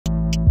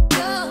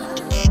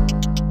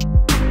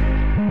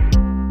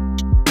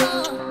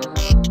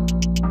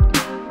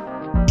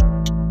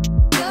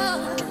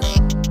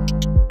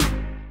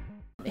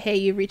Hey,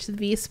 you've reached the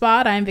V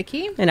spot. I'm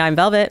Vicky. And I'm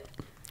Velvet.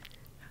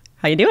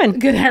 How you doing?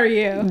 Good, how are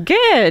you?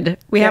 Good.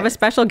 We have a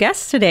special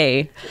guest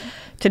today.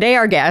 Today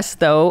our guest,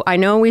 though, I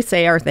know we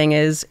say our thing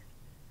is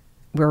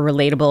we're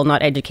relatable,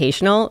 not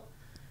educational.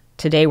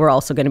 Today we're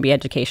also going to be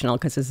educational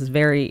because this is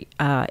very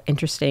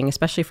interesting,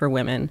 especially for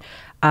women.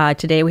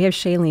 Today we have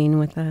Shellene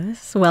with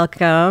us.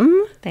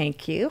 Welcome.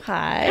 Thank you.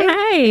 Hi.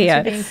 Hi. Thanks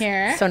for being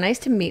here. So nice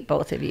to meet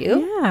both of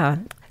you. Yeah.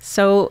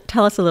 So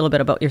tell us a little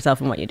bit about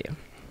yourself and what you do.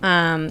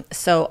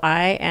 So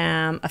I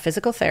am a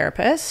physical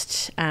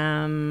therapist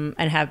and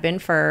have been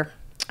for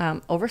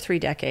over 3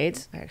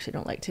 decades. I actually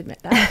don't like to admit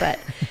that,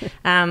 but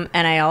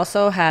and I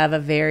also have a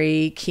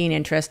very keen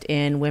interest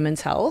in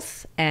women's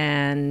health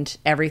and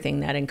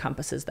everything that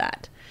encompasses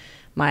that.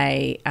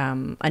 My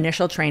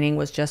initial training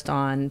was just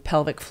on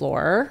pelvic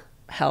floor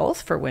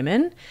health for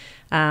women,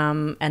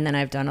 and then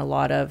I've done a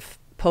lot of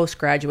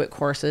postgraduate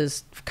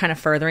courses kind of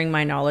furthering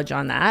my knowledge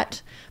on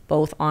that,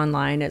 both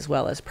online as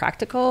well as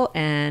practical.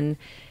 And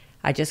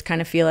I just kind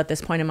of feel at this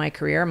point in my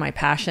career, my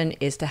passion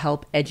is to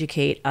help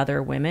educate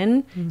other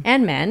women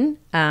and men.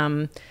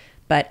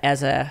 But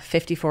as a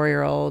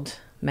 54-year-old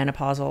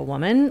menopausal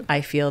woman,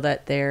 I feel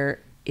that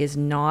there is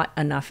not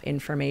enough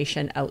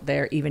information out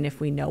there, even if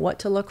we know what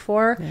to look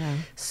for. Yeah.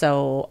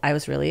 So I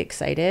was really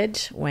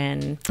excited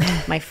when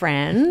my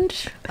friend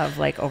of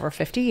like over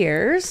 50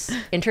 years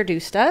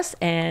introduced us,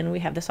 and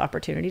we have this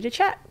opportunity to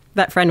chat.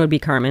 That friend would be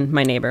Carmen,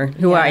 my neighbor,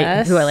 who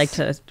Yes. I like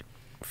to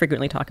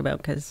frequently talk about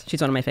because she's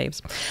one of my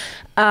faves.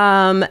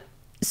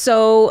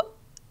 So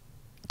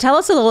tell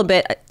us a little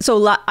bit.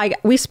 So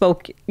we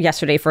spoke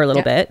yesterday for a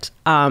little bit,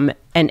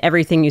 and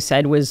everything you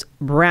said was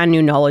brand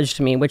new knowledge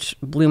to me, which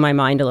blew my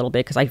mind a little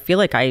bit because I feel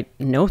like I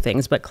know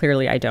things, but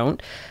clearly I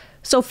don't.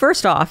 So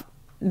first off,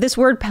 this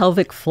word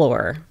pelvic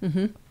floor,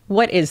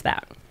 what is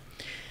that?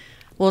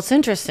 Well, it's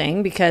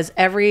interesting because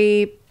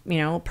every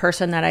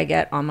person that I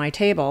get on my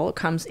table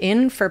comes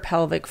in for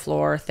pelvic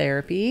floor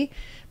therapy,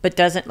 but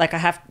doesn't like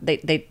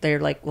they're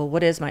like, well,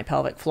 what is my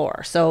pelvic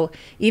floor? So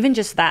even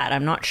just that,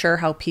 I'm not sure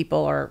how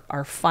people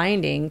are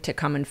finding to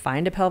come and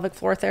find a pelvic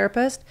floor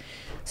therapist.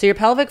 So your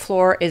pelvic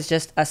floor is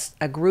just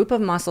a group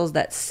of muscles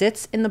that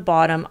sits in the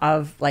bottom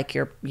of like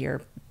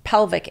your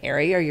pelvic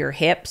area, or your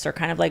hips, or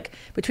kind of like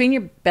between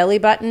your belly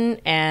button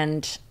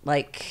and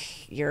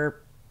like your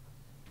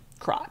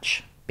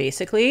crotch,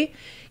 basically.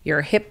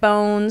 Your hip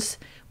bones,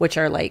 which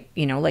are like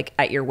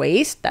at your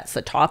waist, that's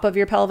the top of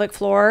your pelvic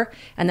floor.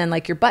 And then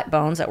like your butt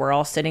bones that we're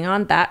all sitting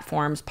on, that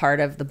forms part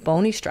of the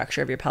bony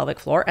structure of your pelvic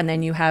floor. And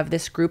then you have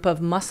this group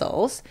of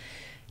muscles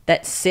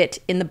that sit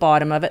in the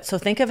bottom of it. So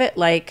think of it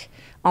like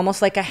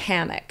almost like a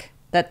hammock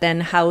that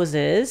then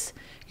houses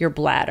your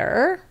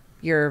bladder,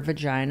 your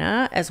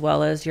vagina, as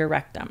well as your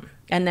rectum.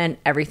 And then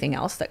everything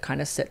else that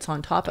kind of sits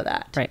on top of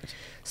that. Right.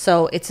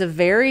 So it's a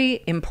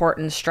very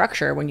important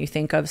structure when you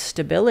think of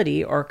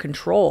stability or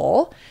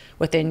control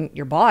within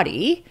your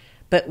body.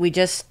 But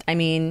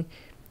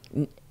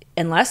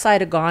unless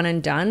I'd have gone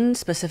and done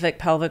specific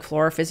pelvic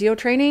floor physio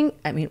training,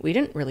 we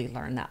didn't really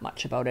learn that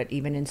much about it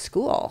even in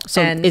school.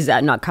 So is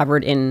that not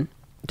covered in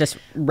just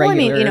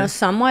regular? Well,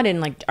 somewhat in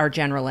like our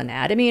general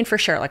anatomy, and for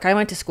sure, like I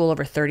went to school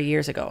over 30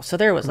 years ago. So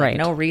there was like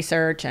no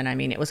research, and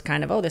it was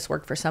kind of, this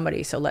worked for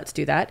somebody, so let's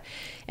do that.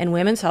 And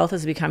women's health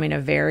is becoming a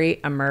very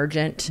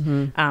emergent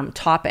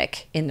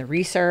topic in the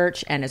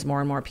research, and as more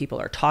and more people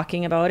are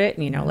talking about it,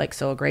 and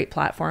so a great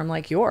platform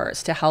like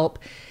yours to help,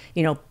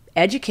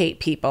 educate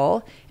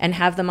people and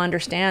have them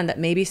understand that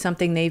maybe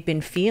something they've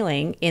been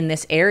feeling in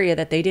this area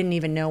that they didn't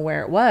even know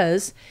where it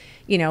was,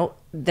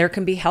 there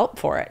can be help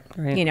for it.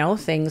 Right.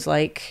 Things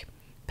like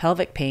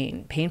pelvic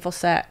pain, painful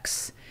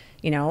sex,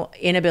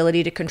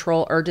 inability to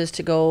control urges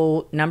to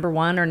go number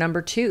 1 or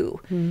number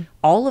 2.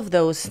 All of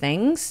those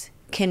things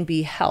can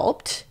be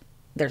helped.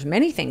 There's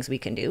many things we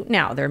can do.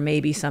 Now, there may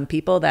be some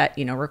people that,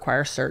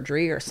 require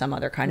surgery or some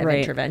other kind of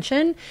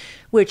intervention,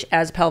 which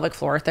as pelvic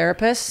floor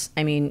therapists,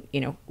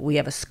 we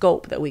have a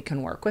scope that we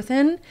can work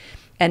within,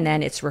 and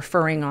then it's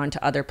referring on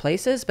to other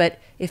places. But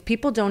if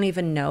people don't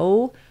even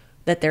know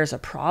that there's a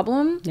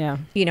problem,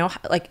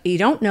 like you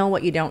don't know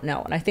what you don't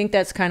know. And I think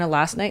that's kind of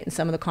last night in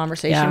some of the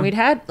conversation we'd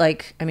had,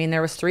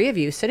 there was 3 of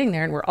you sitting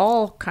there, and we're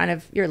all kind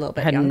of, you're a little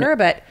bit younger,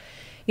 but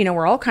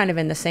we're all kind of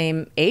in the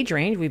same age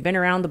range. We've been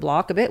around the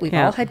block a bit. We've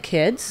all had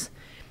kids,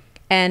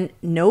 and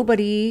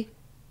nobody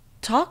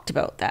talked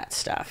about that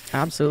stuff.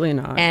 Absolutely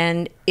not.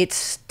 And it's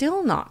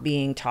still not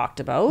being talked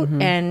about.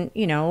 And,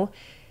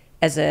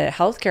 as a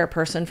healthcare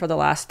person for the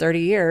last 30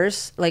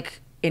 years,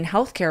 like in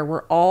healthcare,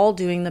 we're all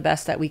doing the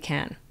best that we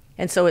can.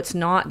 And so it's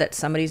not that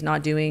somebody's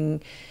not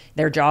doing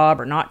their job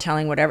or not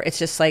telling whatever. It's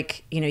just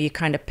like, you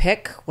kind of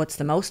pick what's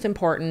the most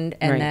important,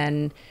 and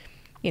then,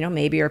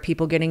 maybe are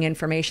people getting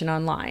information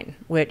online,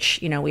 which,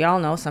 we all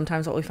know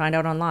sometimes what we find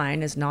out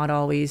online is not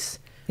always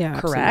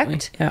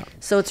correct. Yeah.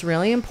 So it's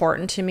really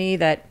important to me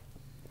that,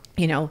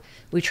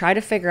 we try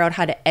to figure out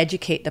how to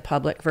educate the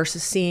public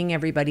versus seeing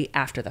everybody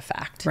after the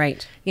fact.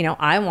 Right.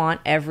 I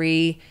want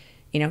every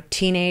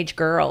teenage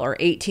girl or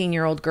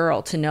 18-year-old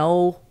girl to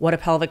know what a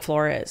pelvic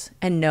floor is,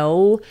 and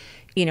know,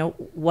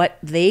 what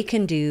they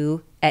can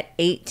do at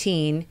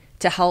 18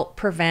 to help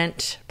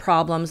prevent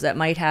problems that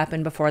might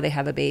happen before they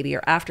have a baby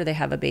or after they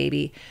have a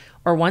baby,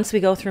 or once we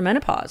go through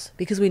menopause,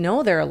 because we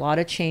know there are a lot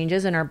of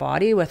changes in our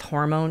body with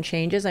hormone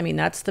changes. I mean,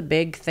 that's the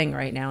big thing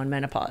right now in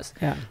menopause.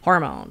 Yeah.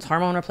 Hormones,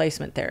 hormone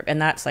replacement therapy.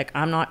 And that's like,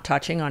 I'm not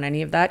touching on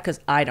any of that because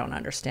I don't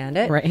understand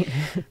it. Right.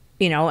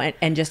 You know,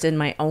 and just in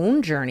my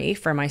own journey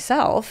for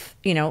myself,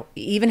 you know,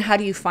 even how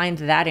do you find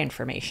that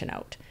information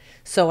out?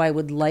 So I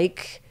would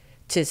like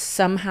to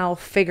somehow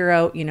figure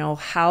out, you know,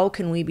 how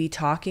can we be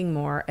talking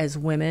more as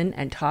women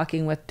and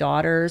talking with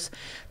daughters,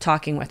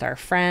 talking with our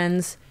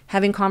friends,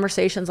 having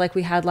conversations like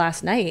we had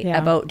last night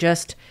about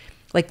just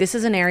like, this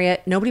is an area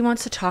nobody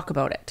wants to talk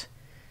about it.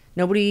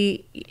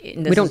 We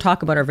don't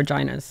talk about our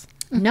vaginas.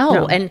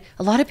 No. And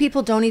a lot of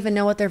people don't even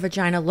know what their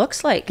vagina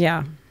looks like.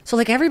 Yeah. So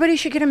like everybody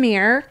should get a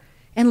mirror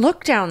and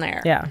look down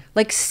there. Yeah.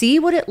 Like see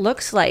what it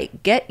looks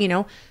like. Get,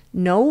 you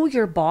know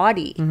your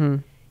body. Mm-hmm.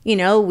 You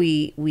know,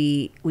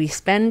 we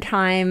spend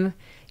time,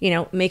 you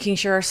know, making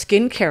sure our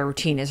skincare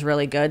routine is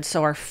really good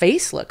so our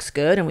face looks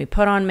good, and we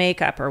put on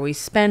makeup, or we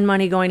spend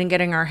money going and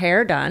getting our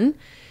hair done.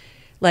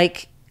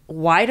 Like,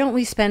 why don't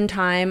we spend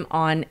time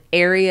on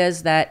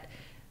areas that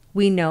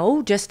we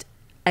know just,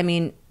 I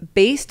mean,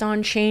 based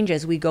on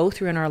changes we go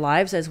through in our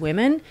lives as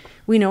women,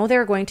 we know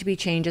there are going to be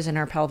changes in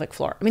our pelvic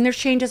floor. I mean, there's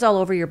changes all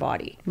over your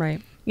body. Right.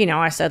 You know,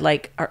 I said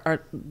like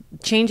are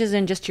changes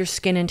in just your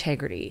skin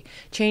integrity,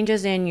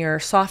 changes in your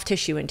soft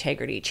tissue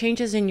integrity,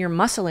 changes in your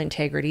muscle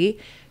integrity,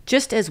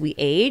 just as we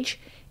age.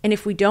 And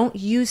if we don't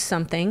use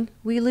something,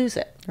 we lose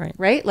it. Right.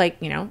 Right? Like,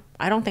 you know,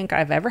 I don't think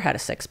I've ever had a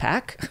six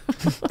pack.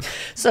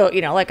 So,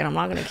 you know, like, and I'm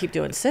not going to keep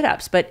doing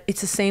sit-ups, but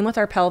it's the same with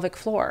our pelvic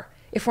floor.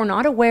 If we're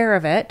not aware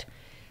of it,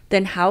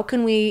 then how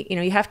can we, you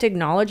know, you have to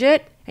acknowledge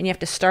it and you have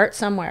to start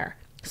somewhere.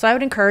 So I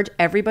would encourage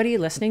everybody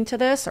listening to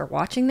this or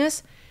watching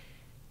this,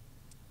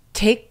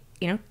 take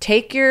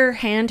your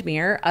hand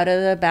mirror out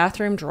of the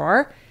bathroom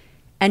drawer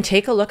and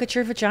take a look at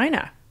your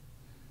vagina.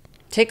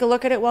 Take a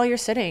look at it while you're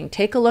sitting.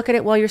 Take a look at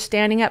it while you're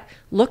standing up.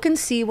 Look and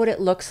see what it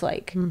looks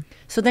like.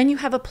 So then you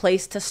have a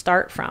place to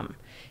start from.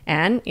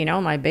 And, you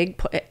know,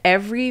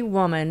 every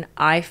woman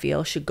I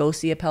feel should go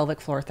see a pelvic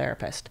floor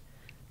therapist.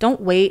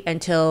 Don't wait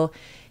until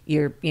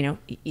you're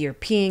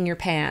peeing your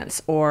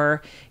pants,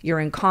 or you're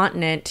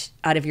incontinent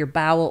out of your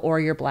bowel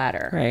or your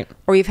bladder. Right.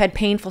 Or you've had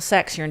painful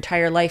sex your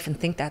entire life and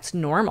think that's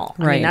normal.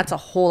 I mean, that's a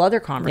whole other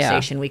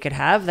conversation we could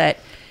have that,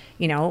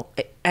 you know,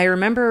 I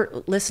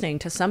remember listening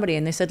to somebody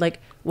and they said,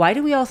 like, why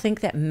do we all think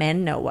that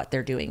men know what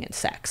they're doing in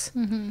sex?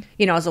 Mm-hmm.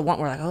 You know, as a one,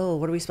 we're like, oh,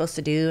 what are we supposed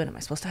to do? And am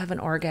I supposed to have an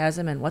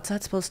orgasm? And what's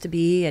that supposed to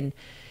be? And,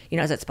 you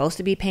know, is it supposed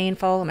to be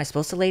painful? Am I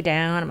supposed to lay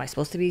down? Am I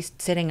supposed to be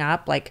sitting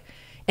up? Like,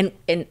 and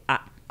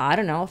I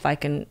don't know if I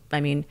can,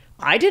 I mean,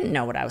 I didn't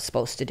know what I was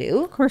supposed to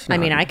do. Of course not. I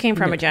mean, I came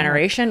from a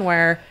generation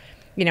where,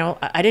 you know,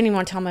 I didn't even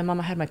want to tell my mom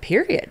I had my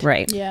period.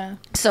 Right. Yeah.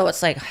 So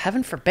it's like,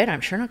 heaven forbid,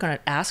 I'm sure not going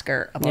to ask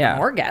her about an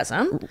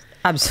orgasm.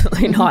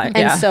 Absolutely not.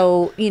 And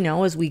so, you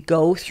know, as we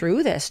go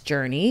through this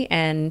journey,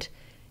 and,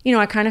 you know,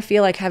 I kind of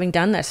feel like having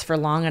done this for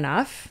long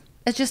enough,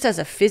 it's just as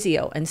a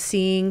physio and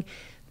seeing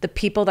the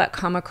people that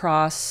come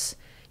across,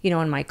 you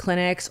know, in my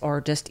clinics, or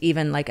just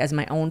even like as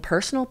my own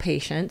personal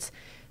patients,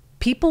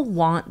 people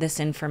want this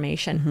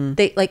information. Mm-hmm.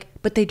 They like,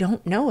 but they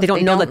don't know. They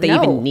don't know that they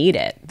even need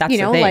it. That's, you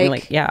know, the thing.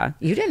 Like,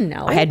 you didn't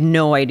know. I had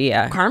no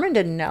idea. Carmen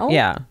didn't know.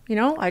 Yeah. You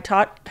know, I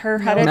taught her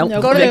how to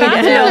go to the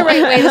bathroom the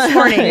right way this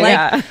morning.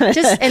 Like,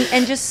 just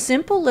and just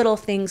simple little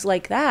things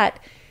like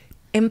that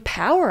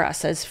empower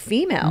us as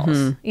females.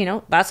 Mm-hmm. You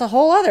know, that's a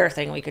whole other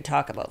thing we could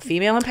talk about.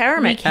 Female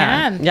empowerment. We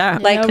can.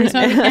 Like, we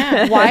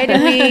can.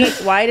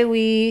 Why do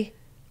we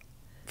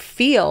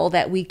feel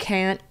that we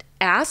can't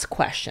ask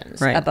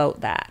questions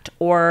about that?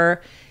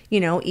 Or, you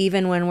know,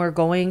 even when we're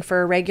going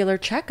for a regular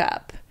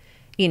checkup,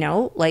 you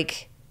know,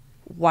 like,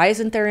 why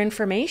isn't there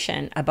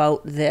information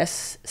about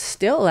this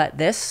still at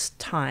this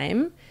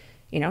time?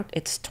 You know,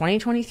 it's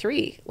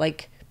 2023.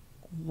 Like,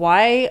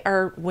 why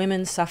are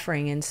women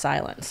suffering in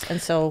silence?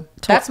 And so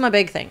that's my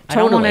big thing. I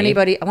don't want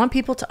anybody, I want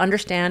people to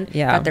understand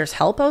that there's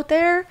help out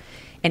there.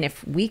 And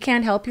if we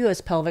can't help you as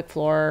pelvic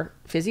floor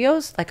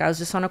physios, like I was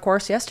just on a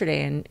course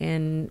yesterday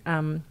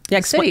in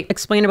city.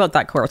 Explain about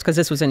that course, because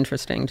this was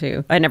interesting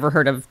too. I never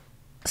heard of.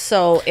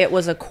 So it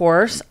was a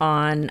course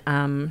on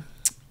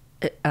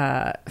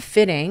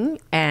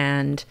fitting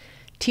and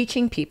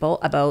teaching people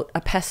about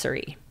a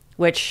pessary,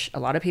 which a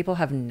lot of people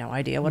have no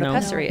idea what a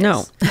pessary is.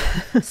 No.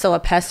 So a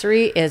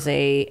pessary is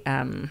a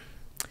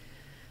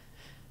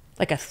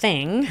like a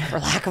thing, for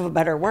lack of a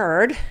better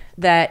word,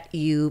 that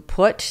you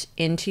put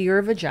into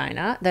your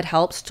vagina that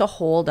helps to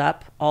hold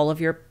up all of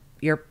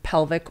your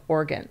pelvic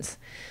organs.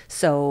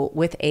 So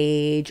with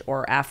age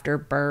or after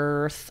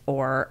birth,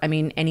 or, I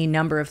mean, any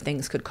number of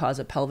things could cause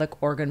a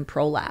pelvic organ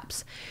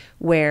prolapse,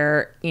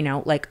 where, you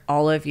know, like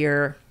all of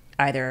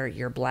either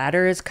your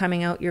bladder is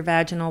coming out your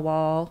vaginal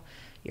wall,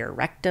 your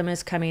rectum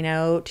is coming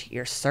out,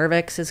 your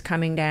cervix is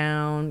coming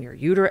down, your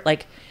uterus,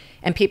 like,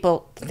 and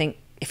people think,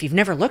 if you've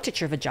never looked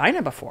at your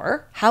vagina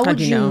before, how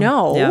would you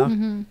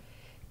know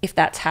if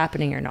that's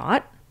happening or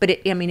not? But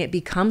it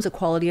becomes a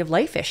quality of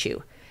life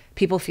issue.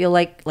 people feel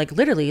like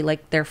literally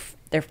like their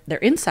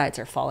insides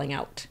are falling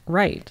out.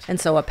 Right. And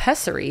so a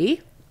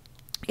pessary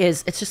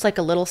it's just like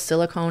a little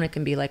silicone. It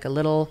can be like a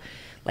little,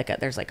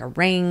 there's like a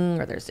ring,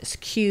 or there's this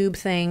cube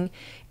thing.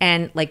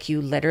 And like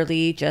you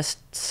literally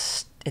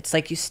it's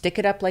like you stick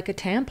it up like a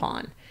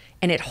tampon,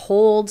 and it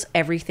holds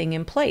everything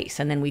in place.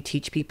 And then we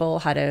teach people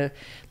how to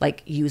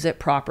like use it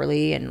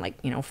properly and like,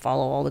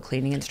 follow all the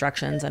cleaning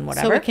instructions and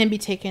whatever. So it can be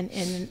taken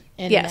in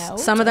and out?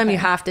 Some of them you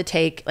have to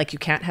take, like you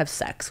can't have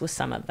sex with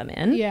some of them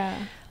in.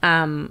 Yeah.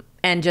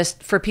 And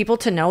just for people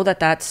to know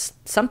that that's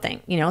something,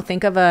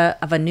 think of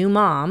a new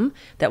mom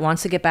that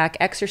wants to get back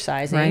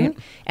exercising, right,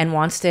 and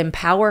wants to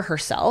empower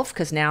herself,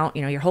 because now,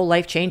 your whole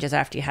life changes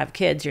after you have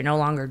kids. You're no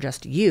longer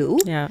just you.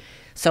 Yeah.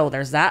 So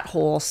there's that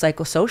whole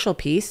psychosocial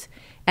piece.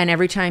 And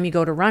every time you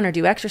go to run or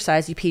do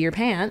exercise, you pee your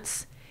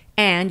pants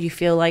and you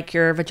feel like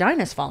your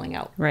vagina's falling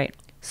out. Right.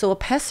 So a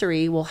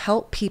pessary will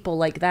help people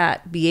like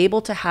that be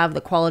able to have the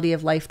quality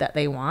of life that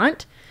they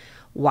want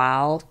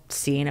while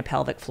seeing a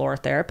pelvic floor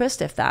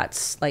therapist, if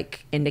that's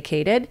like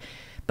indicated,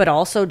 but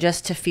also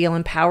just to feel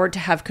empowered to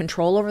have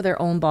control over their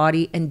own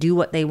body and do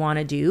what they want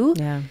to do.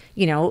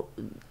 Yeah.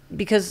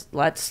 Because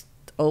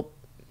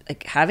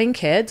having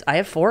kids, I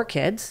have 4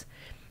 kids,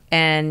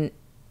 and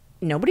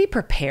nobody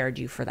prepared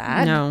you for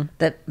that. No.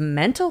 The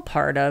mental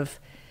part of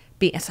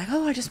being, it's like,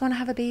 oh, I just want to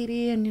have a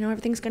baby and,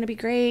 everything's going to be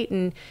great.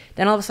 And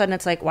then all of a sudden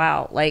it's like,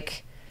 wow,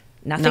 like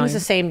nothing's the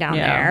same down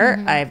there.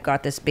 Mm-hmm. I've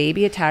got this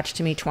baby attached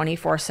to me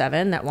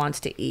 24/7 that wants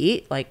to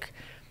eat. Like,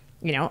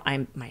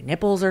 my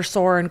nipples are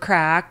sore and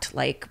cracked.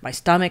 Like my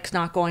stomach's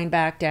not going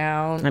back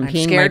down. I'm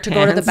scared to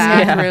go to the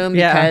bathroom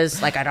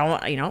because like, I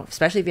don't,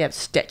 especially if you have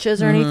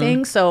stitches or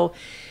anything. So,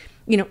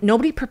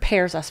 nobody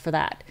prepares us for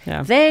that.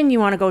 Yeah. Then you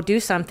want to go do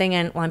something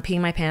and, well, I'm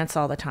peeing my pants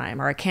all the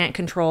time, or I can't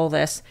control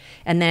this.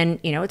 And then,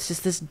 it's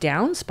just this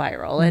down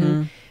spiral. Mm-hmm.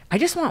 And I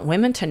just want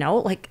women to know,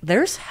 like,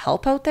 there's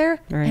help out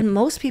there. Right. And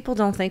most people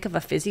don't think of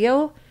a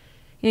physio.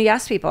 You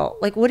ask people,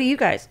 like, what do you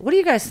guys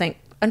think?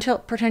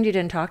 Pretend you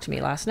didn't talk to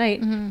me last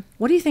night. Mm-hmm.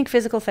 What do you think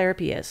physical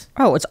therapy is?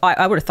 Oh,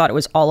 I would have thought it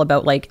was all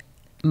about like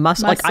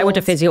muscles. Like I went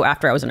to physio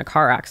after I was in a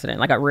car accident.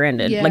 Like I got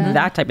rear-ended. Yeah. Like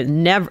that type of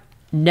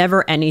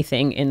never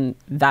anything in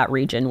that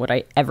region would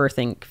I ever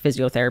think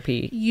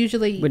physiotherapy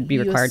usually would be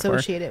required for.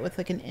 Associate it with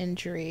like an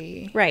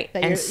injury. Right.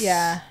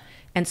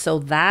 And so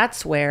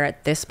that's where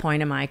at this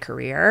point in my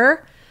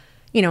career,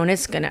 and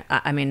it's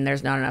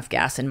there's not enough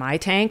gas in my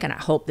tank, and I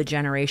hope the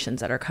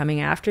generations that are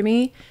coming after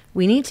me,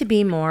 we need to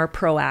be more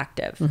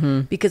proactive.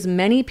 Mm-hmm. Because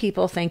many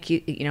people think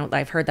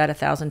I've heard that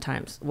 1,000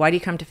 times. Why do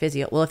you come to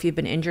physio? Well, if you've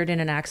been injured in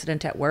an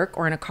accident at work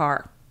or in a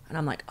car. And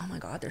I'm like, oh my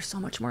God, there's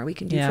so much more we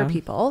can do for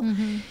people.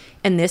 Mm-hmm.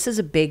 And this is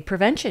a big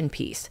prevention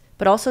piece,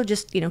 but also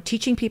just,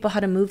 teaching people how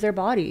to move their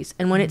bodies.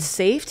 And when it's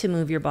safe to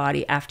move your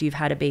body after you've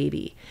had a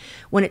baby,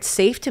 when it's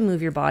safe to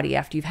move your body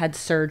after you've had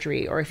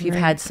surgery, or if you've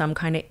had some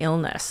kind of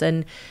illness.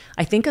 And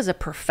I think as a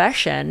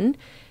profession,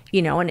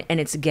 and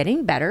it's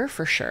getting better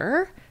for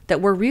sure, that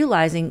we're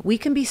realizing we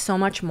can be so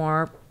much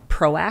more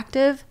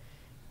proactive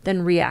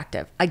than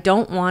reactive. I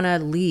don't want to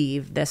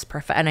leave this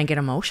and I get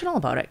emotional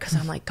about it because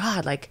I'm like,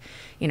 God, like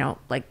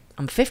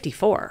I'm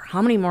 54.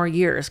 How many more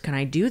years can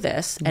I do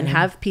this and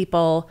have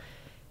people,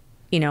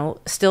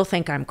 still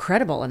think I'm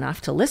credible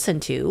enough to listen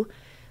to?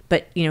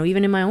 But,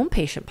 even in my own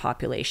patient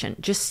population,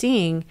 just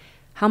seeing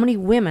how many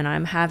women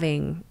I'm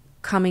having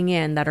coming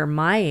in that are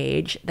my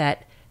age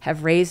that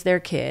have raised their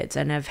kids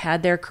and have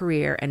had their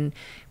career, and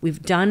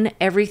we've done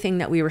everything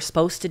that we were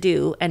supposed to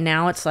do. And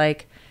now it's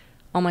like,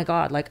 oh my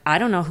God, like, I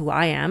don't know who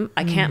I am.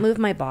 I can't move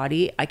my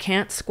body. I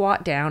can't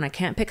squat down. I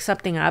can't pick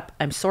something up.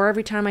 I'm sore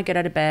every time I get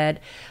out of bed.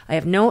 I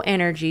have no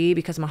energy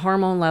because my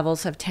hormone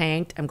levels have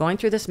tanked. I'm going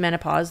through this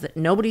menopause that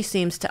nobody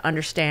seems to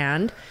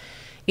understand.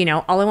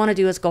 All I want to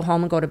do is go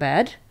home and go to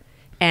bed.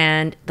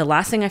 And the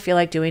last thing I feel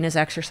like doing is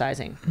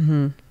exercising.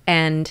 Mm-hmm.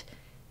 And,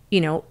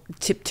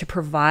 to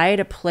provide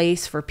a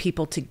place for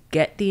people to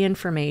get the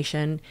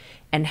information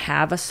and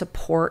have a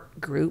support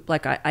group.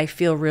 Like I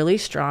feel really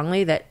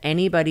strongly that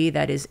anybody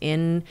that is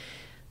in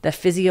the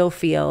physio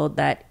field,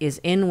 that is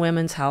in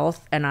women's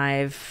health, and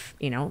I've,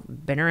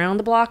 been around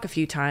the block a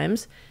few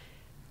times,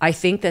 I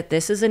think that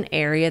this is an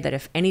area that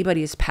if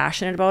anybody is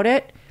passionate about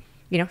it,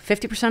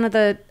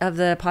 50% of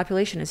the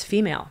population is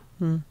female.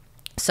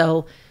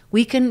 So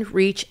we can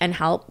reach and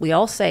help. We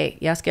all say,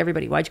 you ask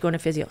everybody, why'd you go into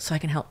physio? So I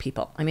can help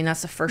people. I mean,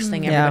 that's the first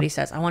thing everybody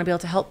says. I want to be able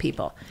to help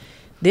people.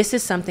 This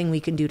is something we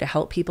can do to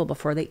help people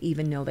before they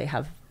even know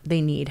they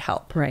need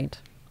help. Right.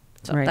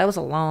 So that was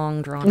a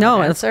long drawn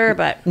out answer,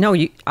 but no,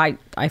 I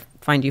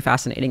find you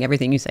fascinating.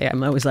 Everything you say,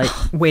 I'm always like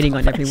waiting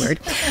on every word.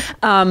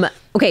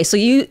 Okay, so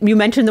you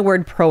mentioned the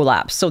word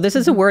prolapse. So this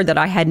is a word that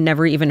I had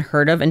never even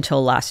heard of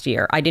until last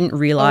year. I didn't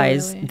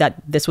realize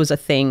that this was a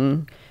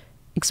thing.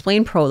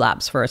 Explain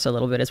prolapse for us a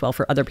little bit as well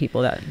for other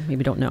people that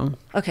maybe don't know.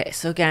 Okay,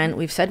 so again,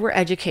 we've said we're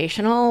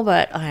educational,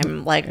 but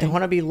I'm like, don't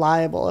want to be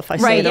liable if I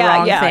say the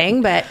wrong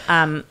thing. But,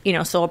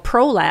 so a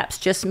prolapse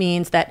just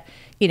means that,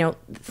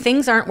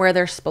 things aren't where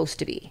they're supposed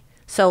to be.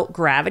 So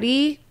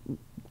gravity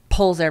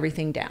pulls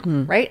everything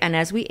down, right? And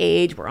as we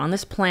age, we're on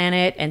this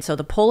planet, and so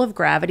the pull of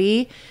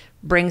gravity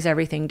brings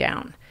everything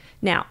down.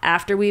 Now,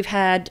 after we've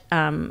had,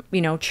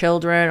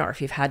 children, or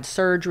if you've had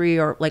surgery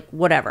or like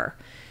whatever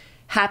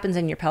happens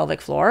in your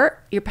pelvic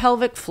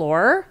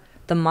floor,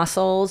 the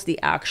muscles,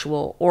 the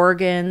actual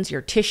organs,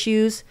 your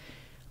tissues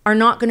are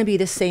not going to be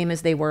the same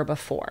as they were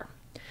before.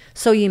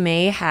 So you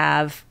may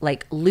have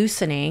like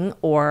loosening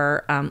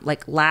or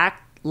like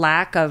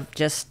lack of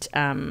just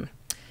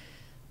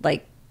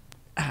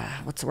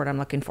what's the word I'm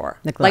looking for?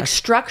 Neglect. Like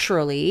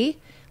structurally,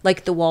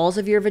 like the walls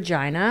of your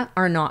vagina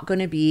are not going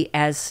to be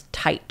as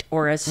tight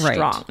or as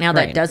strong. Now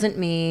that doesn't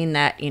mean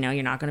that,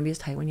 you're not going to be as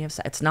tight when you have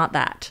sex. It's not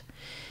that.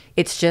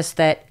 It's just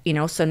that,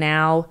 so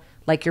now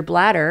like your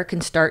bladder can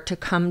start to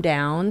come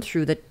down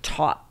through the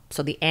top.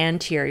 So the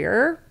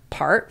anterior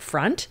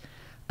front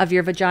of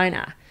your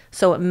vagina.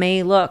 So it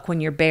may look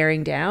when you're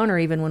bearing down, or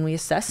even when we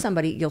assess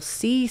somebody, you'll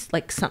see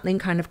like something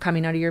kind of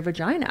coming out of your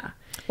vagina.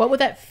 What would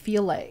that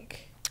feel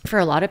like? For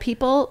a lot of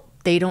people,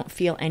 they don't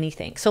feel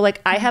anything. So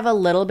like I have a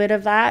little bit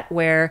of that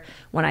where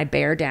when I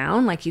bear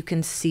down, like you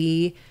can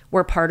see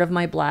where part of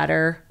my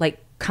bladder like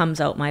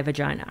comes out my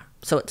vagina.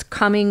 So it's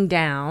coming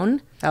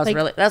down.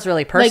 That's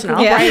really personal.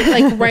 The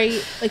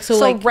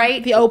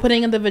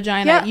opening of the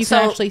vagina, you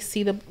can actually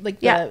see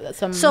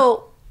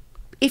So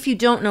if you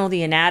don't know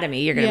the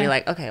anatomy, you're going to be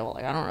like, okay, well,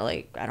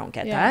 I don't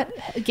get that.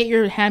 Get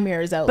your hand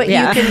mirrors out. But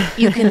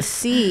you can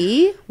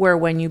see where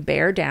when you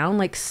bear down,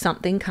 like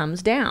something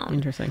comes down.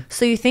 Interesting.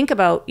 So you think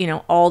about,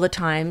 all the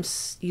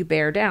times you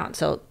bear down.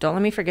 So don't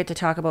let me forget to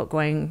talk about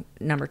going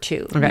number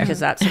 2,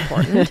 because that's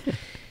important.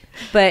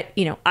 But,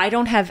 I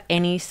don't have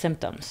any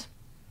symptoms.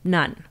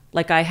 None.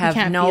 Like I have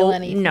feel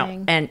anything.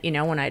 No. And,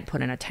 when I'd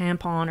put in a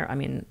tampon, or I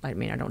mean, I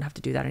don't have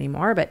to do that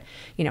anymore, but,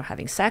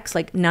 having sex,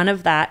 like none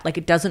of that, like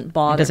it doesn't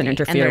bother me. It doesn't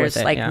interfere and there with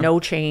was like no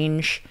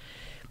change,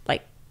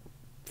 like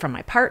from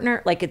my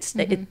partner. Like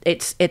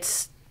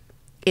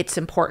it's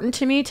important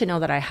to me to know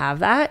that I have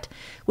that,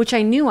 which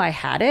I knew I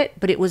had it,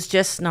 but it was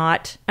just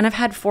not, and I've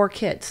had 4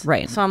 kids.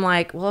 Right. So I'm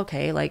like, well,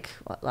 okay, like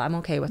I'm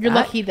okay with You're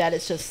that. lucky that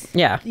it's just,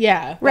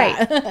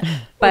 right.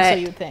 But so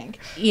you think,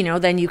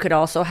 then you could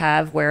also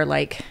have where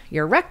like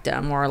your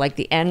rectum or like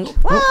the end,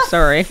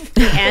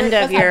 the end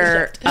of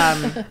your,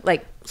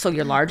 so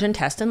your large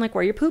intestine, like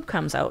where your poop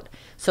comes out.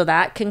 So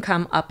that can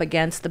come up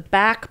against the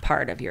back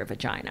part of your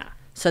vagina.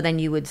 So then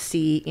you would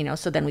see,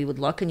 so then we would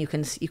look and you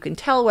can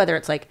tell whether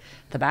it's like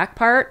the back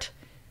part,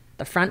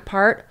 the front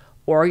part,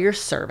 or your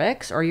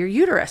cervix or your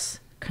uterus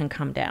can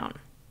come down.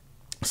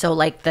 So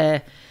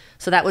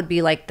that would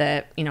be like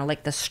the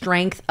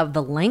strength of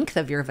the length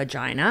of your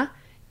vagina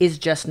is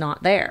just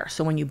not there.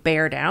 So when you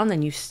bear down,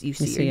 then you see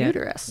your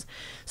uterus.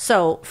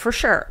 So for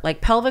sure,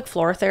 like pelvic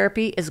floor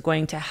therapy is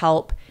going to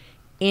help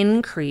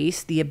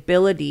increase the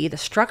ability, the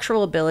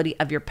structural ability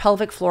of your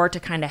pelvic floor to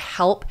kind of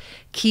help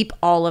keep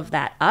all of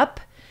that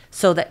up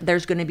so that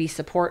there's going to be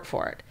support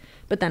for it.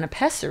 But then a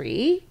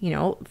pessary,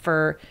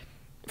 for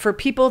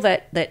people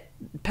that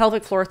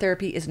pelvic floor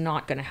therapy is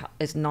not going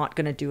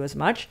to do as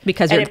much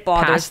because it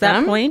bothers past that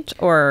them, point,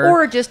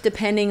 or just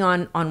depending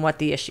on what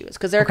the issue is,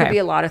 because there could be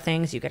a lot of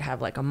things. You could have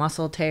like a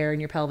muscle tear in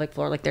your pelvic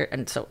floor,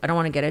 and so I don't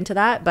want to get into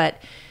that,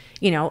 but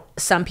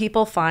some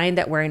people find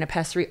that wearing a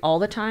pessary all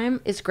the time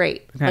is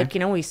great. Like,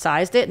 we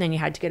sized it and then you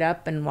had to get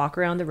up and walk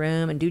around the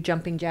room and do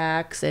jumping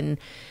jacks and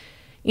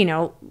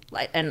I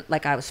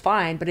was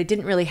fine, but I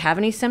didn't really have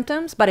any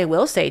symptoms. But I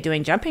will say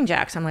doing jumping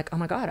jacks, I'm like, oh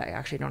my God, I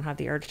actually don't have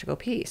the urge to go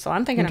pee. So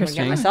I'm thinking I'm going to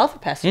get myself a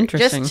pessary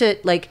just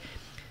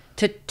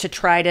to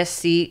try to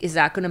see, is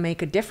that going to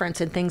make a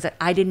difference in things that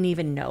I didn't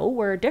even know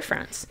were a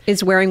difference?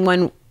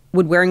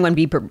 Would wearing one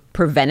be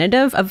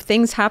preventative of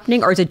things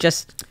happening, or is it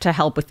just to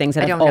help with things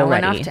that have already?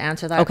 I don't know enough to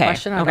answer that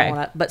question. I don't know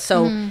that. But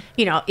so,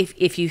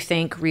 if you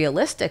think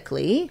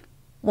realistically,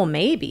 well,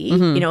 maybe,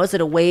 is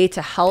it a way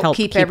to help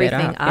keep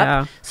everything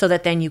up so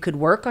that then you could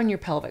work on your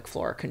pelvic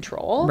floor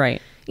control?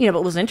 Right. But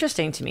what was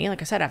interesting to me,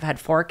 like I said, I've had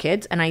 4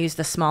 kids and I use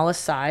the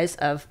smallest size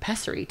of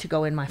pessary to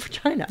go in my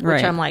vagina,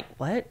 which I'm like,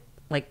 what?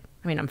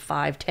 I'm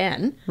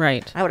 5'10".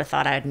 Right. I would have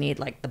thought I'd need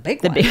like the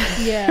big one.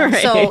 Yeah.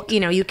 Right. So,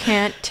 you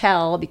can't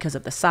tell because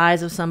of the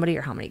size of somebody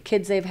or how many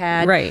kids they've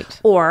had. Right.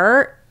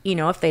 Or,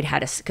 if they'd had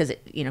because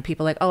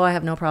people are like, oh, I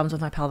have no problems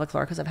with my pelvic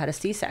floor because I've had a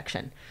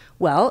C-section.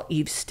 Well,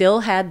 you've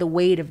still had the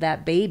weight of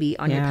that baby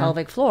on your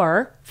pelvic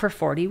floor for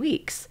 40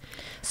 weeks.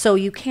 So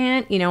you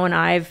can't, and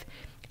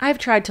I've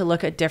tried to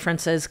look at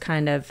differences,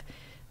 kind of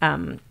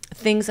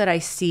things that I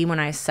see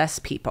when I assess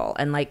people,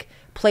 and like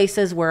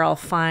places where I'll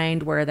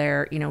find where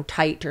they're,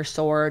 tight or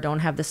sore, don't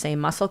have the same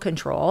muscle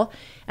control.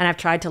 And I've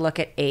tried to look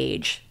at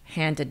age,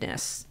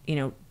 handedness,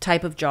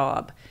 type of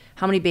job,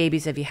 how many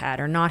babies have you had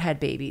or not had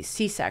babies,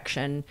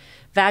 C-section,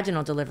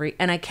 vaginal delivery.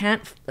 And I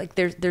can't, like,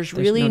 there's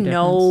really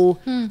no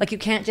like, you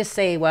can't just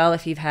say, well,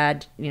 if you've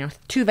had,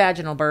 2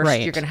 vaginal births,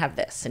 you're going to have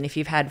this. And if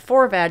you've had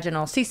 4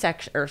 vaginal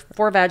C-section or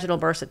 4 vaginal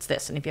births, it's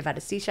this. And if you've had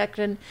a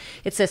C-section,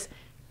 it's this.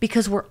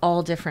 because we're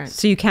all different.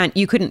 So you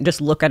couldn't just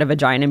look at a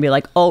vagina and be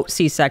like, oh,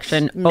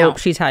 C-section. No. Oh,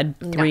 she's had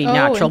 3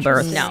 natural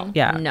births. No.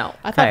 Yeah. No.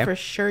 I thought for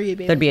sure you'd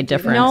be able There'd be a to do that.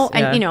 difference. No,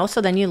 Yeah. and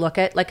so then you look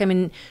at, like, I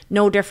mean,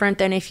 no different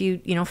than if you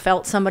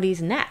felt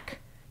somebody's neck.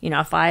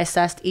 If I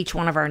assessed each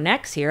one of our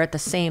necks here at the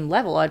same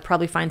level, I'd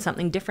probably find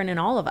something different in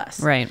all of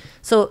us. Right.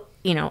 So,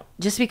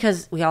 just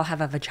because we all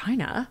have a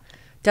vagina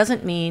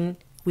doesn't mean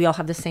we all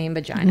have the same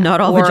vagina. Not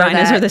all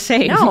vaginas are the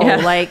same. No,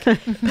 Yeah.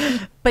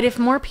 but if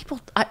more people,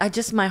 I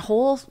just, my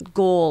whole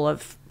goal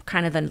of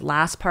kind of the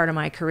last part of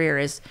my career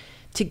is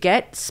to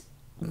get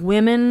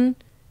women,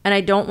 and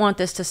I don't want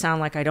this to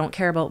sound like I don't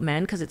care about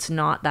men, because it's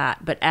not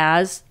that, but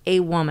as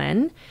a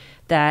woman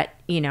that,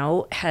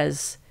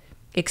 has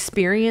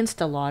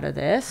experienced a lot of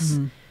this,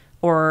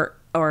 or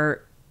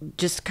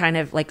just kind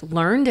of like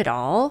learned it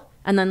all,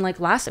 and then like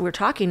last we were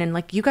talking and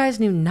like you guys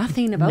knew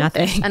nothing about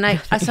this, and I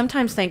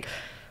sometimes think,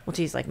 well,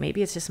 geez, like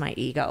maybe it's just my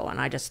ego and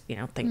I just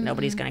think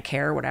nobody's gonna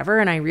care or whatever.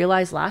 And I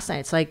realized last night,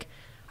 it's like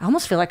I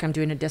almost feel like I'm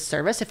doing a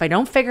disservice if I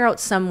don't figure out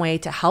some way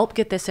to help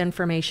get this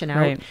information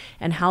out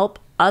and help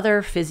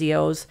other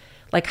physios.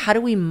 Like, how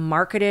do we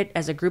market it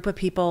as a group of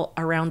people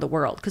around the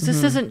world? Because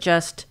this isn't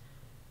just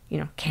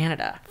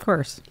Canada. Of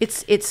course.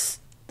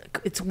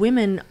 It's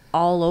women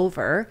all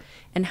over.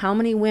 And how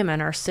many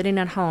women are sitting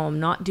at home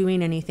not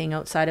doing anything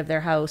outside of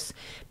their house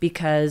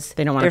because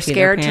they don't want they're to pee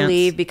their scared to pants.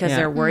 leave, because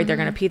they're worried they're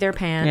going to pee their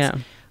pants,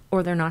 Yeah.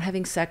 or they're not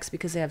having sex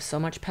because they have so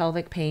much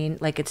pelvic pain,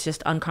 like it's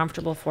just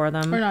uncomfortable for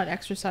them, Or not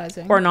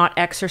exercising.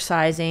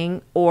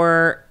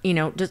 or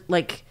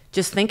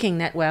just thinking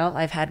that, well,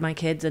 I've had my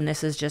kids and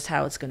this is just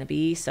how it's going to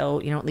be, so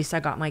at least I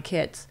got my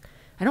kids.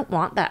 I don't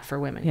want that for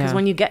women, because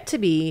when you get to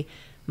be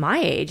my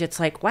age, it's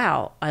like,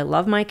 wow, I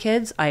love my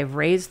kids, I've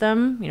raised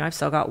them, I've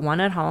still got one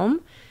at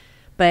home,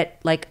 but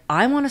like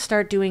I want to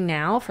start doing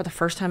now for the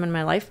first time in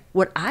my life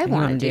what I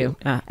want to do.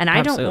 And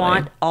I don't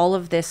want all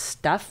of this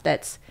stuff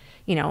that's,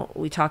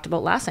 we talked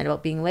about last night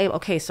about being labeled.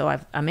 Okay, so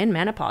I'm in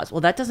menopause.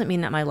 Well, that doesn't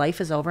mean that my life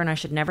is over and I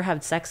should never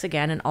have sex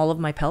again and all of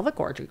my pelvic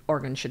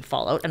organs should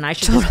fall out and I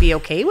should just be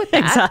okay with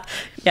that. Exactly.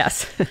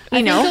 Yes.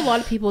 I think a lot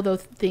of people though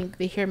think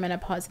they hear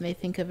menopause and they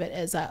think of it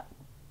as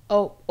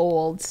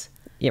old.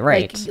 Yeah,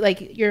 right.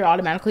 Like you're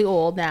automatically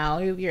old now.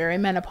 You're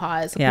in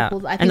menopause. So Yeah.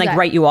 people, I think and like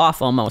write you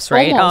off almost,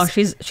 right? Almost.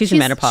 Oh, she's in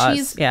menopause.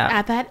 She's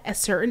yeah. at a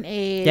certain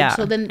age. Yeah.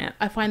 So then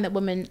I find that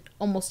women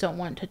almost don't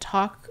want to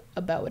talk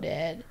about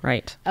it.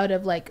 Right. Out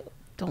of like,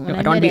 don't want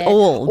I don't want to be it.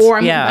 old. Or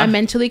I'm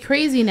mentally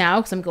crazy now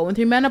because I'm going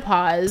through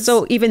menopause.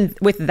 So even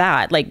with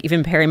that, like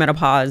even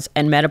perimenopause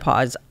and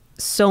menopause,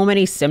 so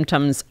many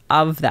symptoms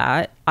of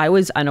that I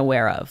was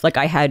unaware of. Like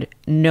I had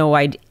no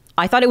idea.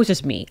 I thought it was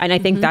just me. And I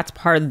think that's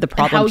part of the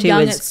problem and how too.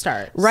 young is it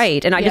starts.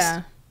 Right. And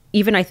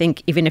I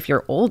think even if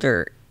you're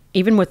older,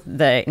 even with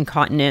the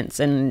incontinence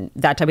and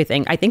that type of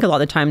thing, I think a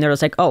lot of the time they're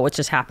just like, oh, it's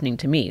just happening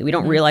to me. We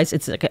don't realize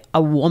it's like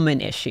a woman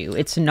issue.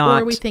 It's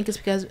not. Or we think it's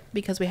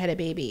because we had a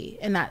baby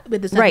and that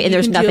there's right. And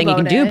there's nothing you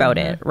can do about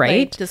it.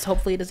 Right. Like, just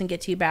hopefully it doesn't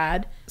get too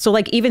bad. So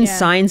like even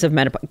signs of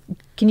menopause,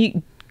 can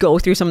you go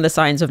through some of the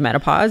signs of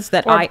menopause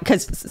that or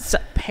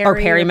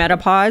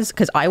perimenopause?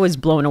 Because I was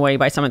blown away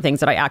by some of the things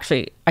that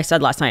I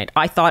said last night.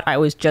 I thought I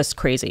was just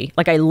crazy.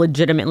 Like I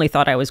legitimately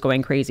thought I was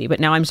going crazy.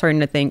 But now I'm starting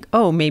to think,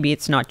 oh, maybe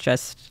it's not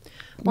just.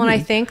 Well, and I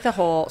think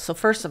so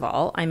first of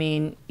all, I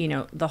mean,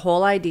 the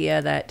whole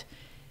idea that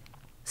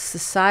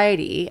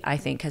society, I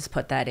think, has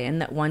put that in,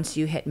 that once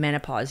you hit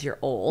menopause, you're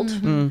old.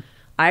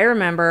 I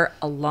remember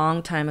a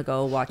long time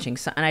ago watching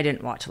and I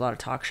didn't watch a lot of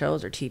talk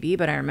shows or TV,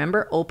 but I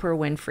remember Oprah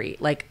Winfrey,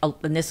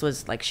 and this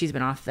was like, she's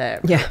been off the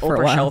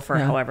Oprah show for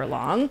however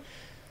long.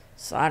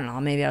 So I don't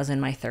know, maybe I was in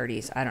my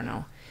 30s. I don't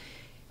know.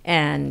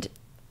 And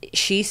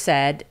she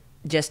said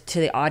just to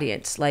the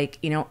audience, like,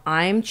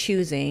 I'm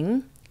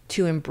choosing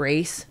to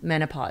embrace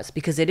menopause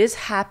because it is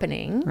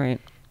happening,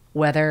 right,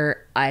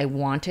 whether I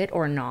want it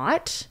or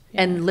not.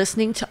 And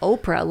listening to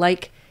Oprah,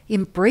 like,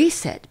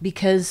 embrace it,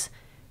 because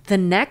the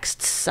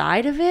next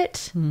side of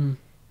it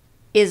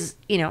is,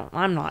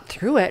 I'm not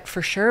through it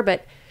for sure,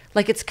 but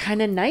like, it's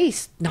kind of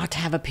nice not to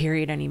have a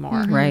period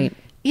anymore. Right.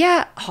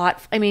 Yeah.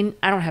 I mean,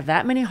 I don't have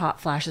that many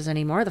hot flashes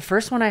anymore. The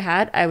first one I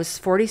had, I was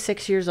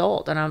 46 years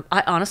old and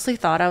I honestly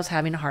thought I was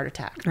having a heart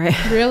attack. Right.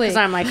 Really? Because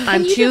I'm like,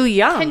 I'm too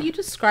young. Can you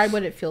describe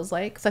what it feels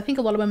like? Because I think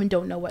a lot of women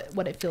don't know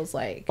what it feels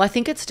like. Well, I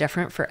think it's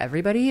different for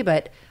everybody,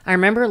 but I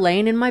remember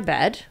laying in my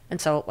bed.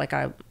 And so like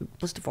I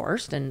was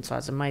divorced. And so I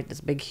was in this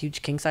big,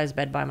 huge king size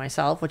bed by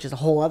myself, which is a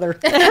whole other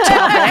topic.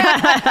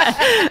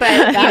 But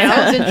that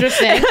sounds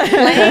interesting.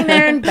 Laying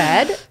there in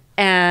bed.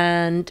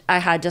 And I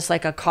had just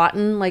like a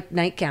cotton like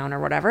nightgown or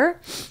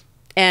whatever.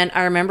 And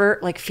I remember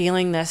like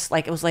feeling this,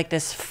 like it was like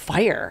this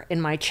fire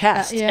in my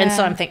chest. And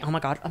so I'm thinking, oh my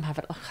God, I'm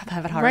having a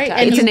heart attack.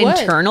 And it's an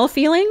internal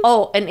feeling?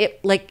 Oh, and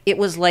it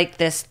was like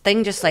this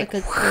thing just like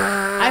I've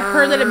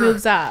heard that it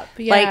moves up.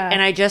 Yeah. Like,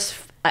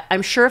 and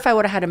I'm sure if I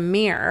would have had a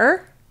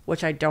mirror,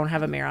 which I don't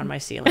have a mirror on my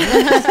ceiling. But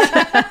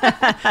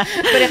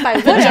if I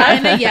would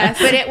have, yes.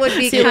 but it would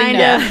be Ceiling,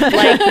 kind of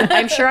like,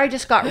 I'm sure I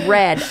just got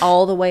red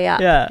all the way up.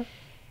 Yeah.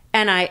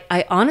 And I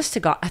honest to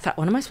God, I thought,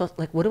 what am I supposed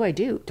to, like, what do I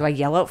do? Do I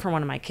yell out for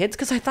one of my kids?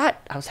 Because I thought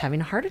I was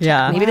having a heart attack.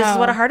 Yeah. Maybe this is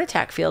what a heart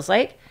attack feels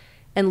like.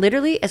 And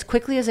literally, as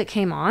quickly as it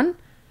came on,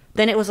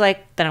 then it was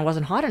like, then I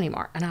wasn't hot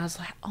anymore. And I was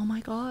like, oh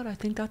my God, I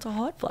think that's a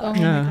hot flash. Oh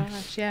my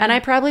gosh, yeah. And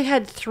I probably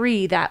had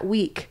 3 that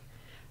week.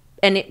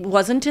 And it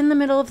wasn't in the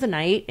middle of the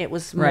night. It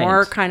was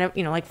more kind of,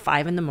 like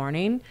 5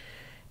 a.m.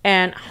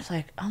 And I was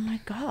like, oh my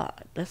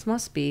God, this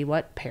must be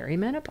what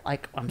perimenopause,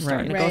 like I'm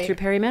starting to go through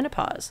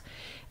perimenopause.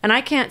 And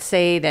I can't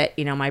say that,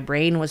 my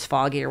brain was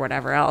foggy or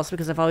whatever else,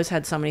 because I've always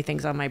had so many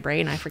things on my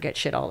brain. I forget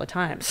shit all the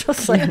time. So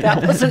it's like,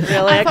 that wasn't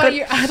really. I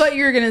thought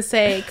you were going to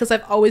say, because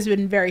I've always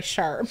been very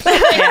sharp.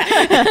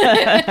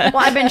 Well,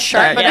 I've been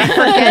sharp, but I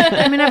forget.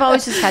 I mean, I've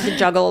always just had to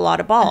juggle a lot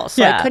of balls.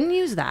 So I couldn't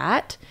use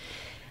that.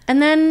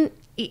 And then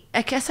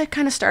I guess I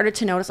kind of started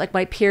to notice like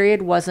my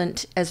period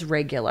wasn't as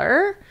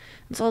regular.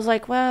 And so I was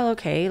like, well,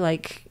 okay,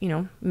 like,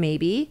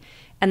 maybe.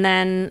 And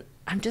then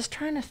I'm just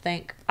trying to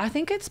think. I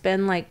think it's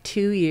been like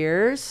 2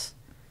 years.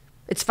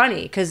 It's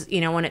funny because,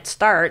 when it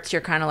starts,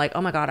 you're kind of like,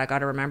 oh my God, I got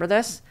to remember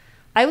this.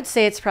 I would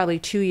say it's probably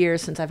 2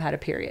 years since I've had a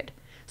period.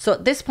 So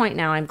at this point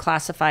now I'm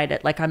classified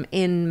at like I'm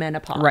in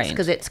menopause. Right.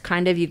 Because it's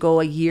kind of, you go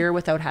a year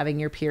without having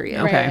your period.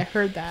 Okay. Right, I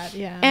heard that,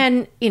 yeah.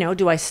 And,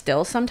 do I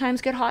still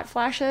sometimes get hot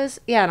flashes?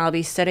 Yeah, and I'll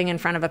be sitting in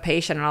front of a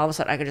patient and all of a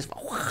sudden I could just,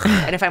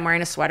 and if I'm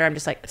wearing a sweater, I'm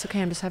just like, it's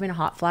okay, I'm just having a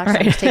hot flash. So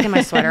I'm just taking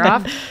my sweater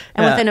off.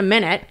 And within a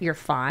minute, you're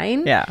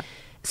fine. Yeah.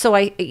 So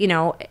I,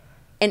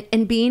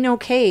 and being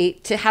okay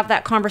to have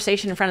that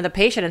conversation in front of the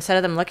patient instead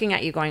of them looking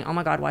at you going, oh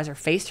my God, why is her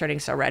face turning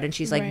so red? And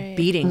she's like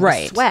beating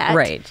with sweat.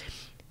 Right.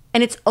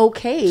 And it's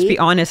okay. Just be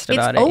honest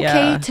about it. It's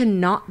okay to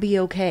not be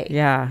okay.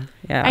 Yeah.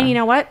 Yeah. And you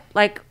know what?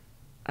 Like,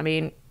 I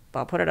mean,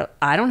 I'll put it up.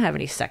 I don't have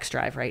any sex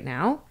drive right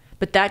now,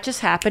 but that just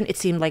happened. It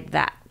seemed like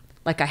that.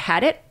 Like I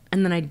had it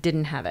and then I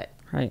didn't have it.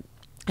 Right.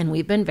 And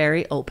we've been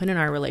very open in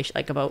our relation,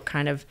 like about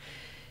kind of,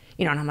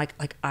 and I'm like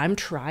I'm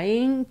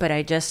trying, but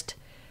I just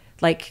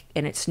like,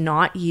 and it's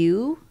not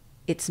you,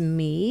 it's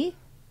me.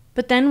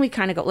 But then we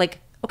kind of go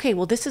like, okay,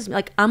 well, this is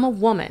like, I'm a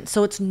woman,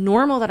 so it's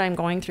normal that I'm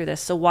going through this.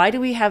 So why do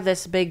we have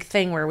this big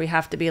thing where we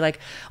have to be like,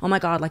 oh my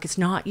God, like it's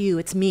not you,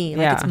 it's me,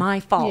 like it's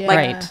my fault. Yeah.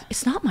 Like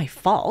it's not my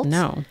fault.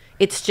 No.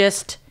 It's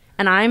just,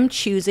 and I'm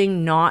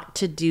choosing not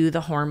to do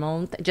the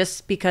hormone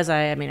just because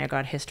I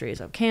got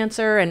histories of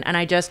cancer and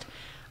I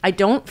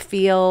don't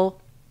feel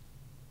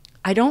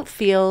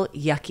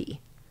yucky.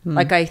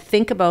 Like I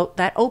think about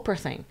that Oprah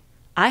thing.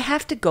 I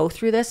have to go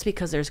through this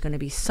because there's going to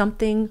be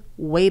something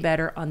way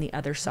better on the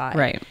other side.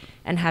 Right.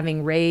 And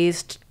having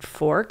raised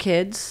 4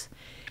 kids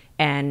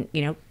and,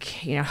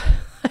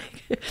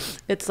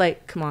 it's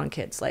like, come on,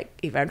 kids, like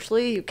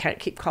eventually you can't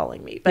keep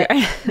calling me. But,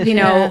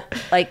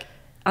 like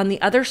on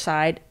the other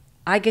side,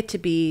 I get to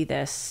be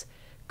this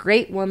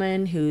great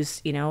woman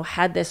who's,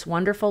 had this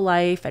wonderful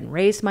life and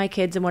raised my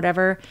kids and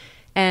whatever.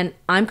 And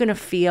I'm going to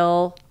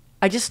feel,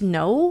 I just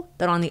know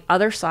that on the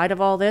other side of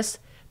all this,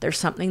 there's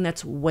something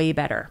that's way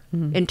better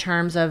in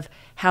terms of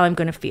how I'm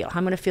going to feel, how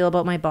I'm going to feel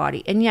about my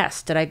body. And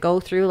yes, did I go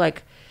through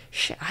like,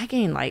 shit, I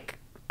gained like,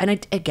 and I,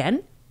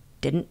 again,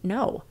 didn't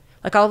know.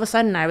 Like all of a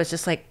sudden I was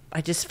just like, I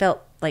just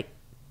felt like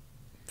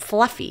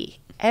fluffy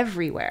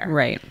everywhere.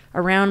 Right.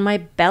 Around my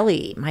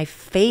belly, my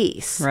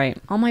face. Right.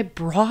 All my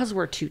bras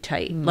were too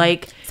tight.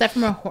 Like,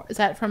 is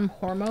that from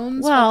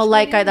hormones? Well,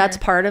 like that's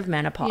part of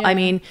menopause. Yeah. I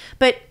mean,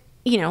 but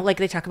like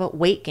they talk about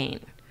weight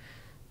gain,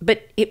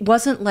 but it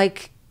wasn't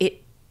like,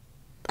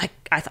 like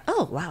I thought,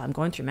 oh wow, I'm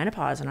going through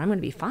menopause and I'm going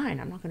to be fine.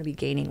 I'm not going to be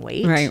gaining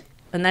weight. Right.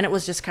 And then it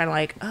was just kind of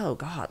like, oh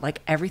God,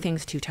 like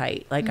everything's too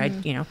tight. Like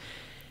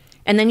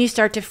and then you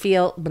start to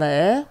feel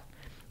blah,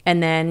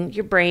 and then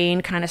your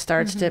brain kind of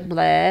starts to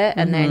blah,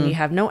 and then you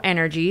have no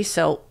energy.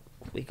 So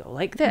we go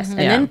like this, and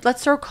then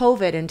let's throw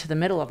COVID into the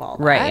middle of all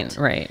that. Right.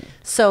 Right.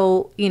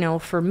 So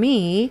for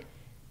me,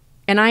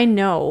 and I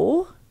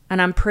know,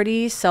 and I'm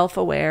pretty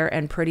self-aware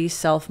and pretty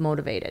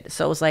self-motivated.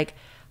 So it was like,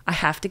 I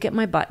have to get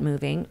my butt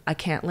moving. I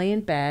can't lay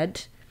in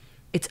bed.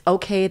 It's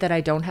okay that I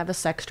don't have a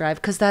sex drive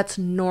because that's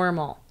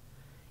normal.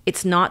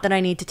 It's not that I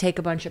need to take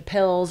a bunch of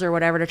pills or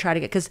whatever to try to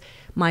get, because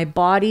my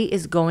body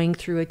is going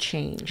through a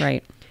change.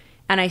 Right.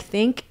 And I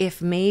think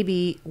if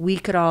maybe we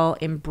could all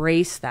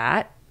embrace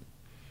that,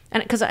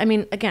 and because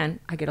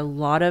again, I get a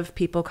lot of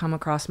people come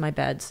across my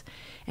beds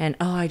and,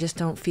 oh, I just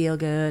don't feel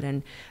good.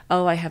 And,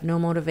 oh, I have no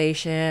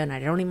motivation. I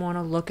don't even want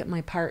to look at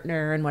my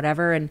partner and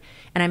whatever. And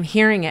I'm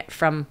hearing it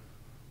from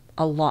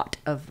a lot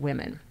of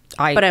women,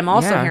 but I'm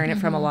also hearing it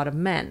from a lot of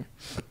men.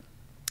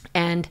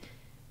 And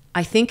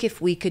I think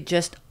if we could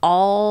just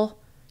all,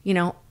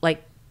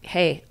 like,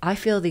 hey, I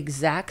feel the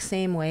exact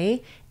same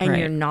way and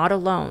you're not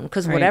alone.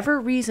 Because whatever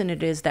reason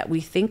it is that we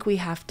think we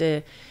have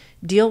to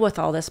deal with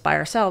all this by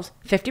ourselves,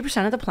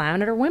 50% of the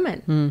planet are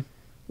women.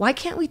 Why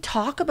can't we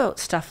talk about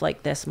stuff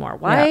like this more?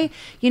 Why,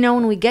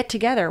 when we get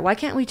together, why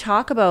can't we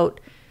talk about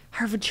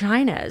our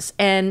vaginas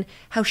and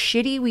how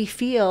shitty we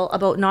feel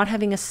about not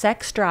having a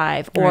sex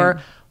drive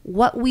or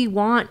what we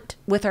want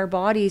with our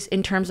bodies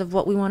in terms of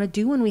what we want to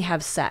do when we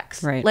have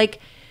sex. Right. Like,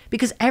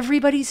 because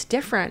everybody's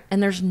different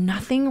and there's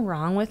nothing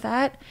wrong with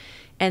that.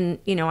 And,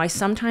 you know, I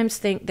sometimes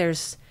think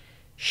there's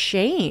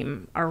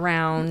shame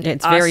around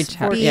it's us very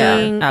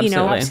being, absolutely. you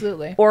know,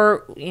 Absolutely.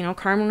 or, you know,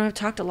 Carmen and I have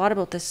talked a lot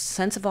about this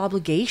sense of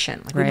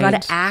obligation. Like, we've got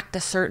to act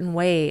a certain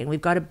way, and we've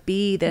got to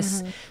be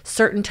this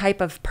certain type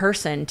of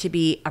person to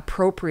be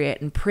appropriate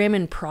and prim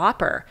and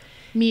proper.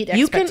 Meet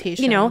You can,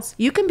 expectations. you know,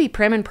 you can be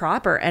prim and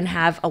proper and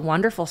have a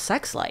wonderful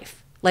sex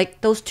life.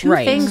 Like, those two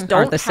things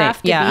don't the same.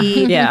 have to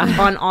be Yeah.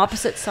 on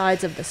opposite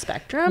sides of the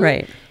spectrum.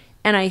 Right.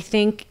 And I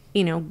think,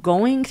 you know,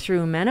 going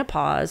through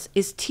menopause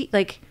is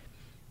like,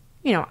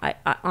 you know, I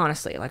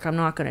honestly, like, I'm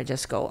not going to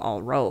just go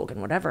all rogue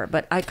and whatever,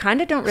 but I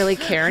kind of don't really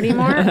care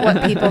anymore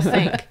what people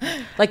think.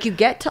 Like, you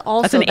get to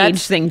also... That's an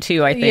age thing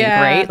too, I think, Yeah,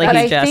 right? Like, but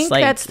you I just, think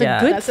like, that's the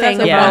good thing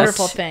that's a about,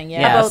 wonderful thing,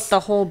 about the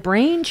whole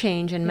brain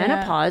change in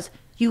menopause.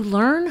 You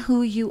learn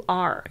who you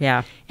are.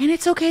 Yeah. And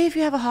it's okay if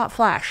you have a hot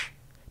flash,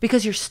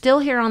 because you're still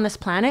here on this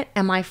planet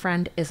and my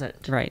friend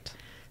isn't. Right.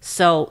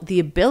 So the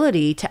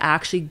ability to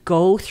actually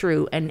go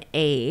through an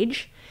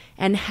age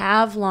and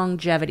have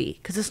longevity,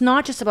 because it's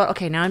not just about,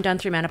 okay, now I'm done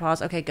through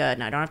menopause. Okay, good.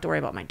 Now I don't have to worry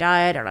about my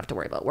diet. I don't have to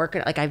worry about work.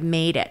 Like, I've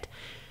made it.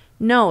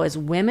 No, as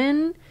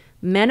women,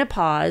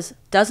 menopause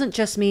doesn't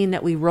just mean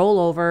that we roll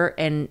over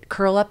and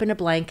curl up in a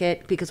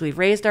blanket because we've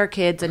raised our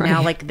kids and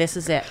now, like, this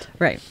is it.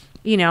 Right.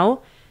 You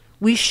know,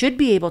 we should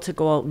be able to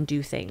go out and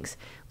do things.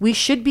 We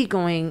should be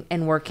going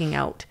and working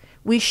out.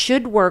 We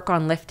should work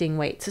on lifting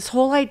weights. This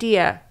whole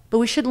idea, but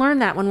we should learn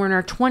that when we're in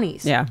our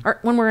 20s. Yeah. Or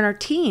when we're in our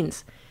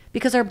teens.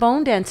 Because our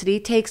bone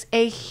density takes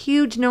a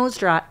huge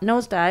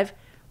nosedive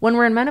when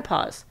we're in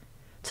menopause,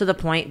 to the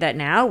point that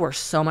now we're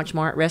so much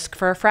more at risk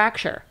for a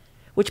fracture,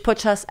 which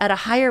puts us at a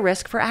higher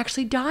risk for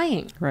actually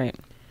dying. Right.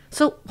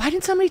 So why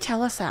didn't somebody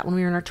tell us that when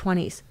we were in our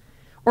 20s?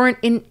 Or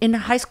in a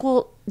high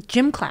school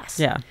gym class?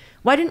 Yeah.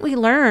 Why didn't we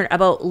learn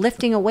about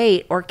lifting a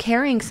weight or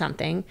carrying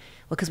something?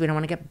 Well, because we don't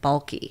want to get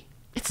bulky.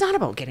 It's not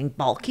about getting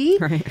bulky.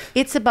 Right.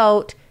 It's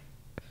about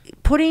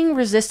putting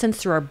resistance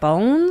through our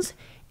bones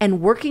and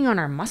working on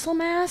our muscle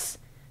mass.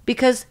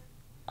 Because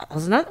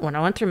when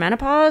I went through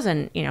menopause,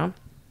 and, you know,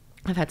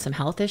 I've had some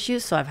health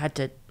issues, so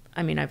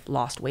I've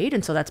lost weight,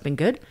 and so that's been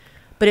good.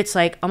 But it's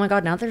like, oh my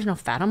God, now there's no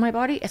fat on my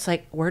body. It's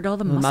like, where'd all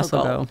the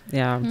muscle go?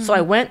 Yeah. So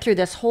I went through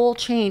this whole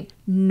chain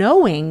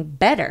knowing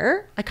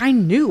better. Like, I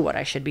knew what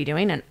I should be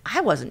doing, and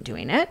I wasn't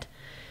doing it.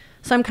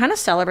 So I'm kind of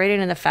celebrating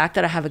in the fact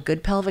that I have a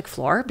good pelvic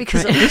floor,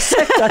 because at least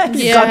I've done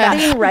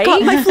something right.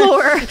 Got my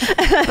floor.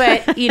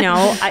 But, you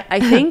know,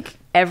 I think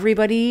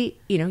everybody,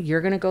 you know,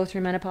 you're going to go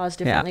through menopause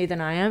differently than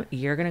I am.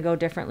 You're going to go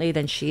differently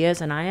than she is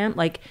and I am.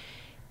 Like,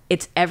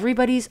 it's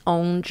everybody's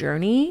own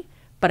journey.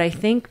 But I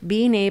think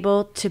being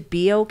able to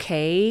be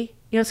okay,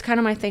 you know, it's kind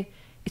of my thing.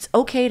 It's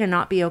okay to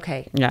not be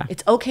okay. Yeah.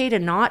 It's okay to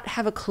not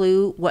have a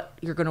clue what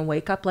you're going to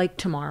wake up like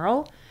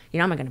tomorrow. You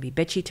know, am I going to be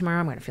bitchy tomorrow?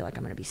 I'm going to feel like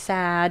I'm going to be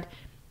sad.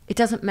 It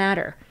doesn't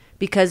matter,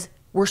 because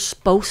we're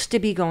supposed to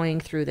be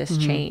going through this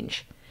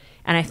change.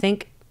 And I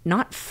think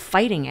not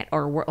fighting it,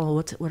 or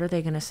what are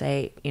they going to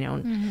say? You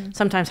know,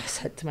 sometimes I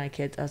said to my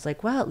kids, I was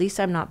like, well, at least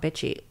I'm not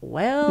bitchy.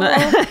 Well,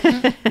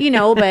 you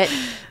know, but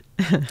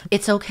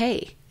it's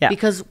okay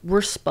because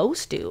we're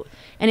supposed to.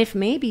 And if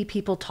maybe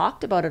people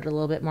talked about it a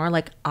little bit more,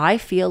 like, I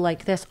feel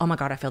like this, oh my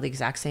God, I feel the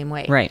exact same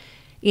way. Right.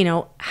 You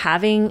know,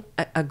 having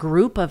a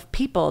group of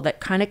people that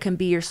kind of can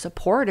be your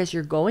support as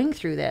you're going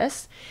through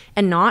this,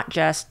 and not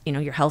just, you know,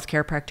 your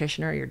healthcare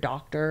practitioner, your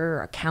doctor,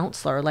 or a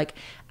counselor, like,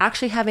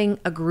 actually having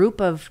a group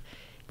of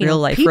real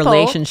life people,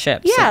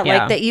 relationships. Yeah,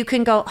 like that you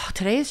can go, oh,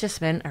 today has just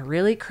been a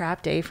really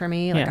crap day for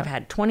me. Like, I've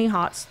had 20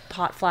 hot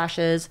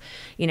flashes.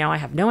 You know, I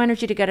have no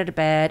energy to get out of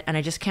bed, and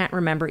I just can't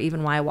remember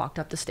even why I walked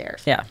up the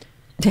stairs. Yeah.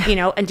 You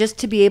know, and just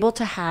to be able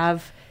to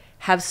have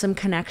some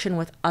connection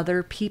with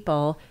other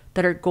people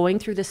that are going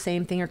through the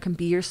same thing, or can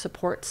be your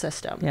support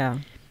system. Yeah.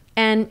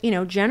 And, you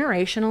know,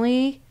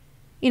 generationally,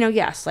 you know,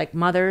 yes, like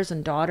mothers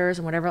and daughters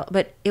and whatever,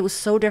 but it was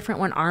so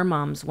different when our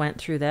moms went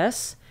through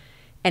this,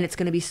 and it's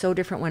going to be so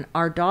different when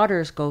our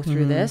daughters go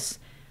through this.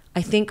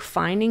 I think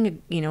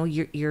finding, you know,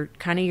 your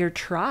kind of your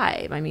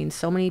tribe. I mean,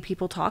 so many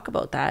people talk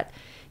about that.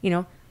 You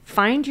know,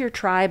 find your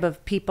tribe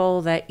of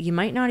people that you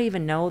might not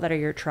even know that are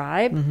your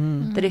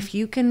tribe, that if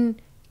you can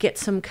get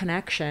some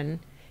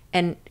connection,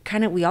 and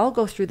kind of, we all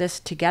go through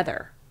this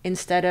together,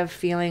 instead of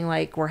feeling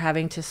like we're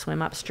having to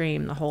swim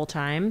upstream the whole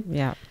time.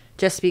 Yeah.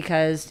 Just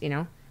because, you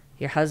know,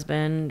 your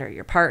husband or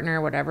your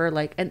partner, whatever,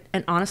 like, and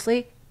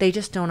honestly, they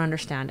just don't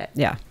understand it.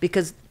 Yeah.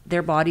 Because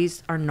their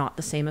bodies are not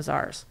the same as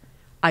ours.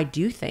 I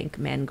do think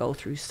men go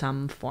through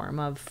some form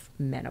of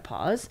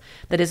menopause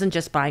that isn't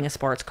just buying a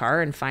sports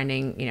car and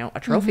finding, you know,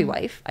 a trophy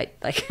wife. I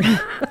like.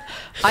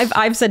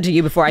 I've said to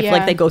you before, I feel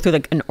like they go through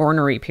like an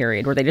ornery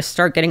period where they just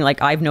start getting,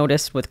 like, I've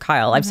noticed with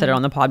Kyle, I've said it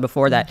on the pod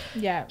before, that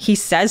he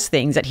says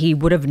things that he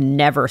would have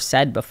never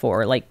said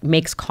before, like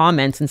makes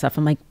comments and stuff.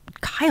 I'm like,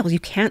 Kyle,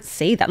 you can't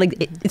say that. Like,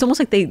 it's almost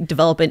like they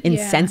develop an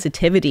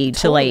insensitivity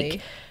to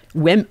like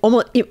women,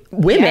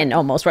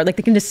 almost, right? Like,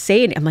 they can just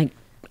say it. I'm like,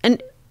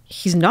 and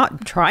he's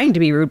not trying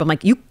to be rude, but I'm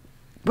like,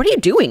 what are you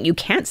doing? You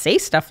can't say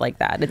stuff like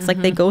that. It's like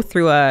they go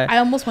through I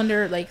almost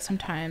wonder, like,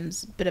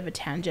 sometimes, bit of a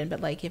tangent, but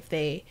like, if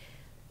they,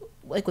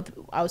 like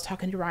I was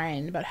talking to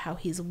Ryan about how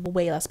he's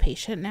way less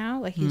patient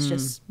now. Like he's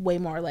just way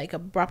more like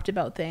abrupt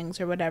about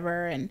things or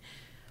whatever. And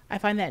I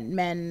find that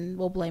men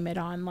will blame it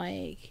on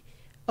like,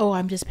 oh,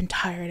 I'm just been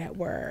tired at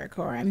work,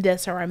 or I'm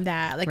this or I'm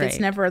that. Like it's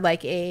never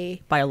like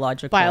a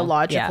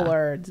biological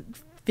or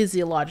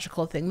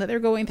physiological thing that they're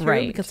going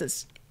through,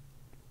 because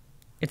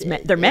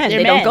they're men.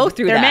 They don't go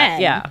through that.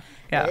 Men.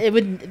 Yeah.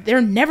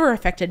 They're never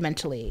affected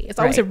mentally. It's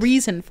always a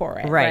reason for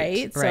it,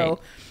 right? So,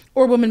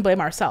 or women blame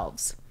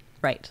ourselves.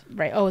 Right.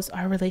 Oh, it's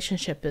our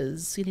relationship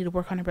is, you need to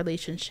work on a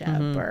relationship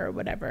or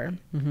whatever.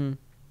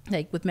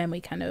 Like with men,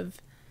 we kind of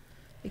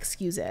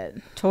excuse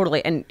it.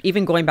 Totally. And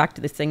even going back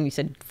to this thing you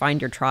said, find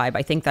your tribe.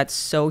 I think that's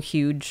so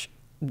huge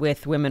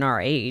with women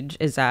our age,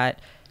 is that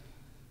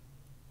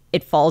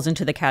it falls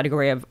into the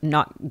category of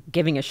not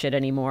giving a shit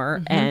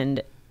anymore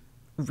and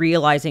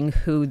realizing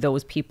who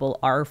those people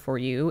are for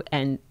you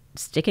and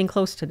sticking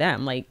close to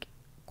them, like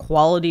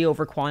quality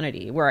over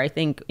quantity, where I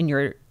think in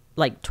your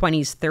like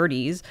 20s,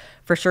 30s,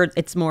 for sure,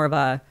 it's more of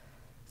a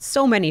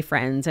so many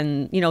friends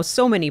and, you know,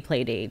 so many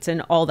play dates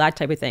and all that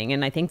type of thing.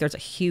 And I think there's a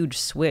huge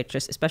switch,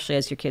 especially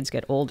as your kids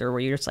get older,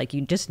 where you're just like,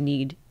 you just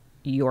need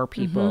your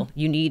people.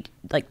 You need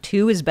like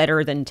 2 is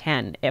better than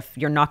 10 if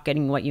you're not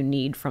getting what you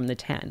need from the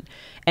 10.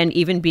 And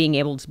even being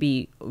able to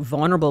be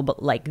vulnerable,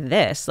 but like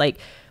this, like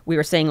we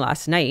were saying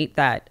last night,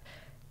 that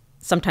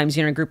sometimes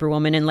you're in a group of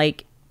women and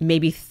like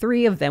maybe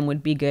 3 of them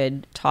would be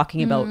good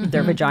talking about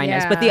their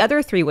vaginas, but the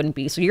other 3 wouldn't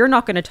be. So you're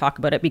not going to talk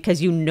about it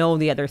because you know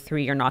the other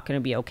 3 are not going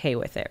to be okay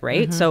with it,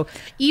 right? So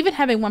even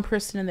having one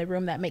person in the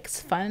room that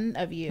makes fun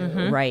of you,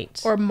 right,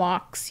 or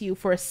mocks you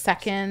for a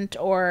second,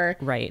 or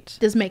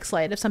just makes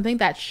light of something,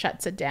 that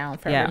shuts it down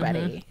for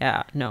everybody.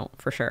 Yeah, no,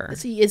 for sure.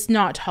 It's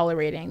not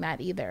tolerating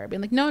that either.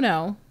 Being like,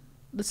 no,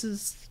 this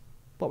is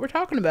what we're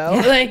talking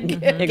about. Like,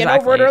 get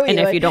over it early. And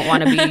if you don't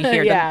want to be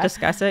here to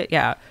discuss it,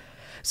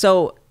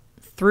 So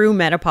through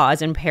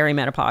menopause and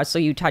perimenopause, so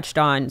you touched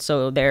on,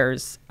 so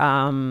there's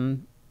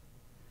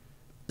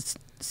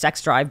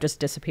sex drive just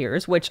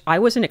disappears, which I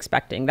wasn't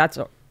expecting.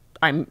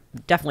 I'm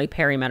definitely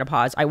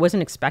perimenopause. I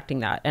wasn't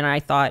expecting that. And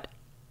I thought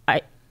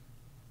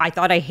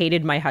I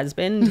hated my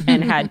husband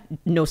and had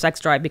no sex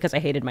drive because I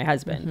hated my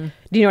husband.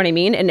 Do you know what I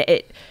mean? And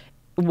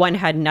one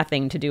had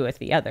nothing to do with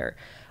the other.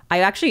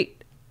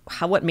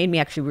 What made me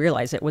actually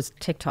realize it was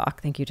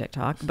TikTok. Thank you,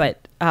 TikTok.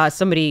 But a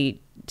lady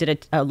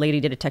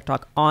did a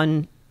TikTok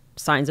on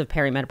signs of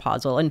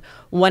perimenopausal, and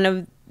one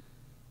of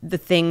the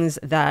things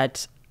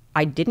that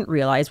I didn't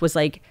realize was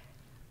like,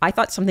 I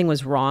thought something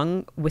was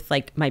wrong with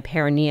like my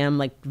perineum,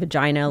 like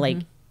vagina, like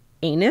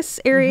anus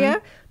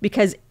area,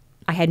 because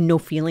I had no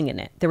feeling in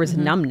it. There was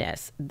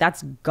numbness.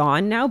 That's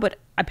gone now, but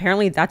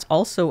apparently that's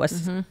also it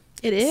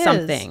is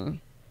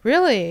something.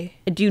 Really?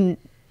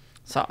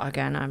 So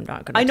again, I'm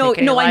not going to. I know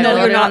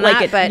you're not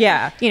like it, but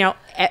you know,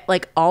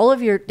 like all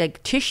of your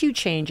like tissue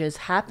changes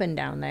happen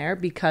down there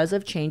because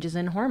of changes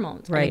in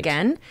hormones. Right. And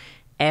again,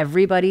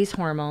 everybody's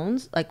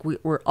hormones, like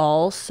we're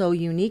all so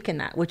unique in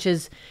that, which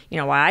is, you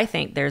know, why I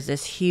think there's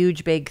this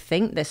huge big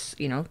thing. This,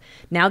 you know,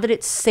 now that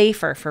it's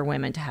safer for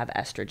women to have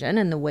estrogen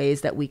and the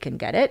ways that we can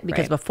get it,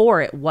 because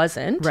before it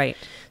wasn't. Right.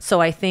 So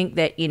I think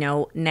that, you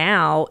know,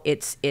 now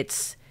it's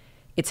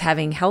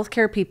having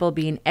healthcare people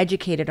being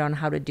educated on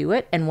how to do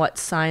it and what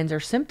signs or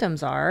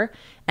symptoms are,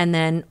 and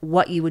then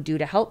what you would do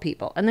to help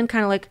people. And then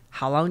kind of like,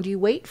 how long do you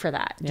wait for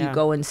that? Do you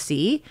go and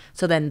see?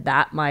 So then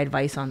my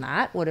advice on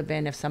that would have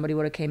been, if somebody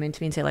would have came in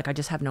to me and say like, I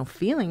just have no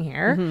feeling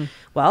here.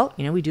 Well,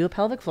 you know, we do a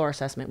pelvic floor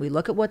assessment. We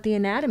look at what the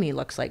anatomy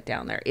looks like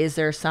down there. Is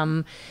there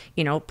some,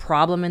 you know,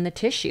 problem in the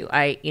tissue?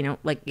 You know,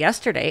 like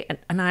yesterday,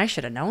 and I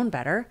should have known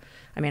better.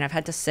 I mean, I've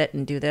had to sit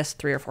and do this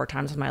 3 or 4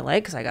 times with my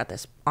leg because I got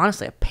this,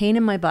 honestly, a pain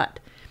in my butt.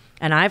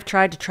 And I've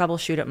tried to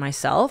troubleshoot it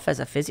myself as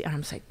a physio. And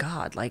I'm just like,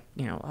 God, like,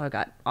 you know, I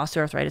got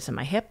osteoarthritis in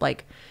my hip.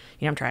 Like,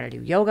 you know, I'm trying to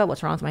do yoga.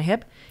 What's wrong with my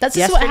hip? That's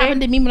just what happened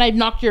to me when I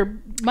knocked your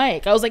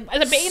mic. I was like,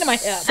 there's a pain in my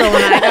hip. So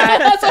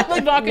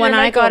when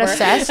I got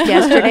assessed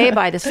yesterday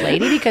by this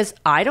lady, because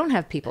I don't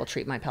have people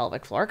treat my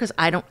pelvic floor because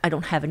I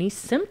don't have any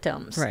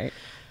symptoms. Right.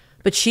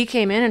 But she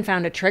came in and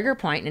found a trigger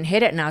point and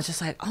hit it. And I was just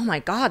like, oh my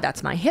God,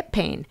 that's my hip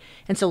pain.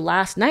 And so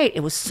last night,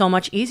 it was so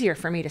much easier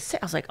for me to sit.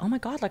 I was like, oh my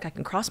God, like I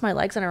can cross my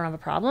legs and I don't have a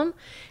problem.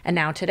 And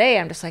now today,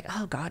 I'm just like,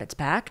 oh God, it's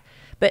back.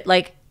 But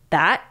like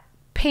that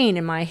pain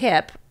in my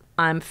hip,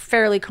 I'm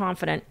fairly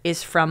confident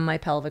is from my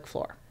pelvic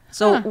floor.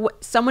 So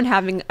someone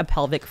having a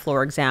pelvic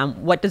floor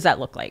exam, what does that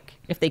look like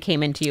if they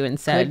came into you and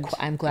said...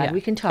 I'm glad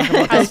we can talk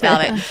about this,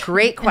 Velvet.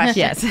 Great question.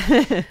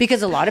 Yes.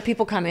 Because a lot of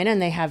people come in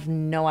and they have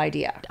no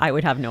idea. I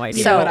would have no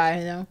idea. So I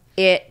know.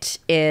 It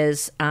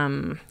is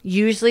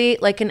usually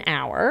like an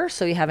hour.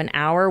 So you have an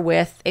hour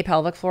with a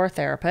pelvic floor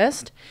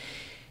therapist.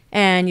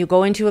 And you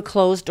go into a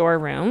closed door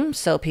room.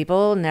 So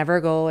people never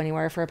go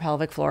anywhere for a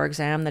pelvic floor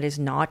exam that is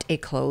not a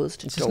closed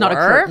door. It's not a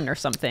curtain or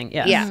something.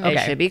 Yes. Yeah. Okay.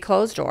 It should be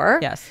closed door.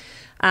 Yes.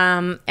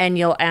 And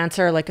you'll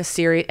answer like a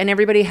series, and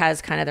everybody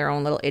has kind of their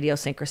own little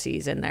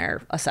idiosyncrasies in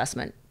their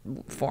assessment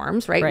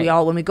forms, right? We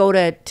all, when we go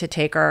to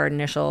take our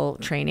initial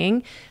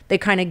training, they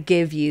kind of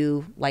give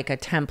you like a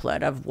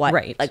template of what,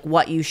 like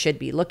what you should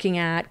be looking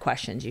at,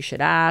 questions you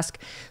should ask.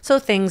 So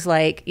things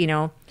like, you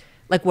know,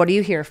 like, what are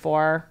you here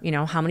for? You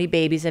know, how many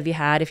babies have you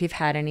had, if you've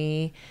had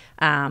any?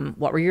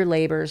 What were your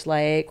labors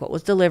like? What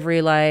was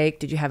delivery like?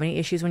 Did you have any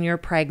issues when you were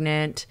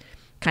pregnant?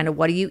 Kind of,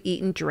 what do you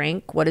eat and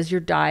drink? What is your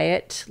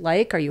diet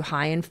like? Are you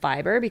high in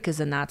fiber? Because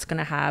then that's going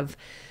to have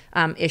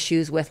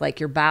issues with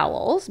like your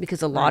bowels,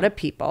 because a lot of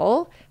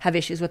people have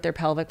issues with their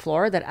pelvic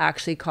floor that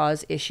actually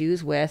cause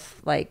issues with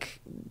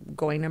like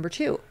going number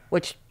 2,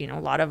 which, you know,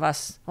 a lot of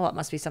us, oh, it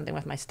must be something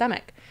with my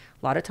stomach.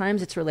 A lot of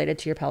times it's related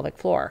to your pelvic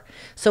floor.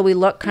 So we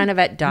look kind of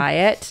at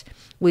diet.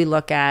 We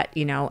look at,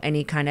 you know,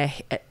 any kind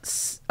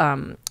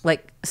of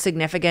like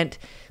significant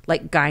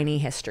like gynae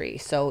history.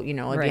 So, you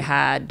know, if you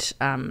had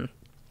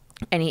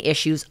any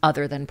issues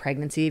other than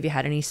pregnancy, if you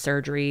had any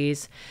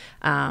surgeries,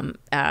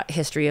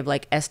 history of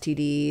like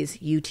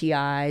STDs,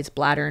 UTIs,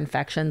 bladder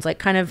infections, like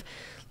kind of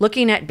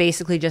looking at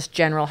basically just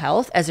general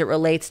health as it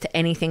relates to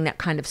anything that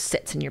kind of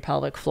sits in your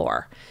pelvic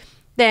floor.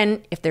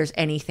 Then if there's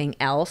anything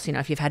else, you know,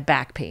 if you've had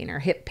back pain or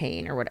hip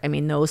pain or what, I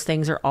mean, those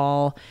things are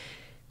all,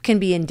 can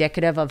be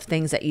indicative of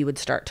things that you would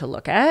start to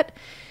look at.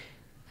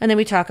 And then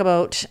we talk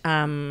about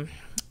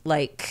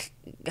like,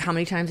 how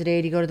many times a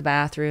day do you go to the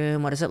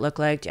bathroom? What does it look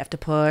like? Do you have to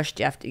push?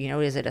 Do you have to, you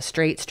know, is it a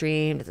straight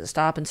stream? Does it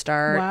stop and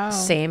start? Wow.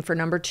 Same for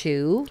number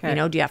 2. You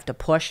know, do you have to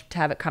push to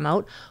have it come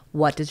out?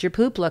 What does your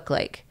poop look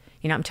like?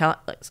 You know, I'm telling,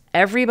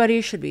 everybody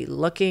should be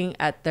looking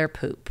at their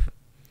poop.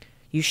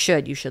 You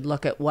should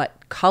look at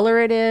what color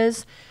it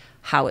is,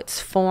 how it's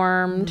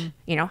formed,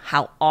 you know,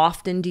 how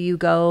often do you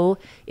go?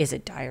 Is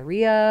it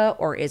diarrhea,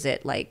 or is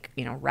it like,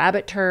 you know,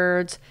 rabbit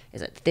turds?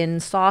 Is it thin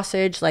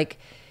sausage? Like,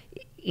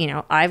 you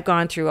know, I've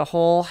gone through a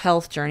whole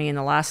health journey in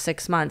the last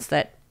 6 months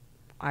that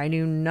I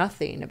knew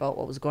nothing about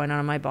what was going on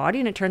in my body.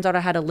 And it turns out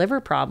I had a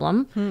liver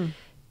problem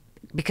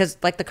because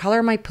like the color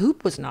of my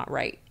poop was not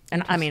right.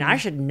 And I mean, I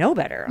should know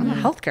better. I'm a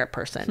healthcare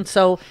person.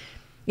 So,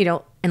 you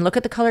know, and look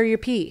at the color of your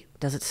pee.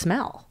 Does it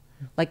smell?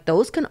 Like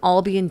those can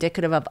all be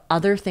indicative of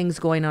other things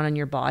going on in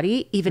your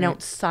body, even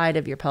outside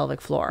of your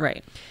pelvic floor.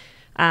 Right.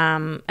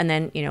 And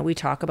then, you know, we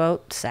talk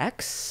about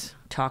sex,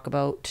 talk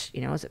about,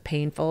 you know, is it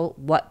painful?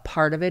 What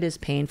part of it is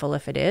painful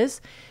if it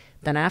is?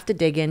 Then I have to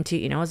dig into,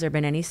 you know, has there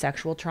been any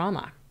sexual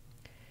trauma?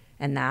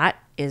 And that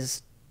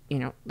is, you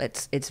know,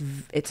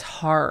 it's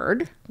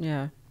hard.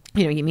 Yeah.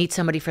 You know, you meet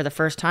somebody for the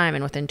first time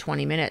and within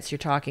 20 minutes, you're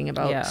talking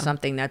about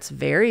something that's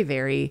very,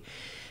 very,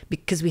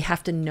 because we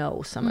have to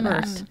know some of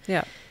that.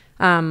 Yeah.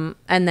 And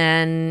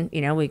then,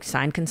 you know, we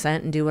sign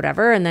consent and do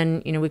whatever. And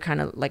then, you know, we kind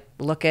of like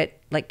look at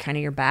like kind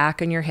of your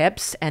back and your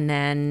hips, and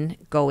then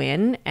go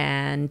in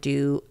and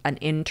do an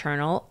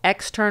internal,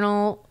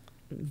 external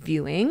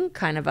viewing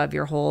kind of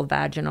your whole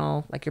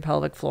vaginal, like your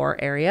pelvic floor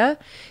area,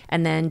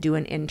 and then do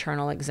an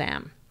internal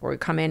exam where we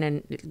come in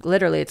and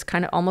literally it's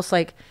kind of almost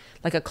like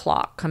a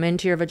clock. Come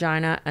into your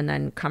vagina and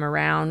then come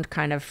around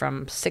kind of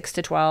from 6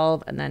 to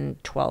 12 and then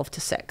 12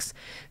 to 6.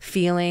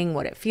 Feeling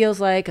what it feels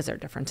like. Is there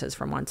differences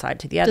from one side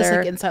to the other? Just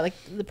like inside, like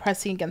the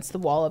pressing against the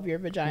wall of your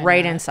vagina.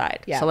 Right inside.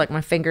 Yeah. So like my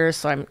fingers.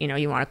 So I'm, you know,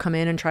 you want to come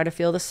in and try to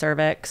feel the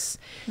cervix.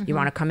 You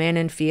want to come in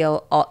and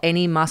feel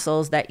any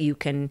muscles that you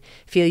can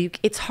feel.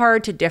 It's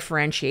hard to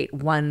differentiate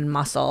one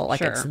muscle.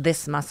 Like it's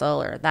this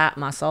muscle or that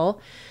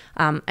muscle.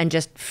 And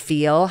just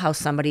feel how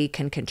somebody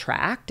can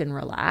contract and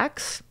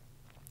relax.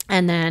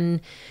 And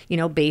then, you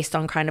know, based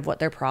on kind of what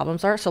their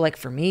problems are. So like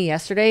for me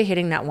yesterday,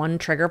 hitting that one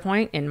trigger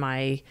point in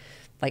my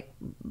like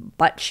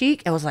butt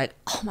cheek, it was like,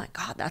 oh my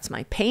God, that's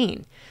my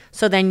pain.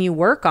 So then you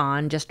work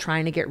on just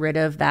trying to get rid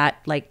of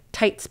that like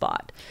tight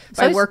spot.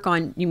 So I work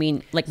on, you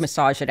mean like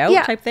massage it out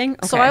type thing?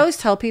 Okay. So I always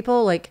tell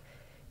people like,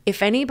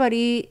 if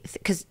anybody,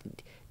 because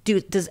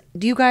do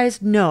you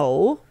guys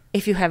know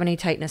if you have any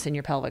tightness in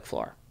your pelvic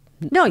floor?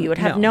 No, you would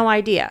have no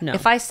idea. No.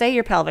 If I say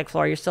your pelvic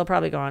floor, you're still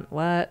probably going,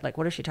 what? Like,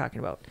 what is she talking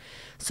about?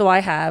 So I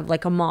have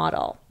like a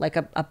model, like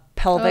a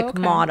pelvic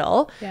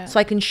model. Yeah. So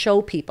I can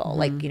show people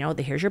like, you know,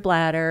 here's your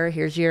bladder,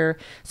 here's your,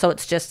 so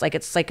it's just like,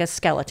 it's like a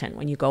skeleton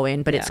when you go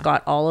in, but it's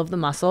got all of the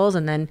muscles.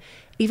 And then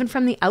even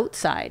from the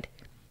outside,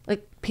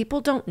 like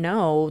people don't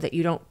know that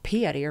you don't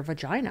pee out of your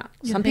vagina.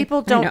 Some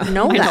people don't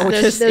know that.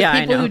 There's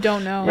people who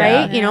don't know.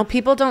 Right? Yeah. You know,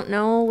 people don't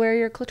know where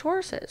your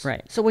clitoris is.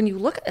 Right. So when you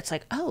look at it, it's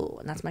like, oh,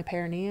 and that's my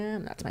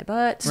perineum, that's my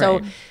butt. So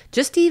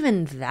just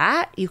even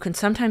that, you can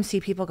sometimes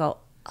see people go,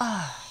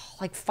 oh,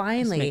 like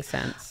finally, makes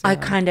sense. I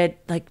kind of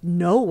like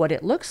know what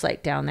it looks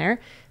like down there.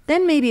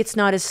 Then maybe it's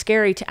not as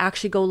scary to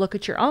actually go look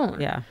at your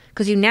own. Yeah.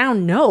 Because you now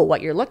know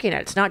what you're looking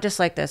at. It's not just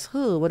like this,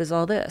 what is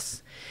all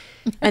this?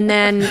 And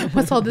then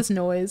what's all this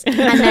noise?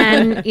 And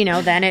then, you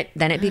know, then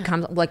it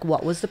becomes like,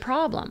 what was the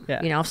problem?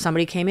 Yeah. You know, if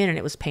somebody came in and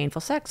it was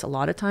painful sex, a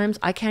lot of times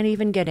I can't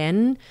even get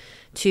in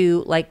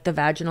to like the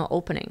vaginal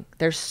opening.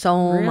 There's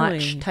so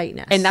much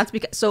tightness. And that's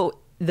because, so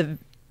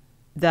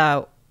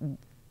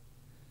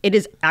it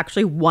is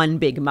actually one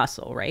big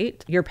muscle,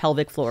 right? Your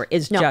pelvic floor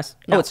is it's not.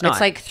 It's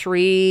like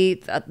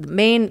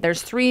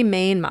there's 3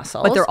 main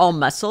muscles. But they're all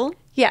muscle?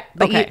 Yeah,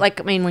 but Okay.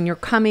 when you're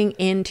coming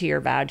into your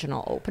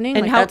vaginal opening,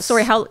 And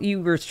like how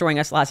you were showing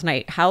us last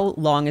night, how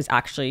long is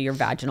actually your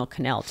vaginal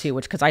canal too?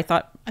 Because I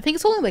think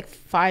it's only like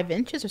 5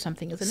 inches or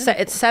something, isn't it?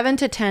 it's 7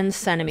 to 10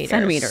 centimeters.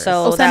 Centimeters.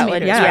 So that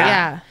would, centimeters.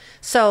 yeah.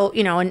 So,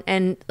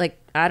 and like,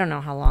 I don't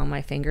know how long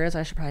my finger is.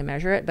 I should probably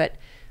measure it, but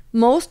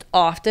most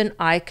often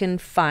I can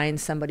find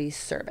somebody's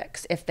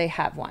cervix if they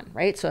have one,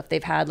 right? So if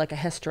they've had like a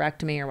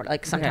hysterectomy or what,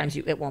 like sometimes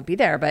it won't be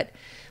there, but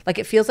like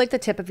it feels like the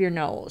tip of your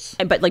nose.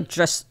 but like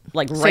just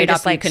like So right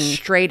just up, like you can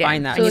straight in.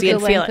 find that. So like you the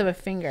can feel length it. of a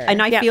finger.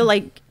 And I feel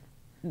like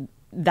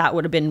that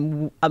would have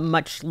been a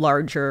much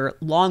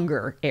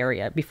longer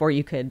area before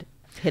you could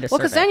hit a Well,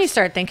 because then you cervix.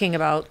 start thinking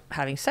about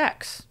having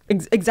sex.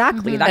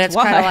 Exactly. And That's it's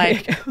why.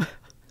 kind of like,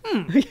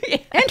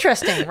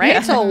 interesting,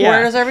 right? So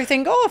where does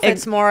everything go if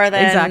it's more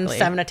than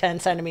 7 to 10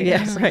 centimeters?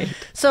 Yeah, right.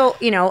 So,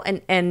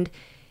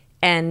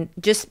 and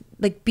just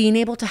like being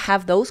able to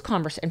have those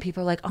conversations, and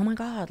people are like, oh my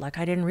God, like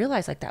I didn't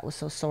realize like that was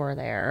so sore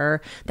there,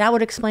 or that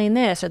would explain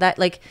this or that.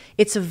 Like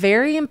it's a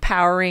very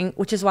empowering,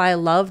 which is why I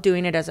love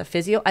doing it as a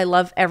physio. I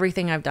love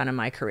everything I've done in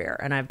my career,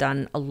 and I've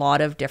done a lot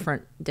of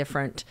different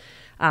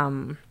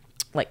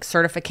like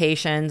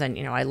certifications, and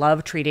I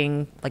love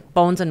treating like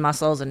bones and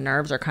muscles, and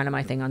nerves are kind of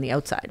my thing on the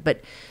outside,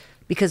 but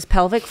because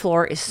pelvic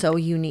floor is so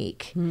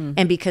unique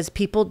and because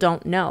people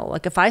don't know,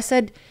 like if I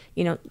said,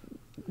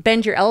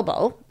 bend your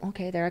elbow,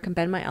 okay, there I can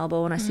bend my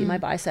elbow and I see my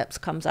biceps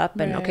comes up,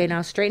 and okay,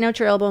 now straighten out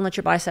your elbow and let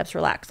your biceps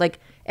relax. Like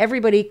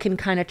everybody can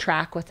kind of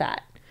track with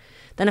that.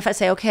 Then if I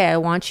say, okay, I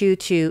want you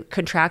to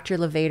contract your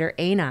levator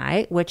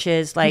ani, which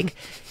is like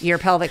your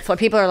pelvic floor,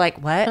 people are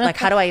like, what? Like,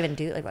 how do I even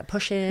do it? Like, do I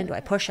push in? Do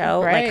I push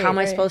out? Like, how am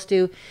I supposed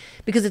to?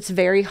 Because it's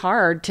very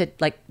hard to,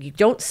 like, you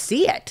don't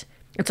see it.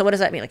 And so what does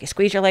that mean? Like you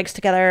squeeze your legs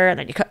together and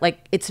then you cut,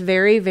 like, it's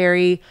very,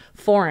 very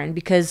foreign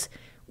because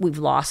we've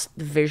lost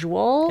the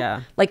visual.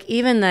 Yeah. Like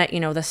even that,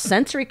 the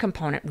sensory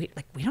component, we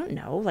don't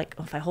know, like,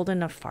 if I hold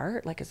in a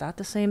fart, like, is that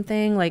the same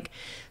thing? Like,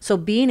 so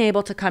being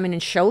able to come in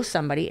and show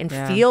somebody and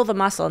feel the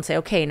muscle and say,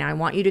 okay, now I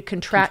want you to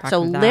contract.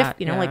 So with lift,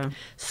 that, like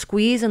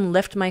squeeze and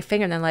lift my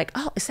finger. And then like,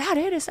 oh, is that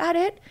it? Is that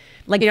it?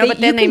 Like, but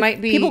then they might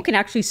be, people can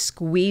actually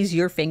squeeze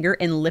your finger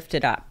and lift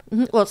it up.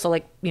 well, so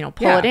like,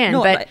 pull it in,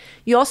 but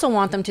you also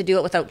want them to do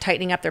it without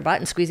tightening up their butt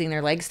and squeezing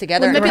their legs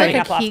together and Wouldn't coming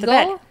that up be off like the a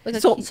bed. Kegel? Like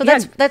a So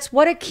Kegel? that's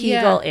what a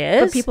Kegel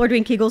is. But people are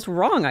doing Kegels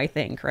wrong, I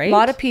think, right? A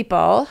lot of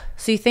people.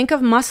 So you think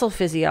of muscle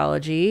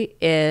physiology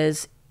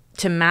is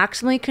to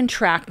maximally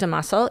contract a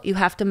muscle, you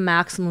have to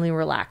maximally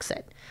relax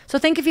it. So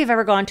think if you've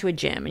ever gone to a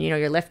gym and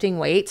you're lifting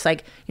weights,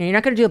 like you're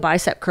not going to do a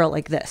bicep curl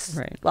like this.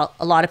 Right. Well,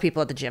 a lot of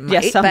people at the gym might,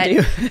 Yes, some but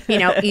do.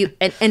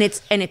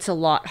 it's a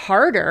lot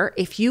harder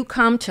if you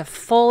come to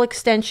full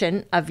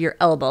extension of your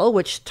elbow,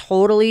 which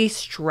totally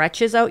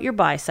stretches out your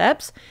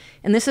biceps.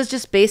 And this is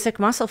just basic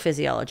muscle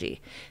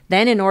physiology.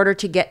 Then in order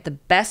to get the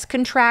best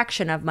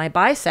contraction of my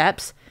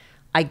biceps,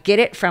 I get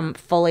it from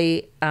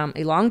fully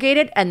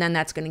elongated, and then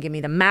that's going to give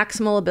me the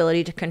maximal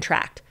ability to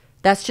contract.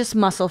 That's just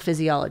muscle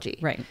physiology.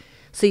 Right.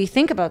 So you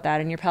think about that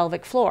in your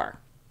pelvic floor.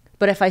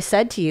 But if I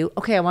said to you,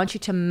 okay, I want you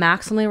to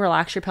maximally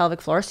relax your pelvic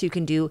floor so you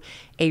can do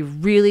a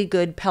really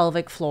good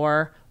pelvic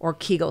floor or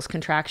Kegels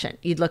contraction,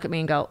 you'd look at me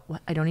and go,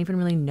 what? I don't even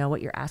really know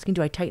what you're asking.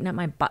 Do I tighten up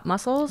my butt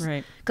muscles?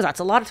 Right. Because that's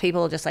a lot of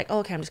people just like, oh,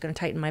 okay, I'm just going to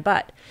tighten my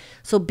butt.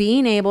 So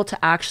being able to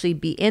actually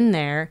be in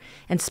there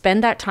and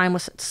spend that time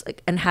with,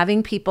 and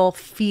having people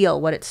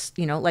feel what it's,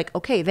 like,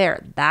 okay,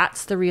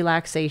 that's the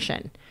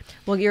relaxation.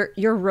 Well,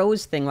 your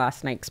rose thing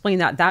last night, explain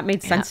that. That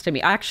made sense to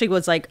me. I actually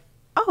was like,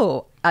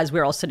 oh, as we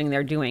were all sitting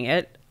there doing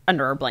it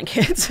under our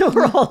blankets,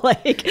 we're all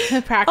like,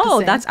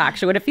 oh, that's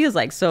actually what it feels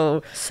like.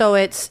 So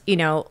it's,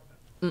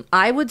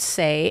 I would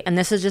say, and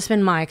this has just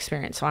been my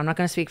experience, so I'm not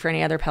going to speak for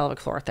any other pelvic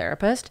floor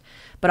therapist,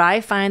 but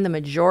I find the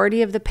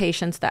majority of the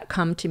patients that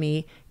come to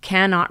me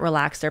cannot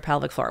relax their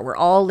pelvic floor. We're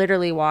all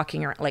literally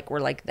walking around like we're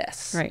like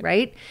this,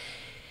 right?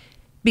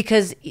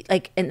 Because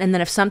and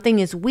then if something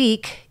is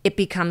weak, it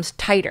becomes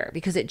tighter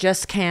because it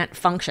just can't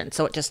function.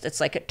 So it's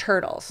like it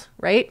turtles,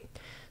 right?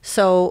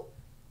 So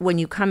when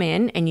you come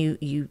in and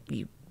you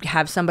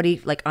have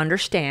somebody like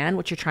understand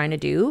what you're trying to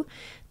do,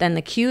 then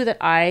the cue that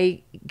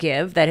I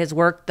give that has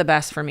worked the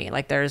best for me,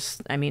 like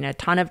there's, a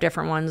ton of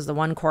different ones. The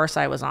one course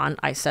I was on,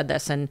 I said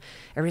this and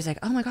everybody's like,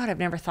 oh my God, I've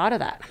never thought of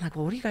that. I'm like,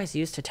 well, what do you guys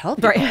use to tell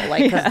people?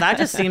 Like, cause that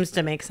just seems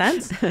to make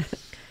sense.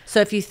 So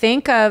if you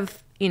think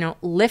of,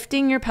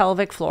 lifting your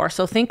pelvic floor.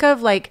 So think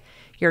of like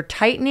you're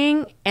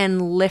tightening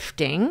and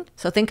lifting.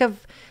 So think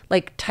of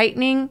like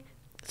tightening.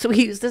 So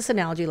we used this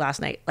analogy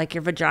last night, like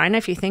your vagina.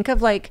 If you think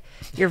of like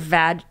your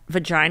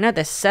vagina,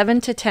 the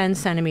 7 to 10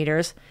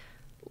 centimeters,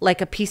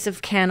 like a piece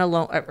of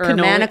cannelloni or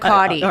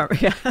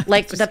manicotti,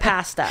 like the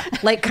pasta,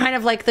 like kind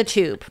of like the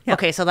tube. Yeah.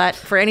 Okay, so that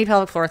for any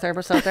pelvic floor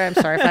therapist out there, I'm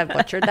sorry if I've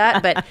butchered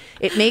that, but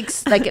it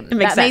makes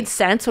that made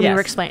sense when we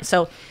were explaining.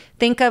 So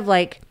think of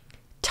like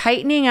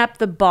tightening up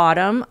the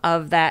bottom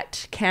of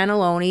that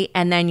cannelloni,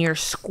 and then you're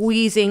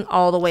squeezing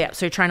all the way up.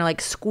 So you're trying to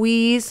like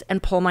squeeze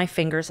and pull my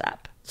fingers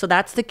up. So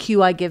that's the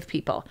cue I give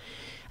people.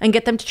 and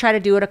get them to try to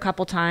do it a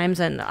couple times.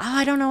 And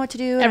I don't know what to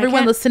do.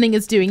 Everyone listening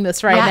is doing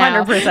this right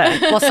now.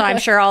 100%. Well, so I'm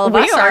sure all of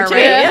us are, right?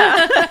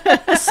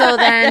 Yeah.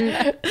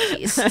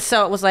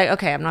 So it was like,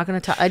 okay, I'm not going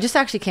to talk. I just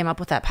actually came up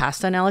with that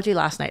pasta analogy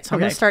last night. So I'm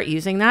going to start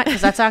using that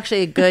because that's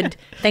actually a good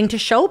thing to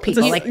show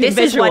people. Like, this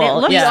is what it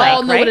looks like. We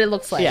all know right? what it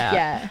looks like.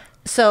 Yeah.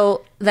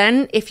 So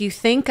then if you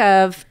think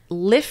of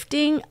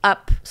lifting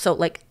up, so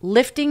like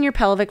lifting your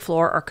pelvic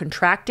floor or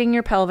contracting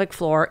your pelvic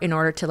floor in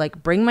order to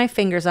like bring my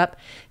fingers up,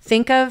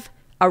 think of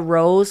a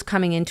rose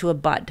coming into a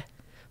bud.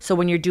 So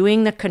when you're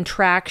doing the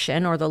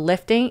contraction or the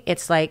lifting,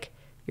 it's like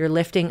you're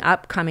lifting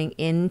up, coming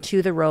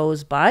into the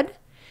rose bud.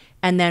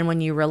 And then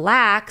when you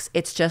relax,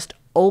 it's just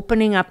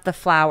opening up the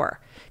flower.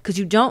 Because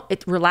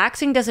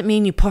relaxing doesn't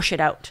mean you push it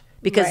out.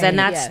 Because then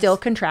that's still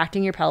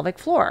contracting your pelvic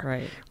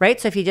floor. Right.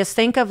 So if you just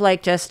think of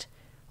like just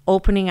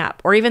opening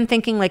up, or even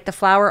thinking like the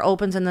flower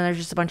opens and then there's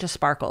just a bunch of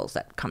sparkles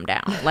that come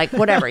down, like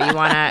whatever you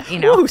want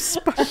to, Ooh,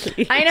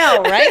 sparkly. I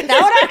know, right?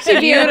 That would actually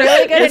be a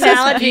really good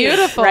analogy.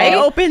 Beautiful. Right? It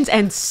opens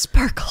and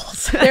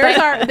sparkles.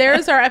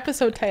 There's our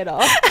episode title.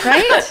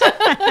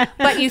 Right?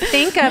 But you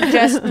think of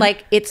just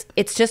like it's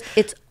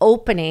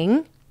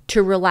opening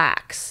to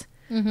relax.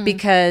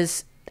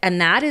 Because, and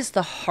that is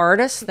the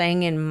hardest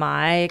thing in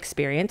my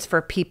experience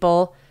for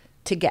people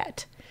to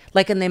get.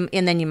 Like, and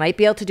then you might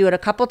be able to do it a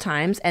couple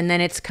times, and then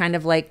it's kind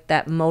of like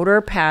that motor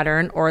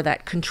pattern or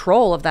that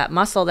control of that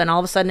muscle. Then all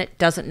of a sudden it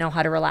doesn't know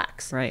how to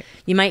relax. Right.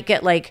 You might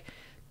get like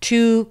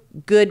 2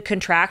 good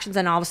contractions,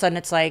 and all of a sudden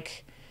it's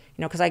like,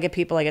 because I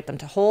get them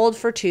to hold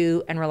for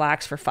 2 and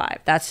relax for 5.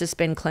 That's just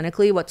been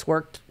clinically what's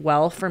worked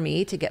well for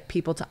me to get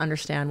people to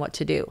understand what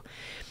to do.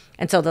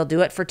 And so they'll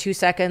do it for 2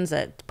 seconds,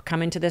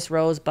 come into this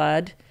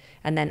rosebud,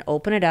 and then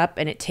open it up,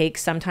 and it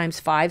takes sometimes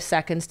 5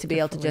 seconds to be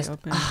able to just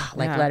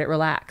let it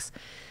relax.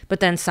 But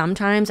then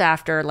sometimes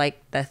after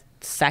like the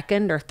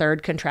second or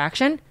third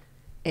contraction,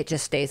 it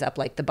just stays up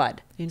like the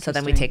bud. So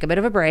then we take a bit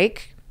of a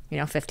break,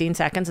 15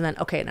 seconds, and then,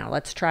 okay, now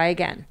let's try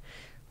again.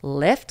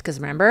 Lift, because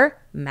remember,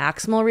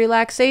 maximal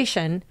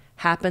relaxation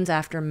happens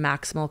after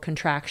maximal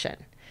contraction.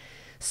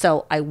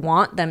 So I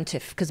want them to,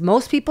 because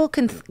most people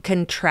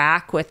can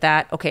track with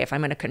that. Okay, if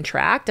I'm going to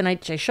contract, and I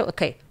show,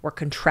 okay, we're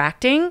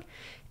contracting,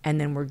 and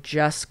then we're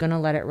just going to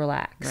let it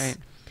relax. Right.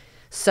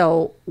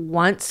 So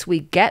once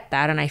we get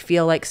that, and I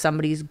feel like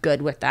somebody's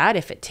good with that,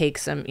 if it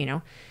takes them,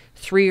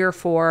 3 or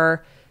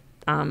 4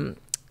 kind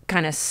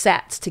of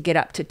sets to get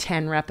up to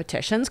 10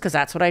 repetitions, because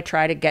that's what I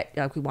try to get.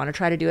 Like, we want to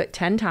try to do it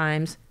 10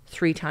 times,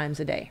 3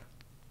 times a day.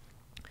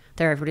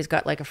 There, everybody's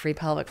got like a free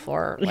pelvic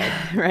floor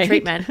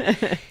treatment,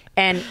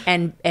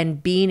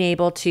 and being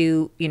able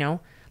to,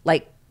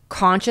 like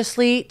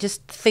consciously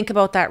just think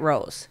about that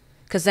rose,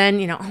 because then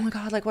oh my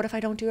God, like what if I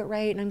don't do it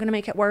right and I'm gonna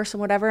make it worse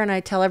and whatever. And I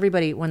tell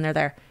everybody when they're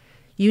there,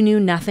 you knew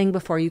nothing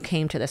before you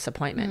came to this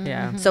appointment.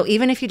 Yeah. So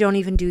even if you don't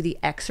even do the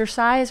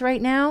exercise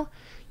right now,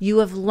 you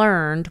have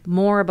learned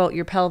more about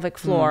your pelvic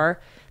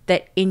floor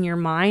that in your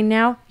mind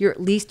now,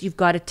 you've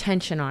got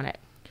attention on it,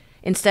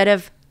 instead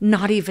of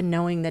not even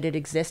knowing that it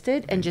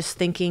existed and just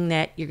thinking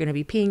that you're going to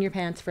be peeing your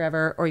pants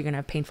forever or you're going to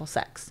have painful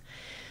sex.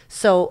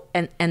 So,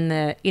 and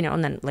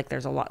then like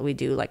there's a lot we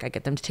do, like I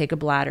get them to take a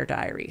bladder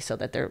diary so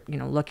that they're,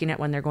 looking at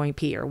when they're going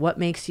pee, or what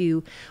makes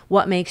you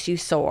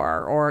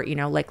sore, or,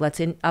 like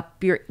let's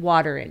up your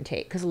water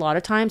intake. Cause a lot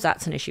of times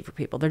that's an issue for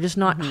people. They're just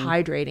not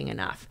hydrating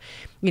enough.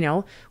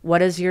 What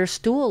does your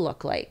stool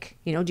look like?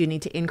 Do you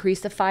need to increase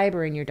the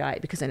fiber in your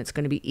diet? Because then it's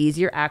going to be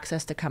easier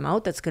access to come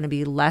out. That's going to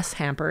be less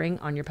hampering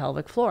on your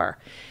pelvic floor.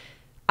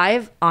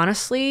 I've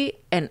honestly,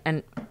 and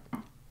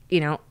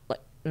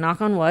like, knock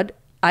on wood,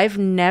 I've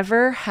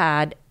never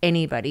had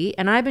anybody,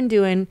 and I've been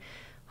doing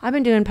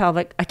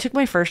pelvic. I took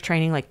my first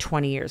training like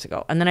 20 years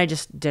ago, and then I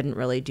just didn't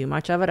really do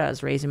much of it. I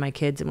was raising my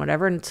kids and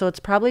whatever. And so it's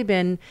probably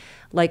been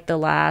like the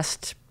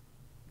last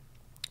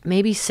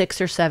maybe 6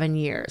 or 7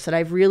 years that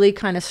I've really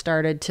kind of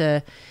started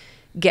to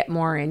get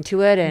more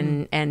into it,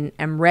 and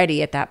am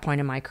ready at that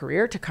point in my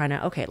career to kind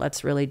of, okay,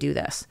 let's really do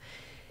this.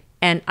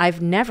 And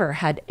I've never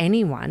had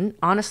anyone,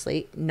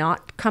 honestly,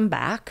 not come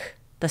back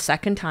the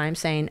second time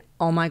saying,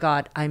 oh my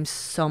God, I'm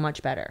so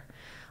much better.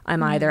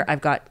 I'm either,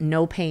 I've got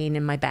no pain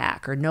in my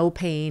back, or no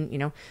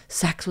pain,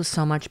 sex was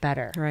so much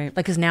better. Right.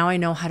 Like, cause now I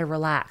know how to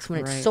relax.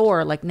 When it's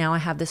sore, like now I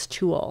have this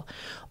tool.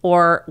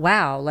 Or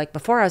wow, like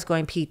before I was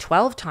going pee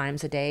 12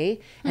 times a day,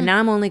 and now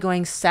I'm only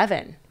going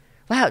 7.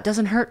 Wow, it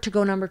doesn't hurt to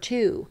go number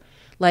 2.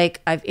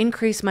 Like, I've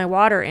increased my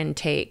water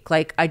intake.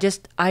 Like, I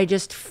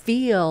just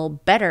feel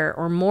better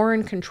or more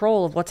in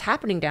control of what's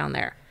happening down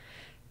there.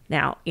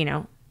 Now,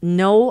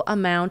 no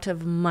amount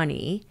of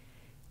money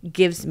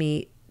gives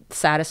me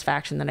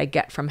satisfaction that I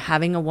get from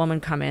having a woman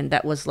come in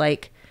that was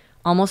like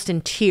almost in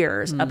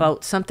tears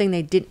about something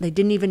they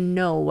didn't even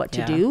know what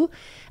to do,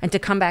 and to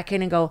come back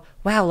in and go,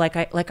 wow, like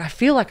I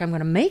feel like I'm going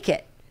to make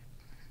it.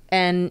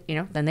 And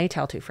then they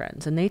tell 2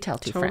 friends, and they tell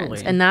 2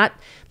 friends, and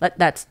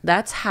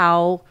that's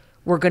how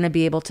we're going to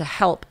be able to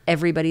help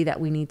everybody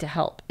that we need to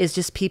help, is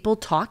just people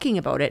talking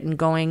about it and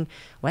going,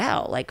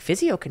 wow, like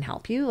physio can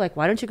help you. Like,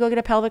 why don't you go get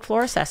a pelvic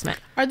floor assessment?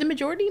 Are the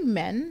majority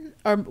men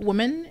or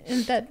women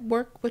that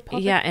work with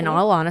pelvic floor? In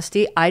all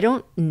honesty, I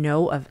don't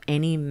know of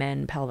any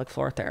men pelvic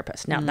floor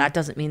therapists. Now, that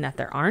doesn't mean that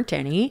there aren't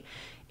any.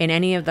 In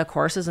any of the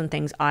courses and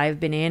things I've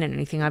been in and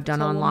anything I've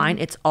done online,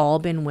 it's all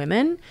been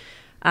women.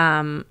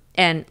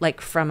 And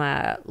like from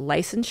a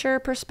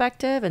licensure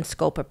perspective and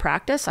scope of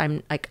practice,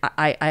 I'm like,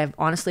 I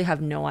honestly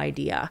have no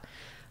idea.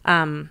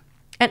 And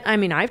I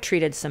mean, I've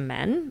treated some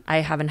men. I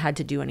haven't had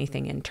to do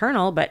anything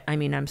internal, but I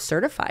mean, I'm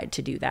certified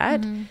to do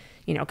that,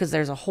 you know, because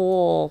there's a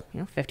whole,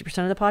 50%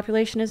 of the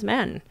population is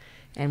men.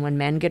 And when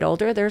men get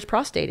older, there's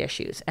prostate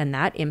issues, and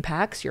that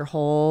impacts your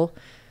whole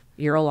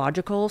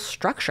urological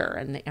structure.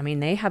 And I mean,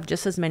 they have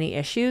just as many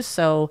issues.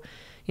 So,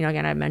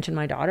 again, I mentioned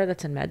my daughter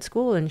that's in med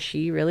school, and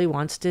she really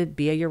wants to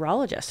be a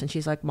urologist. And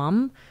she's like,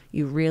 Mom,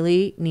 you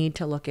really need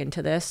to look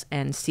into this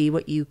and see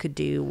what you could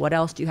do. What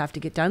else do you have to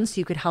get done so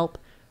you could help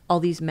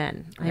all these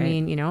men? Right. I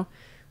mean,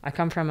 I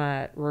come from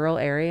a rural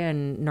area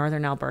in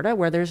northern Alberta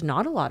where there's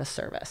not a lot of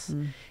service.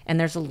 And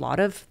there's a lot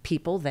of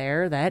people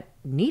there that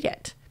need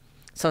it.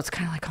 So it's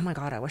kind of like, oh my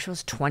God, I wish I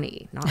was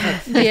 20, not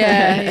like 50.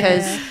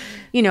 Because,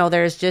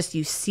 there's just,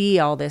 you see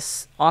all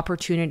this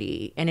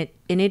opportunity, and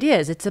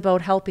it's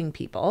about helping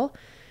people.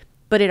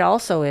 But it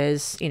also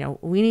is,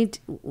 we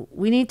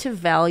need to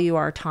value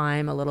our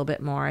time a little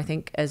bit more. I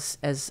think as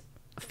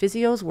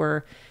physios,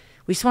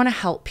 we just want to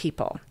help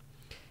people.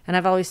 And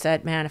I've always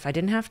said, man, if I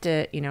didn't have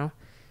to,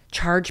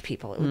 charge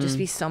people, it would just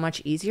be so much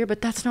easier.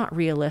 But that's not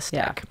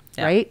realistic,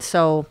 right?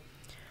 So,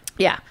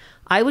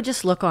 I would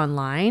just look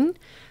online,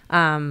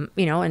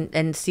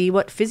 and see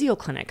what physio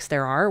clinics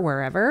there are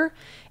wherever.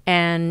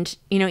 And,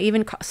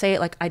 even say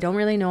like, I don't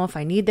really know if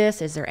I need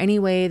this. Is there any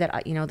way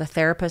that, the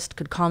therapist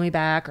could call me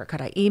back, or could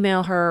I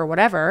email her or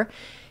whatever?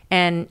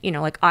 And,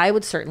 like I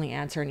would certainly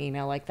answer an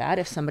email like that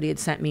if somebody had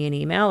sent me an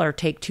email, or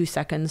take 2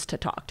 seconds to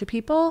talk to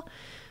people.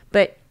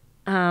 But,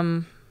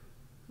 sorry,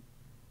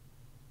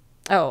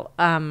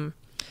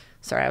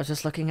 I was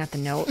just looking at the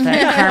note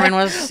that Carmen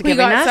was giving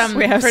us.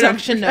 We have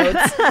production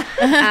notes.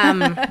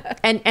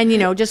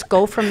 And just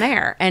go from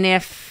there. And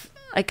if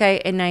I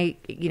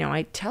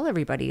tell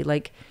everybody,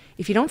 like,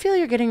 if you don't feel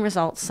you're getting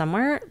results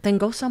somewhere, then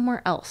go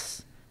somewhere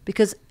else,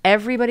 because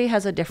everybody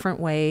has a different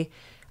way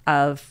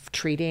of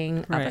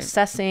treating, of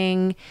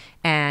assessing.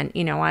 And,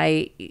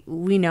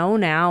 we know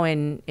now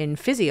in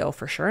physio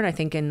for sure, and I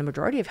think in the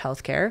majority of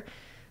healthcare,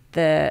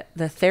 the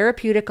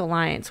therapeutic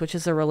alliance, which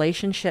is a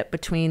relationship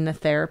between the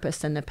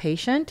therapist and the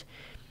patient,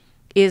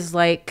 is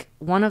like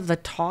one of the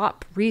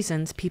top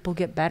reasons people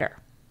get better.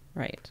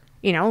 Right.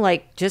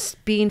 Like just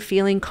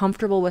feeling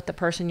comfortable with the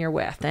person you're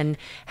with, and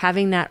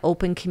having that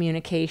open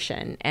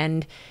communication.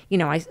 And,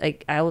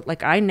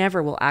 I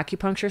never will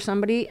acupuncture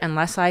somebody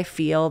unless I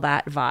feel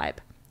that vibe,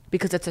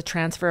 because it's a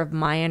transfer of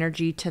my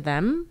energy to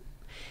them.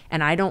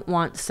 And I don't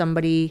want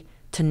somebody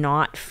to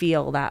not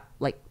feel that,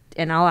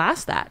 and I'll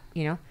ask that,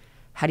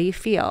 how do you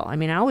feel? I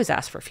mean, I always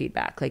ask for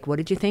feedback. Like, what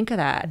did you think of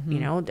that?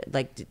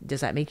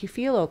 Does that make you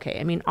feel okay?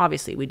 I mean,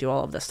 obviously we do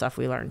all of this stuff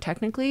we learn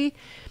technically,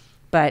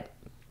 but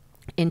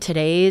in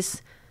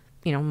today's,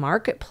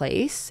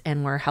 marketplace,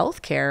 and where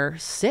healthcare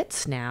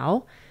sits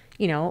now,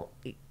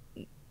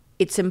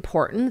 it's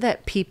important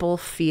that people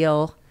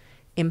feel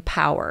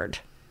empowered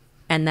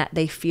and that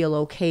they feel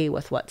okay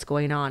with what's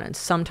going on. And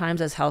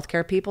sometimes as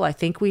healthcare people, I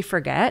think we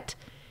forget,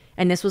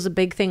 and this was a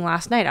big thing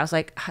last night. I was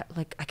like,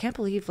 I can't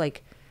believe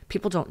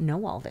people don't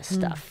know all this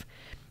stuff.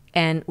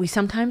 And we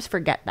sometimes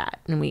forget that,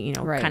 and we,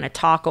 kind of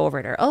talk over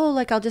it, or,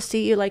 I'll just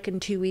see you in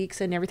 2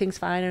 weeks and everything's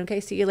fine. And okay,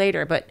 see you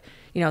later. But,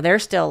 they're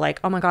still like,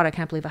 oh my God, I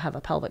can't believe I have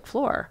a pelvic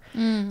floor.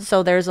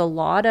 So there's a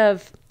lot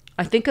of,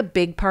 I think a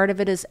big part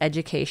of it is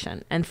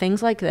education, and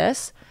things like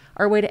this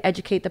are a way to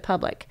educate the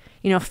public.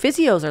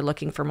 Physios are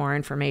looking for more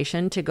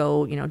information to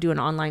go, do an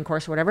online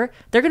course or whatever.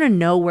 They're going to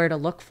know where to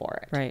look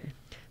for it. Right.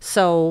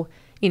 So,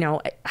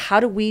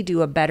 how do we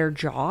do a better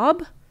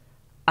job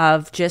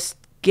of just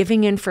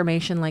giving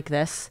information like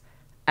this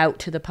out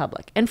to the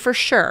public? And for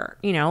sure,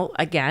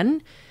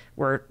 again,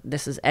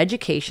 this is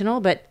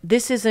educational, but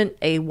this isn't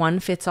a one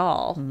fits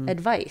all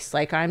advice.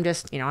 Like, I'm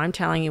just, I'm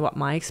telling you what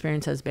my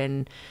experience has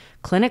been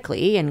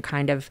clinically, and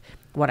kind of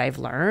what I've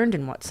learned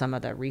and what some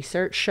of the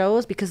research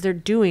shows, because they're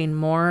doing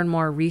more and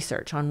more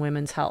research on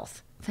women's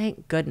health.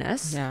 Thank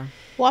goodness. Yeah.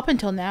 Well, up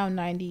until now,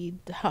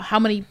 how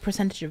many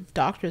percentage of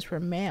doctors were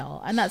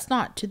male? And that's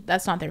not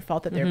their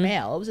fault that they're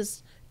male. It was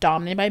just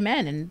dominated by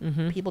men,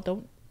 and people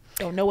don't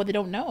know what they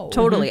don't know.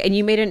 Totally. And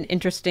you made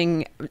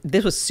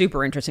this was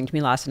super interesting to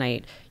me last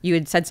night. You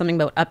had said something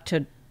about up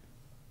to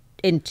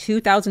in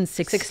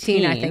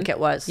 2016, I think it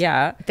was.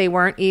 Yeah. They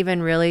weren't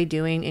even really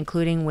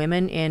including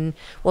women in,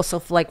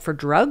 for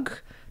drug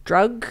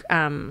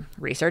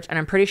research, and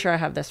I'm pretty sure I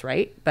have this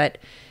right, but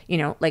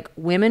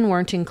women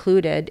weren't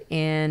included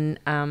in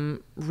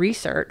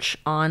research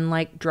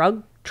on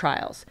drug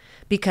trials,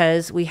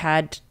 because we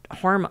had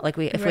hormone, like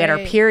if we had our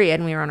period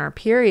and we were on our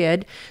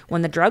period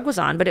when the drug was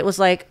on, but it was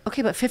like,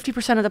 okay, but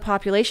 50% of the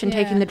population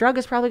taking the drug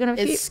is probably going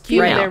to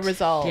skew their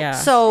results. Yeah.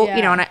 So,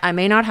 you know, and I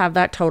may not have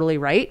that totally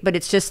right, but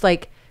it's just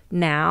like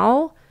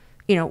now,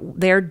 you know,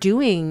 they're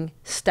doing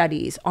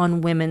studies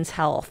on women's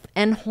health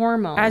and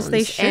hormones. As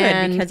they should,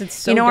 and, because it's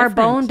so you know, different.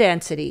 our bone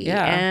density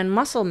and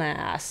muscle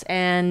mass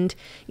and,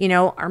 you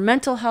know, our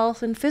mental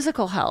health and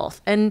physical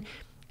health. And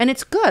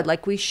it's good,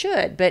 like we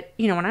should. But,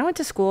 you know, when I went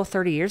to school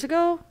 30 years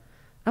ago,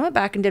 I went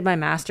back and did my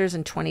master's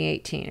in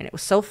 2018. And it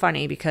was so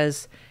funny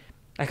because,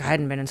 like, I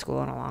hadn't been in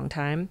school in a long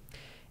time.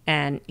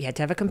 And you had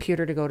to have a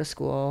computer to go to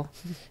school.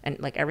 And,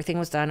 like, everything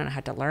was done. And I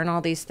had to learn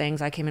all these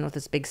things. I came in with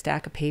this big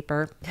stack of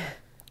paper.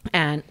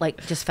 And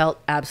like just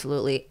felt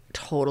absolutely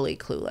totally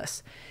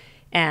clueless.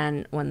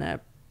 And when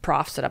the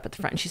prof stood up at the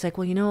front, and she's like,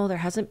 "Well, you know, there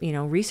hasn't, you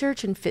know,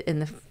 research in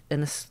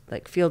this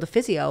like field of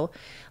physio,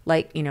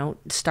 like, you know,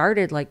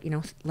 started like, you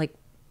know, like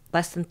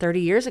less than 30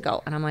 years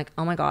ago." And I'm like,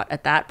 "Oh my God!"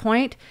 At that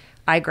point,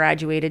 I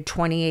graduated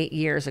 28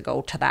 years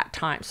ago to that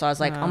time. So I was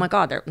like, "Oh my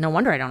God!" No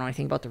wonder I don't know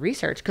anything about the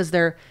research, because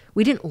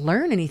we didn't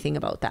learn anything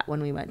about that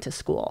when we went to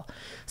school.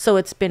 So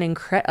it's been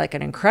like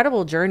an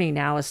incredible journey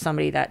now as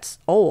somebody that's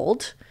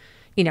old,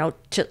 you know,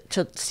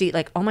 to see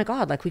like, oh my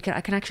God, like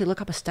I can actually look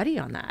up a study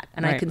on that,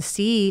 and I can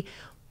see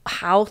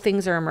how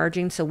things are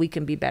emerging so we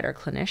can be better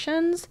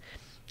clinicians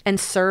and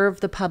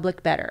serve the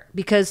public better,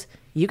 because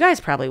you guys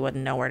probably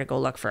wouldn't know where to go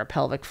look for a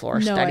pelvic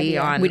floor study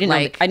on. We didn't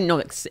like, know, I didn't know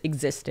it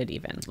existed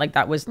even. Like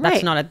that's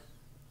not a,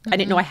 I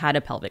didn't know I had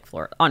a pelvic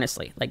floor,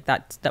 honestly. Like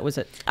that was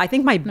it. I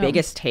think my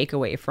biggest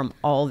takeaway from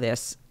all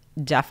this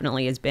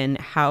definitely has been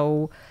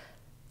how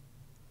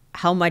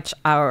much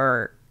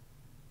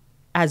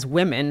as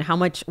women, how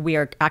much we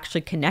are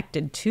actually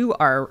connected to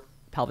our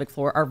pelvic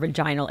floor, our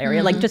vaginal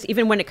area. Like just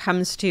even when it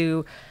comes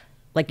to,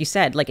 like you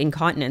said, like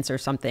incontinence or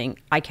something,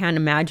 I can't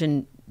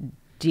imagine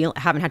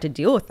haven't had to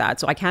deal with that.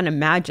 So I can't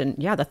imagine,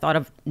 the thought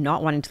of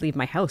not wanting to leave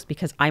my house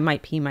because I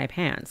might pee my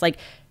pants. Like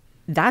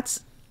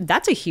that's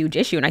a huge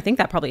issue. And I think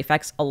that probably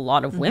affects a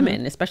lot of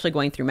women, especially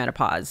going through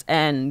menopause,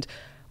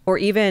 or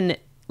even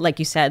like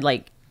you said,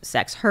 like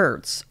sex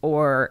hurts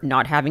or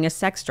not having a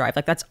sex drive.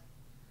 Like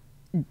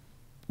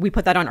we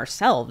put that on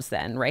ourselves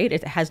then, right?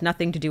 It has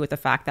nothing to do with the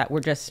fact that we're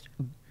just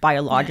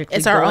biologically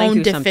it's our going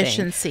own through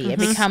deficiency.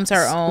 something. It becomes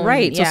our own.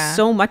 Right.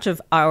 So much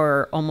of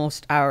our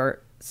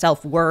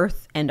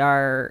self-worth and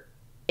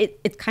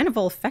it's kind of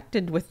all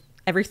affected with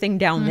everything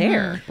down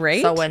there,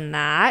 right? So when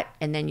that,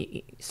 and then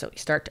you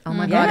start to, oh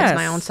my God, it's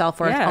my own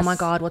self-worth. Yes. Oh my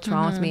God, what's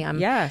wrong with me? I'm,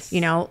 yes.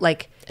 you know,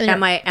 like,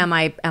 am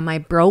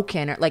I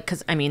broken? Or like,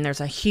 cause I mean,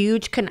 there's a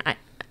huge,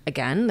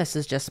 again, this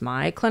is just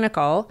my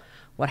clinical,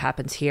 what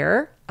happens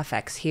here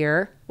affects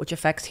here, which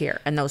affects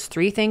here. And those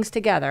three things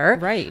together,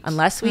 right?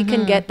 Unless we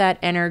can get that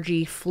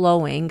energy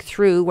flowing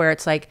through where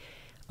it's like,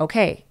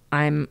 okay,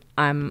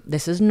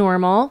 this is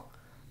normal.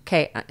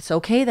 Okay, it's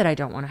okay that I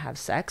don't want to have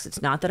sex.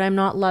 It's not that I'm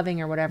not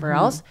loving or whatever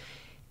else.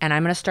 And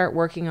I'm going to start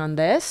working on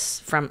this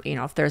from, you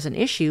know, if there's an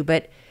issue,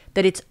 but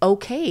that it's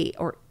okay.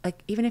 Or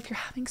like, even if you're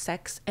having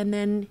sex and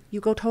then you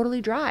go totally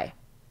dry,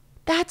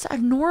 that's a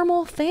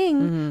normal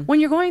thing when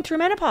you're going through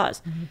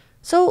menopause.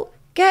 So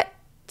get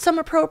some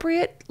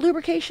appropriate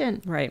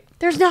lubrication. Right.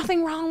 There's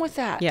nothing wrong with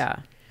that. Yeah.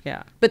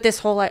 Yeah. But this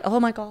whole like, oh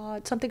my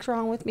God, something's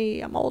wrong with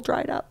me. I'm all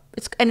dried up.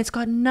 It's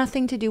got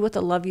nothing to do with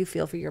the love you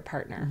feel for your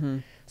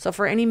partner. So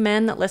for any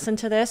men that listen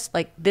to this,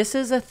 like this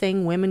is a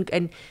thing women,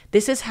 and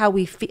this is how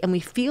we feel, and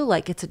we feel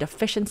like it's a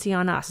deficiency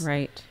on us.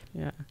 Right.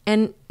 Yeah.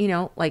 And, you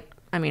know, like,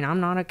 I mean, I'm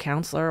not a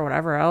counselor or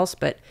whatever else,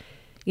 but,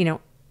 you know,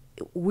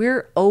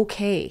 we're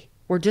okay.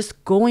 We're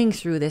just going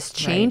through this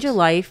change of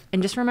life.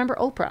 And just remember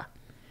Oprah,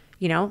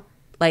 you know,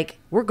 like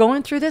we're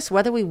going through this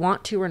whether we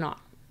want to or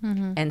not.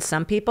 And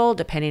some people,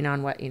 depending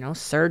on what, you know,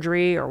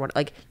 surgery or what,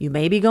 like you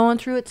may be going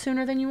through it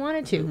sooner than you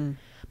wanted to,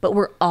 but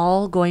we're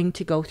all going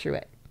to go through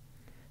it.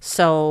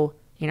 So,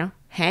 you know,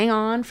 hang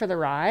on for the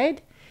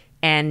ride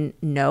and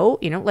know,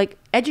 you know, like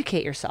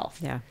educate yourself.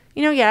 Yeah.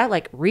 You know,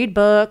 like read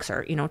books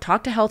or, you know,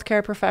 talk to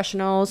healthcare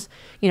professionals,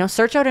 you know,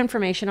 search out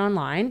information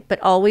online, but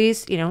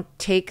always, you know,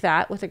 take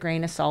that with a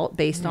grain of salt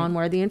based on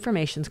where the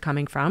information's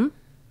coming from,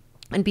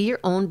 and be your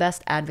own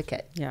best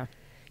advocate. Yeah.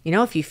 You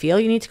know, if you feel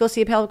you need to go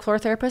see a pelvic floor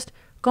therapist,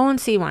 go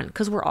and see one,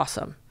 because we're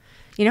awesome.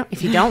 You know,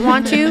 if you don't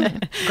want to,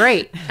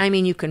 great. I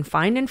mean, you can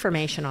find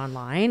information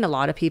online. A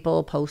lot of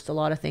people post a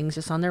lot of things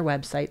just on their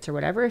websites or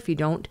whatever. If you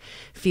don't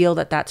feel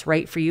that that's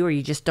right for you, or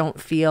you just don't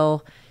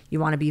feel you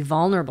want to be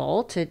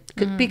vulnerable to,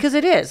 because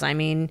it is. I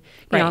mean,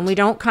 you know, and we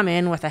don't come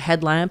in with a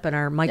headlamp and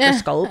our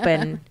microscope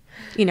and,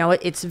 you know,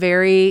 it's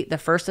very, the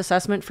first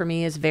assessment for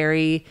me is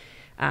very,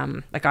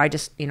 like I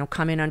just, you know,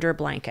 come in under a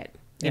blanket,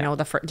 you know,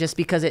 just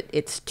because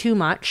it's too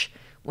much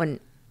when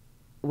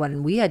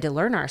we had to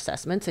learn our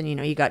assessments. And, you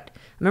know, I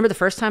remember the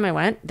first time I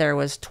went, there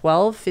was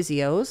 12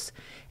 physios,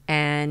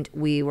 and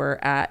we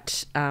were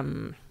at,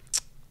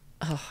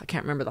 I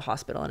can't remember the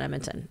hospital in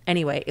Edmonton.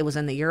 Anyway, it was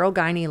in the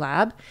Urogyne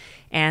lab,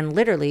 and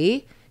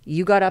literally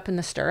you got up in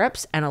the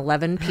stirrups and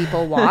 11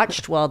 people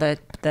watched while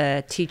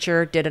the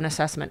teacher did an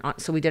assessment on.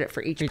 So we did it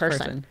for each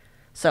person.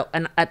 So,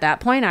 and at that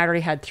point, I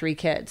already had 3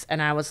 kids,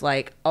 and I was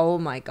like, oh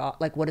my God,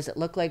 like, what does it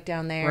look like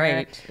down there?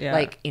 Right. Yeah.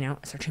 Like, you know,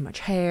 is there too much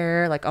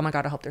hair? Like, oh my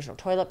God, I hope there's no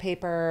toilet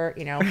paper,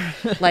 you know,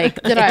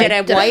 like, did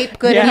I wipe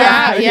good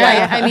enough? Yeah.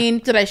 Like, I mean,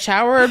 did I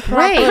shower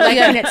properly? right. Like,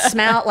 and it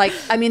smelled like,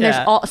 I mean, there's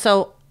all,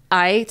 so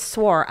I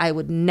swore I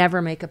would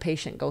never make a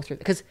patient go through,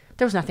 because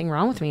there was nothing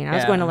wrong with me, and I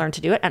was going to learn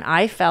to do it. And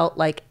I felt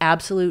like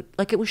absolute,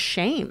 like it was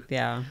shame.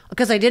 Yeah.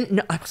 Because I didn't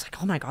know, I was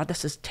like, oh my God,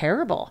 this is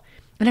terrible.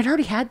 And I'd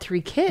already had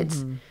 3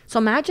 kids. So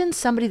imagine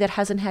somebody that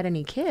hasn't had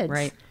any kids.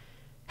 Right.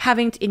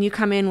 And you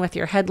come in with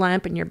your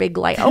headlamp and your big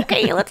light.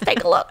 Okay, let's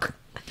take a look.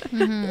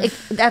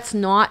 That's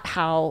not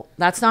how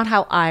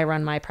I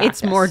run my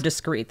practice. It's more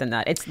discreet than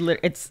that.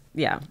 It's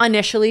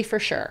Initially, for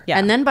sure. Yeah.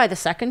 And then by the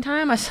second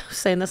time, I was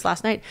saying this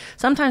last night,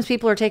 sometimes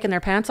people are taking their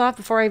pants off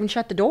before I even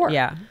shut the door.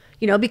 Yeah.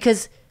 You know,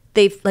 because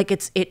they've like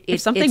if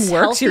something it's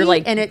works, healthy, you're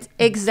like, and it's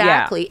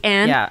exactly.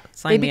 And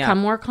sign they me become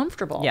up. more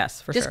comfortable.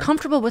 Yes, for just sure.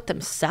 comfortable with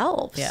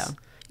themselves. Yeah.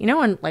 You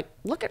know, and like,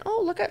 look at,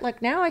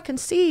 like now I can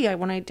see,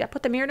 when I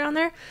put the mirror down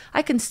there,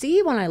 I can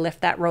see when I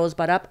lift that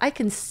rosebud up, I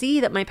can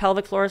see that my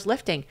pelvic floor is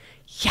lifting.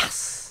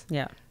 Yes.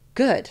 Yeah.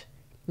 Good.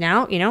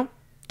 Now, you know,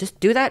 just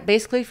do that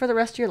basically for the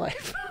rest of your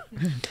life.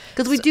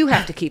 Because we do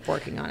have to keep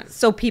working on it.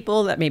 So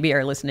people that maybe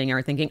are listening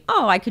are thinking,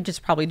 oh, I could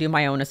just probably do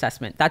my own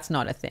assessment. That's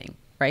not a thing,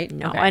 right?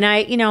 No. Okay. And I,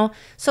 you know,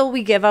 so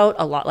we give out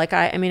a lot, like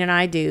and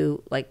I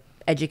do like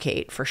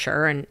educate for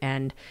sure.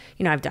 And,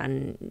 you know, I've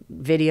done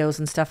videos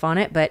and stuff on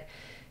it, but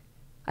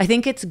I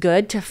think it's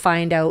good to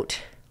find out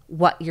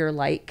what you're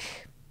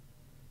like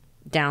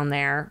down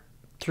there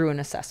through an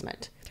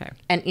assessment. Okay.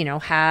 And, you know,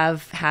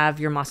 have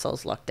your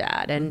muscles looked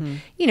at. And,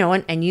 you know,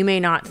 and you may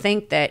not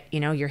think that, you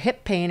know, your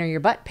hip pain or your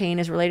butt pain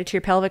is related to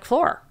your pelvic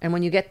floor. And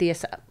when you get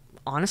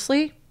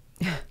honestly,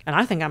 and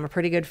I think I'm a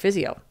pretty good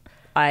physio,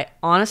 I,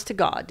 honest to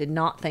God, did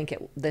not think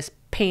this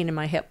pain in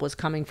my hip was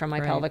coming from my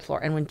pelvic floor.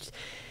 And when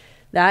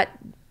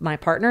my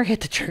partner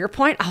hit the trigger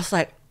point, I was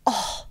like,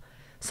 oh.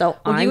 So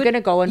I'm going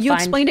to go and You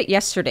explained it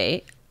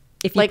yesterday.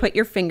 If you put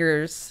your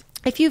fingers...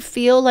 If you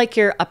feel like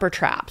your upper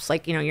traps,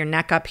 like, you know, your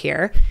neck up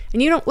here,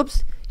 and you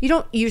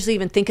don't usually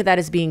even think of that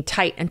as being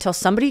tight until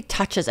somebody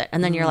touches it.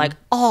 And then you're like,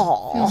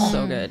 oh. Feels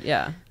so good,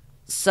 yeah.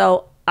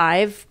 So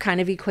I've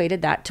kind of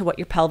equated that to what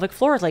your pelvic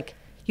floor is like.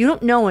 You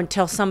don't know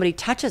until somebody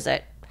touches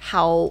it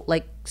how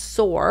like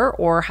sore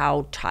or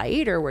how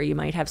tight or where you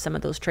might have some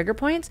of those trigger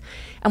points.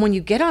 And when you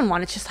get on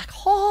one, it's just like,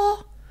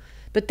 oh.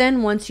 But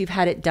then once you've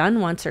had it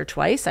done once or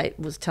twice, I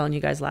was telling you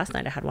guys last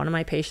night, I had one of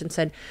my patients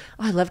said,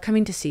 oh, I love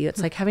coming to see you.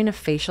 It's like having a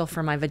facial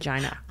for my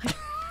vagina.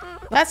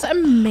 That's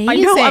amazing. I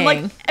know. I'm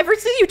like, ever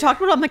since you talked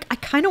about it, I'm like, I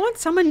kind of want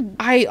someone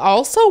I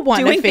also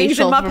want doing a things in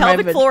facial my for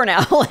pelvic floor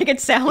now. Like, it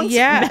sounds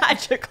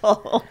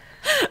magical.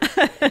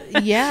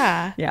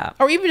 Yeah. Yeah.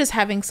 Or even just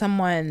having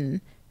someone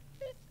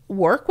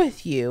work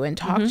with you and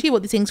talk to you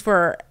about these things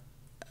for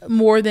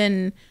more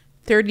than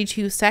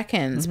 32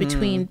 seconds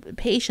between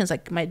patients.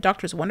 Like, my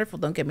doctor's wonderful,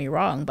 don't get me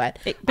wrong, but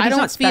I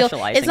don't feel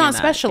it's not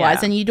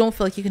specialized, and you don't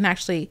feel like you can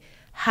actually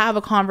have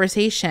a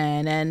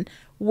conversation and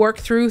work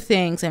through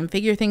things and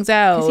figure things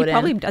out. He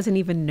probably doesn't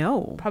even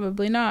know.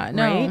 Probably not.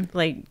 No. Right?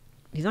 Like,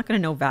 he's not going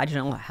to know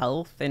vaginal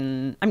health,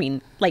 and I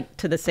mean, like,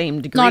 to the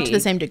same degree. Not to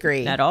the same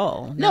degree at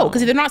all. No,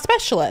 because they're not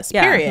specialists.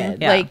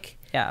 Period. Like,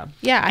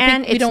 I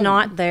think it's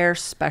not their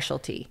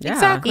specialty. Yeah.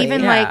 Exactly.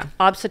 Even like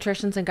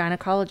obstetricians and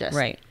gynecologists.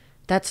 Right.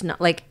 That's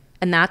not like,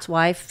 and that's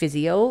why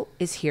physio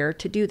is here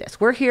to do this.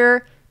 We're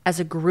here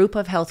as a group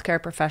of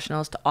healthcare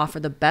professionals to offer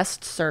the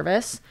best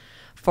service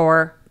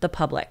for the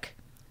public,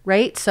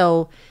 right?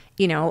 So,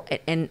 you know,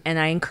 and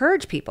I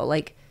encourage people,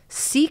 like,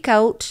 seek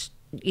out,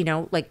 you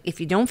know, like, if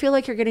you don't feel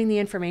like you're getting the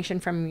information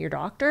from your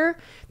doctor,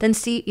 then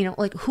see, you know,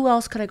 like, who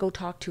else could I go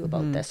talk to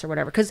about this or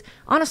whatever? Because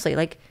honestly,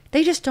 like,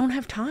 they just don't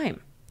have time.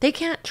 They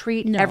can't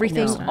treat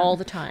everything all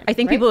the time. I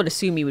think people would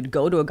assume you would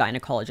go to a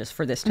gynecologist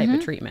for this type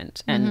of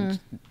treatment, and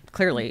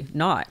clearly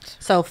not.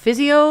 So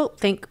physio,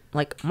 think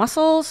like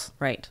muscles,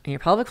 right? And your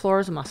pelvic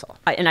floor is a muscle.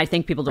 And I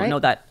think people don't know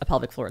that a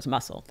pelvic floor is a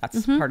muscle.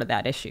 That's part of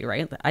that issue,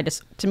 right?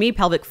 To me,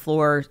 pelvic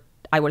floor,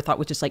 I would have thought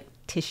was just like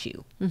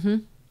tissue,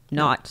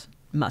 not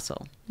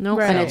muscle. No,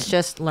 and it's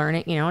just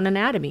learning, you know, an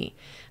anatomy.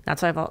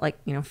 That's why I've like,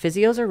 you know,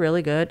 physios are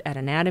really good at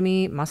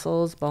anatomy,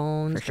 muscles,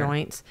 bones,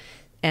 joints,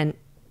 and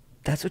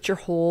that's what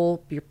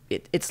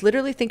it's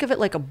literally, think of it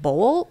like a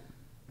bowl.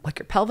 Like,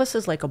 your pelvis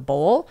is like a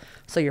bowl.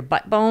 So your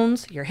butt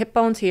bones, your hip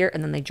bones here,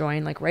 and then they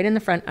join like right in the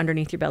front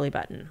underneath your belly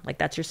button. Like,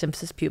 that's your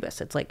symphysis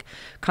pubis. It's like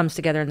comes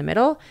together in the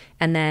middle.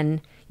 And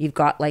then you've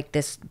got like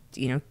this,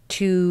 you know,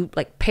 2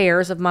 like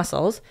pairs of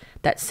muscles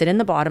that sit in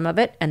the bottom of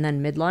it. And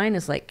then midline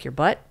is like your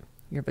butt,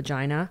 your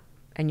vagina,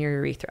 and your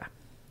urethra.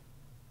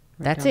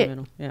 That's it.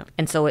 Yeah.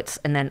 And so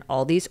and then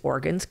all these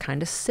organs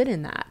kind of sit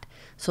in that.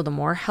 So the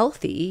more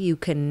healthy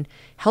and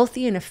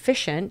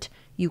efficient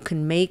you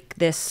can make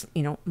this,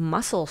 you know,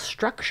 muscle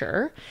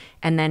structure,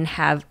 and then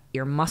have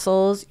your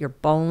muscles, your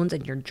bones,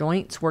 and your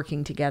joints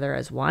working together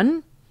as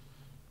one.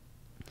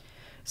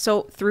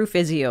 So through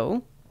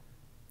physio,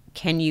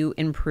 can you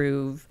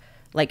improve,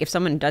 like, if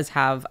someone does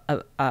have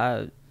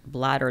a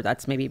bladder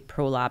that's maybe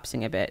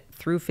prolapsing a bit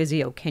through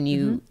physio, can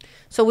you?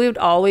 So we would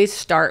always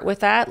start with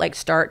that, like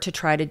start to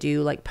try to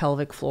do like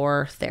pelvic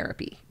floor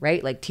therapy,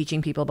 right? Like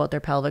teaching people about their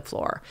pelvic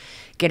floor,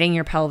 getting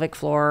your pelvic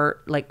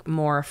floor like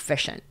more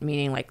efficient,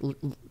 meaning like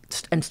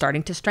and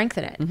starting to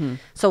strengthen it.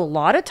 So a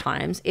lot of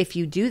times if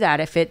you do that,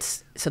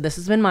 so this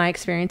has been my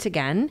experience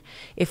again,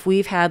 if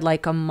we've had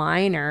like a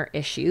minor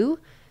issue,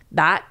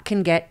 that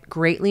can get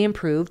greatly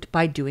improved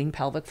by doing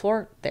pelvic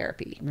floor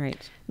therapy.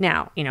 Right.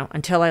 Now,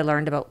 until I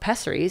learned about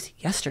pesseries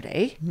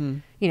yesterday,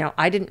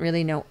 I didn't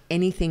really know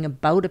anything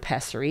about a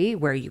pessary,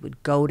 where you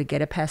would go to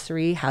get a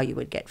pessary, how you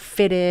would get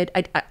fitted.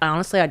 I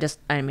honestly,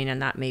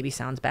 and that maybe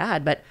sounds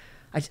bad, but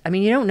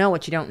you don't know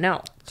what you don't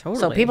know. Totally.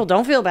 So people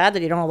don't feel bad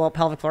that you don't know about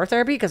pelvic floor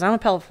therapy, because I'm a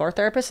pelvic floor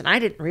therapist and I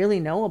didn't really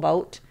know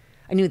about,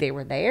 I knew they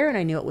were there and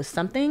I knew it was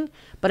something,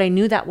 but I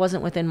knew that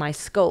wasn't within my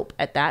scope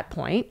at that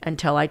point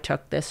until I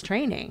took this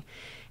training.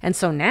 And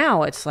so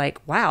now it's like,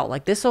 wow,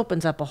 like this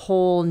opens up a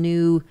whole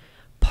new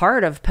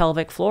part of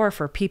pelvic floor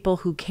for people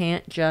who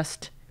can't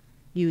just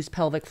use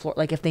pelvic floor,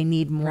 like if they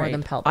need more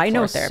than pelvic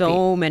floor therapy. I know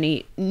so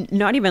many,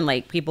 not even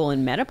like people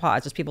in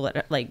menopause, just people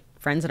that like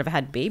friends that have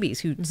had babies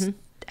who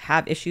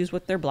have issues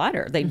with their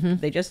bladder.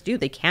 They just do.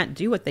 They can't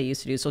do what they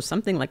used to do. So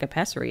something like a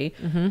pessary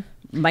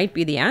might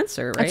be the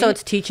answer, right? And so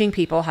it's teaching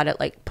people how to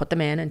like put them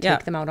in and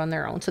take them out on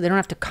their own, so they don't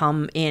have to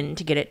come in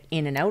to get it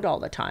in and out all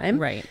the time.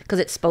 Right. Because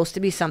it's supposed to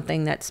be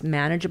something that's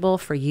manageable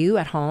for you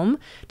at home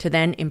to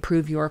then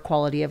improve your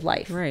quality of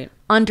life. Right.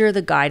 Under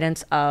the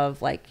guidance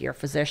of like your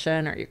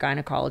physician or your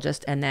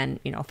gynecologist, and then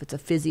if it's a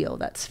physio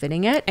that's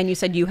fitting it. And you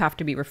said you have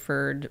to be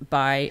referred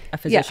by a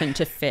physician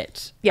to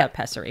fit a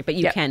pessary, but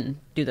you can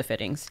do the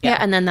fittings. Yeah,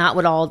 and then that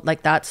would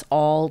that's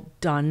all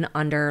done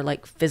under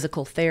like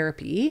physical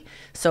therapy.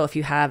 So if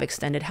you have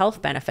extended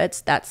health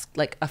benefits, that's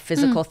like a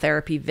physical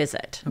therapy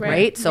visit,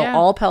 right? So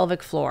all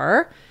pelvic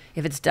floor,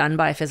 if it's done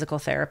by a physical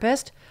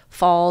therapist,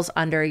 falls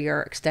under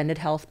your extended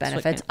health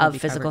benefits of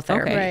physical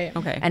therapy.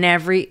 Okay. And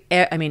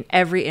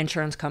every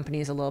insurance company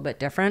is a little bit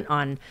different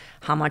on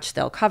how much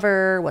they'll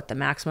cover, what the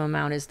maximum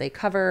amount is they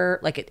cover.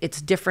 Like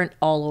it's different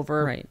all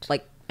over,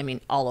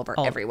 all over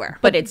everywhere.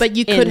 But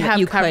you could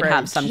have coverage. Could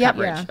have some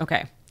coverage. Yeah.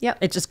 Okay. Yep.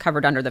 It's just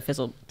covered under the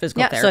physical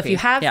therapy. So if you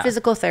have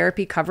physical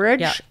therapy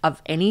coverage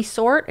of any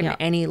sort and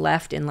any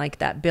left in like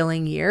that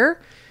billing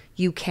year,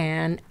 you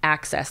can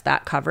access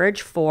that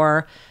coverage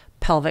for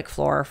pelvic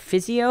floor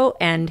physio.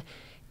 And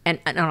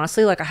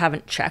honestly, like I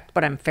haven't checked,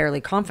 but I'm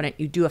fairly confident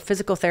you do a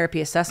physical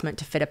therapy assessment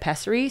to fit a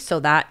pessary. So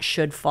that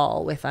should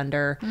fall with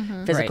under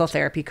physical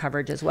therapy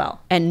coverage as well.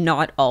 And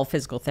not all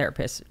physical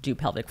therapists do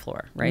pelvic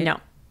floor, right?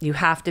 No, you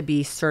have to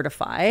be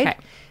certified. Okay.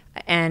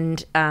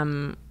 And,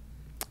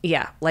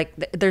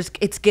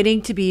 it's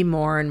getting to be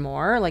more and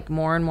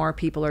more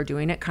people are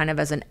doing it kind of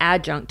as an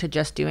adjunct to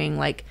just doing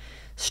like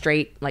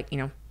straight,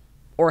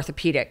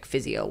 orthopedic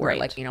physio, where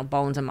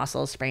bones and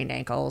muscles, sprained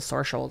ankles,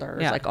 sore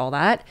shoulders, like all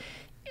that.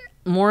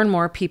 More and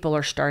more people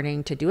are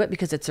starting to do it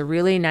because it's a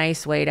really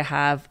nice way to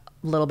have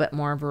a little bit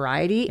more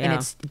variety, and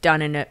it's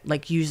done in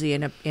usually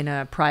in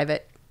a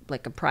private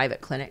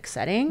clinic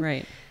setting.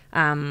 Right.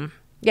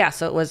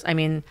 So it was,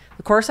 the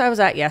course I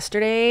was at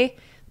yesterday,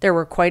 there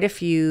were quite a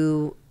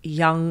few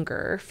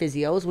younger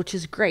physios, which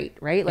is great,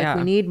 right? Like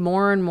we need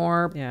more and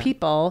more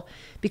people,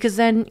 because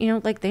then,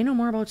 they know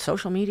more about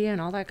social media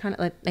and all that kind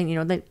of,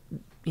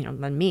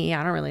 than me.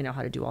 I don't really know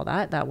how to do all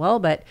that well,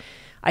 but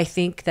I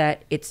think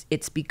that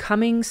it's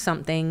becoming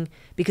something,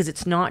 because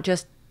it's not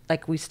just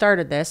like we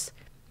started this,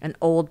 an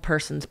old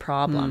person's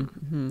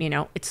problem.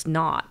 It's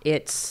not.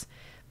 It's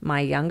my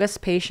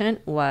youngest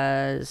patient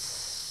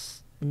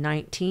was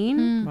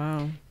 19.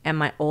 Wow. And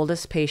my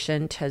oldest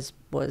patient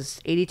was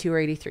 82 or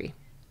 83.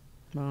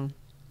 Wow.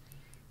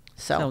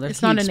 So there's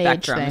it's not an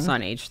spectrum. age thing. It's not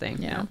an age thing.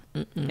 Yeah.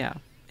 Yeah.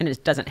 And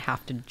it doesn't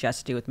have to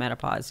just do with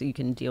menopause. You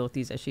can deal with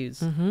these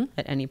issues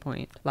at any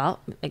point. Well,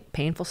 like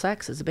painful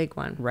sex is a big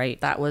one. Right.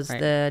 That was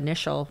the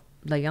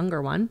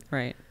younger one.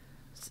 Right.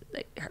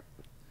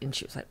 And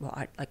she was like, well,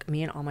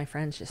 me and all my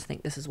friends just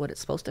think this is what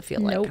it's supposed to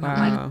feel like. And Wow.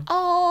 I'm like,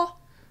 oh.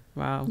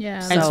 Wow.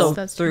 Yeah. And so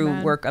that's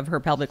through work of her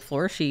pelvic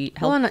floor, she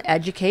helped. Well, and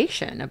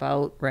education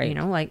about,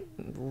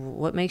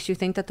 what makes you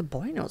think that the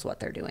boy knows what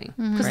they're doing?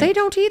 Because they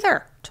don't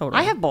either.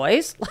 Totally. I have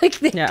boys.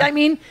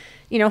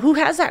 Who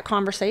has that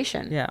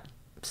conversation? Yeah.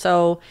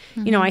 So,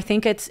 I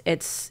think it's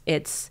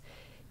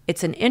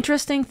an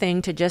interesting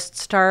thing to just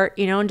start,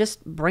 and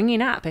just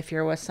bringing up if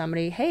you're with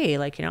somebody, hey,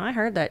 I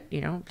heard that,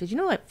 did you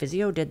know that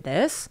physio did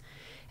this?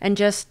 And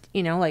just,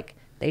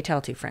 they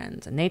tell two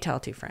friends and they tell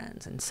two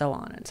friends and so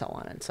on and so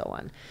on and so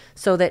on.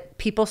 So that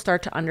people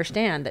start to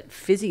understand that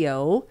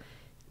physio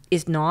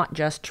is not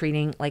just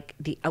treating like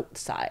the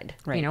outside,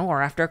 right.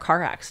 Or after a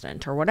car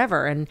accident or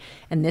whatever. And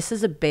this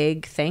is a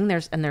big thing.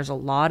 There's a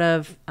lot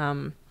of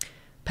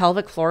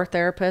pelvic floor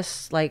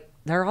therapists,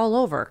 they're all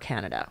over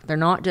Canada. They're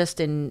not just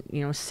in,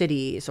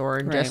 cities or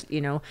in just,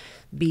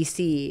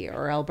 BC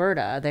or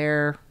Alberta.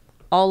 They're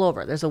all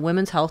over. There's a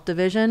women's health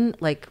division,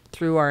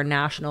 through our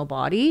national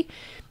body.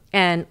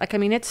 And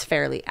it's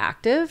fairly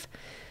active.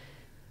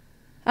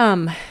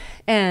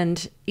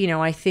 And, you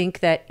know, I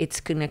think that it's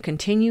going to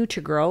continue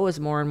to grow as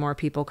more and more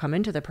people come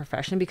into the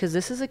profession, because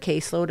this is a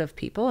caseload of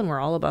people, and we're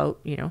all about,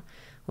 you know,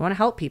 we want to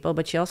help people,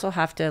 but you also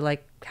have to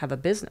like have a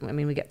business. I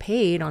mean, we get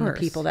paid on the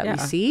people that we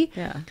see.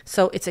 Yeah.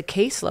 So it's a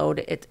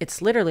caseload.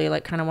 It's literally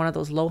like kind of one of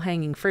those low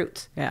hanging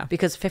fruits. Yeah.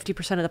 Because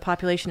 50% of the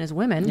population is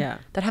women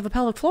that have a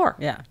pelvic floor.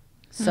 Yeah.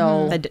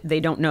 So that they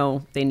don't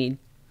know they need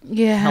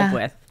help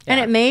with. Yeah. And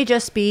it may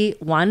just be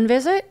one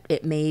visit.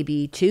 It may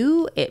be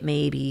 2. It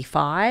may be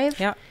 5.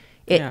 Yeah.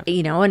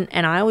 You know, and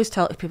I always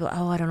tell people,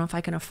 oh, I don't know if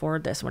I can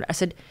afford this. I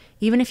said,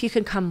 even if you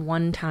could come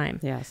one time,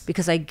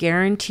 because I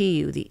guarantee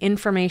you the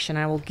information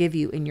I will give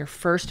you in your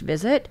first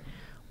visit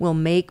will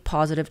make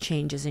positive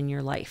changes in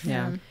your life.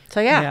 Yeah.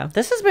 So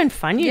this has been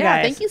fun, you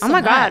guys. Thank you so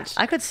much. Oh my much.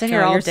 God, I could sit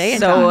here all day.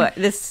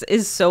 This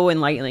is so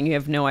enlightening. You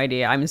have no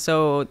idea.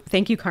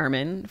 Thank you,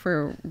 Carmen,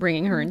 for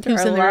bringing her into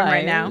our in the room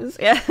right lives.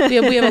 now. Yeah.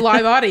 we have a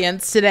live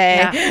audience today.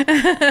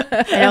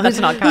 Yeah. I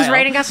know who's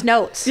writing us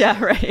notes.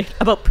 Yeah, right.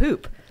 About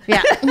poop.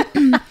 Yeah.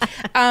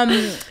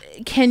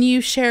 Can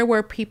you share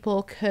where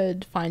people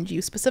could find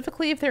you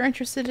specifically if they're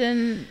interested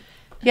in?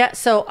 Yeah,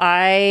 so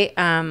I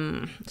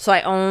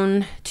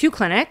own 2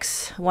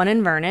 clinics, one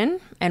in Vernon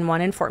and one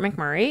in Fort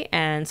McMurray.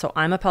 And so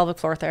I'm a pelvic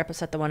floor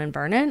therapist at the one in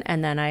Vernon,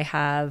 and then I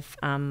have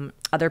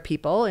other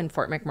people in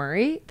Fort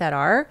McMurray that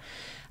are.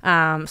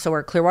 So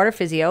we're Clearwater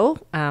Physio,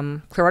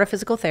 Clearwater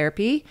Physical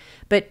Therapy.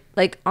 But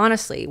like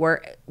honestly,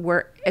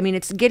 I mean,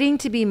 it's getting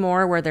to be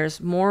more where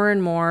there's more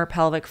and more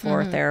pelvic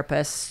floor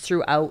therapists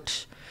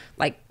throughout,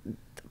 like.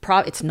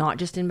 It's not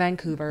just in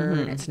Vancouver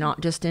and it's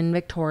not just in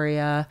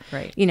Victoria.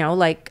 Right. You know,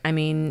 like, I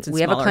mean,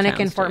 we have a clinic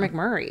in Fort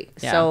McMurray.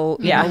 Yeah. So,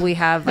 you know, we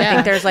have, I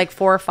think there's like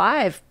 4 or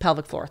 5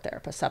 pelvic floor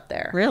therapists up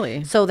there.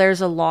 Really? So there's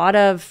a lot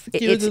of...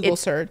 Do a Google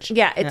search.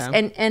 Yeah.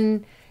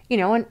 And you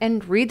know,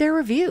 and read their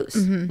reviews.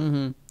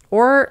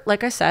 Or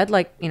like I said,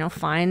 like, you know,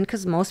 find,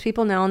 because most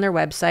people now on their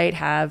website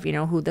have, you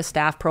know, who the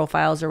staff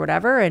profiles or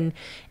whatever. And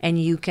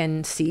you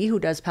can see who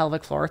does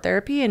pelvic floor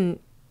therapy and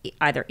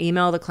either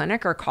email the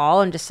clinic or call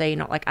and just say, you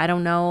know, like, I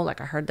don't know,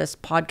 like I heard this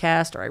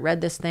podcast or I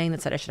read this thing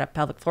that said I should have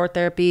pelvic floor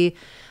therapy.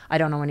 I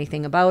don't know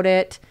anything about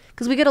it.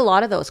 Because we get a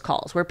lot of those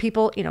calls where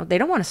people, you know, they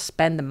don't want to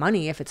spend the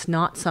money if it's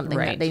not something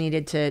that they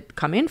needed to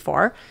come in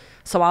for.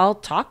 So I'll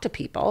talk to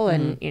people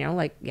and, you know,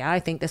 like, yeah, I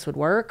think this would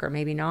work, or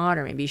maybe not,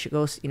 or maybe you should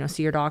go, you know,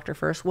 see your doctor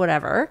first,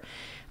 whatever.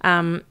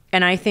 And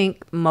I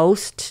think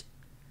most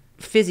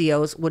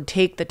physios would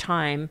take the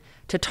time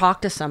to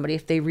talk to somebody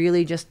if they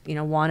really just, you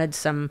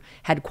know,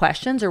 had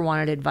questions or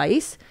wanted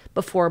advice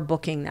before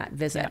booking that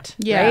visit.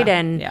 Yeah. Right.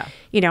 And,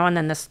 you know, and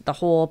then the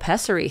whole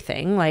pessary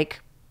thing,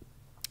 like,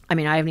 I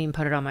mean, I haven't even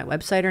put it on my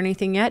website or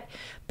anything yet,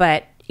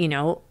 but, you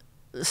know,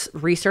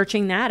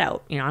 researching that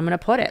out, you know, I'm going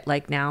to put it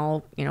like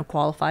now, you know,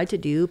 qualified to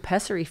do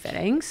pessary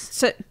fittings.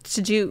 So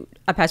to do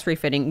a pessary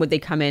fitting, would they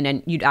come in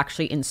and you'd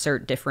actually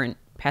insert different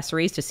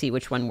pessaries to see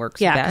which one works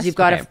best? Yeah, because you've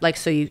got to, like,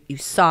 so you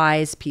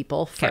size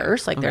people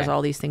first. Like, there's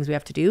all these things we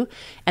have to do.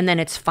 And then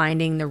it's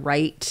finding the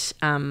right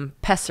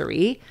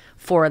pessary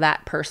for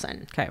that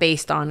person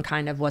based on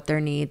kind of what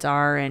their needs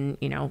are and,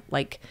 you know,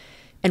 like,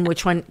 and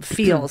which one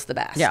feels the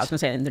best. Yeah, I was going to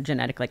say, in the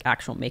genetic, like,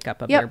 actual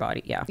makeup of your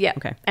body. Yeah. Yeah.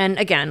 Okay. And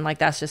again, like,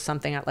 that's just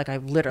something like I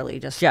literally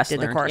just did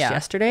learned. the course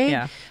yesterday.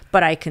 Yeah.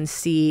 But I can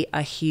see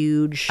a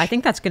huge... I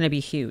think that's going to be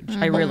huge.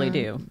 I really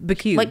do.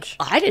 But huge. Like,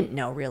 I didn't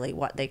know really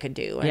what they could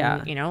do.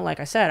 And, you know, like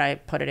I said, I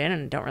put it in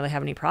and don't really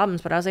have any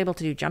problems, but I was able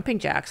to do jumping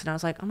jacks. And I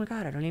was like, oh my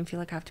God, I don't even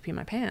feel like I have to pee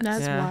my pants.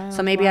 That's wild.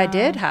 So maybe I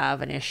did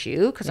have an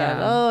issue because I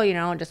was, oh, you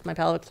know, just my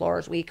pelvic floor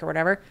is weak or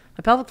whatever.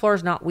 My pelvic floor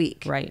is not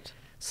weak. Right.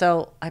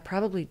 So I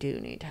probably do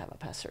need to have a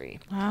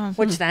pessary, Wow.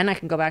 which then I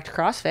can go back to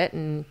CrossFit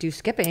and do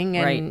skipping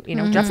and, you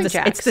know, jumping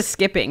jacks. It's the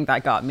skipping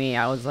that got me.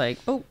 I was like,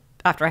 oh,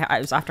 after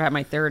I had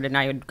my third and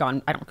I had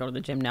gone, I don't go to the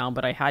gym now,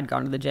 but I had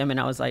gone to the gym and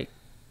I was like,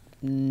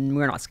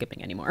 we're not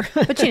skipping anymore.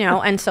 But, you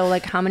know, and so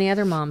like how many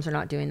other moms are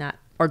not doing that?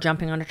 Or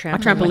jumping on a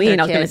trampoline.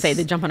 I was going to say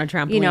they jump on a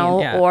trampoline. You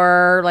know,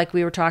 or like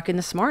we were talking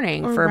this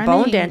morning for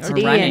bone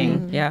density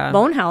and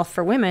bone health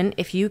for women.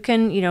 If you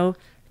can, you know,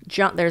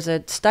 jump, there's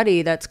a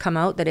study that's come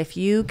out that if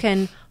you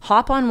can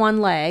hop on one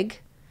leg,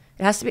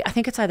 it has to be, I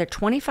think it's either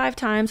 25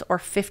 times or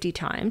 50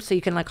 times. So you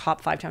can like hop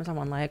 5 times on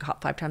one leg,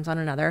 hop 5 times on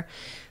another.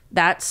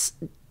 That's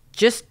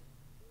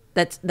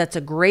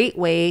a great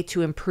way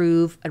to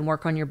improve and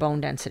work on your bone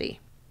density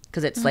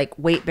because it's like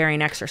weight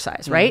bearing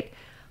exercise, right?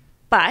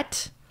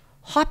 But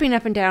hopping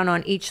up and down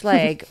on each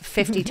leg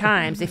 50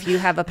 times if you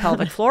have a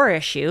pelvic floor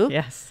issue.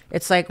 Yes.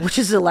 It's like, which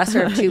is the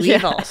lesser of two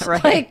evils.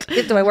 Right. Like,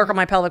 do I work on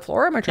my pelvic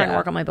floor or am I trying to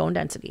work on my bone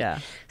density? Yeah.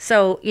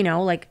 So, you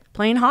know, like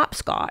playing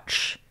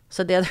hopscotch.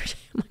 So the other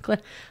day, I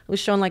was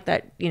showing like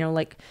that, you know,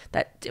 like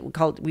that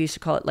we used to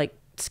call it like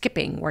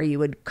skipping, where you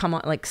would come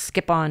on, like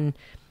skip on,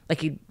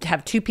 like you'd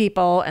have 2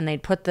 people and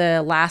they'd put the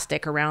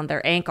elastic around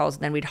their ankles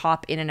and then we'd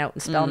hop in and out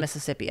and spell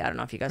Mississippi. I don't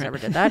know if you guys ever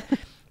did that.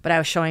 But I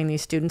was showing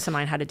these students of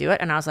mine how to do it.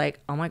 And I was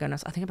like, oh my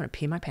goodness, I think I'm going to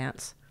pee my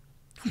pants.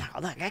 Oh my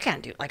God, like, I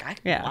can't do it. Like, I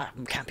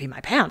can't pee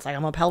my pants. Like,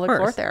 I'm a pelvic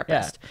floor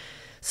therapist. Yeah.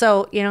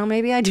 So, you know,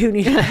 maybe I do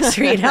need a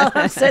pessary. Now that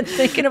I'm sitting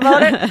thinking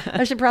about it,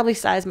 I should probably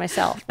size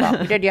myself. Well,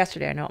 we did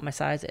yesterday. I know what my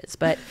size is.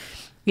 But,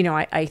 you know,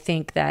 I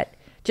think that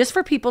just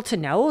for people to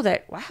know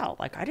that, wow,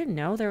 like I didn't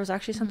know there was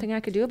actually something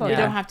I could do about it. You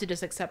don't have to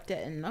just accept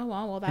it and,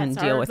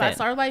 that's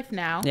our life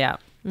now. Yeah.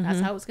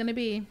 That's how it's going to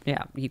be.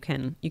 Yeah. You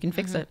can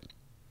fix it.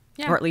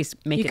 Yeah. Or at least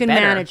make it better. You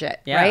can manage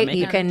it, yeah, right?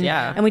 You can,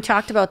 and we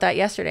talked about that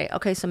yesterday.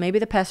 Okay, so maybe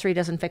the pessary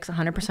doesn't fix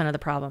 100% of the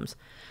problems,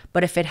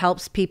 but if it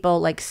helps people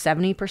like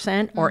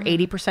 70% or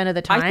 80% of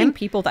the time, I think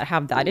people that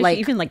have that issue,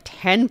 even like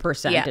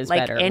 10% is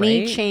like better. Any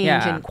right?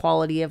 change in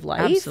quality of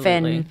life,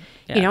 Absolutely.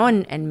 And you know,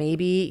 and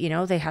maybe you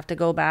know they have to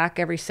go back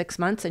every 6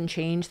 months and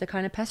change the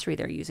kind of pessary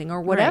they're using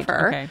or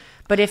whatever. Right. Okay.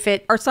 But if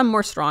it are some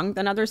more strong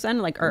than others, then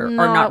or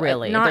not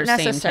really, not they're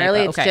necessarily.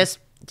 Same type of, It's just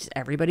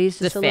everybody's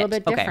just a little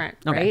bit different,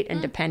 okay. right?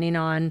 And depending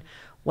on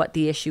what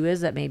the issue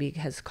is that maybe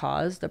has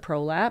caused the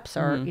prolapse,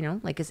 or you know,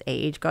 like his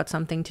age got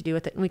something to do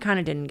with it. And we kind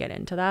of didn't get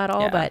into that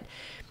all, but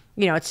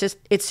you know, it's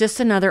just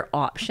another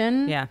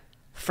option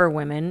for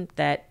women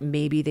that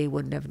maybe they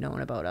wouldn't have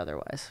known about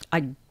otherwise.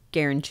 I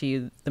guarantee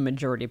you the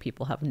majority of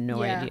people have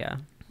no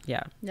idea.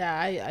 Yeah. Yeah,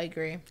 I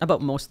agree.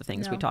 About most of the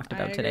things we talked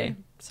about today.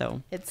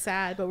 So it's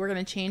sad, but we're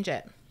going to change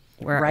it.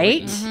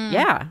 Right?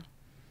 Yeah.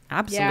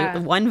 Absolutely. Yeah.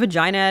 One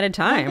vagina at a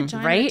time.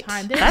 Right?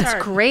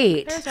 That's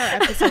great. There's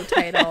our episode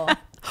title.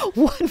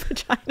 One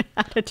vagina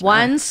at a time.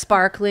 One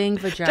sparkling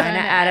vagina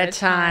at a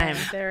time.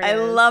 I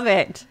love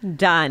it.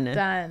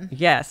 Done.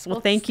 Yes.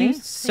 Well, thank you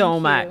so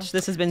much.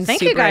 This has been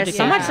thank super you guys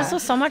educational. so much. This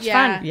was so much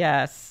fun.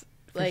 Yes.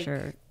 For like,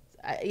 sure.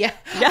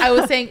 I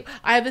was saying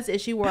I have this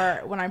issue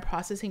where when I'm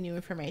processing new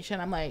information,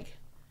 I'm like,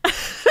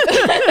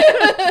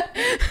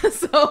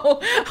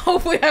 so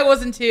hopefully I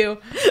wasn't too.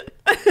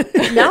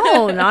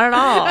 No, not at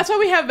all. That's why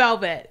we have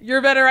Velvet.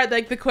 You're better at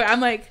like the quick.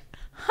 I'm like,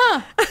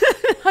 huh?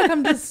 Like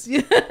I'm just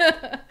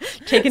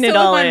taking it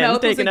all in.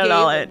 Taking it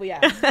all in. Yeah,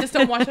 just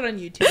don't watch it on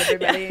YouTube,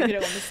 everybody. If you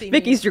don't want to see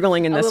Vicky's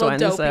drooling in this one,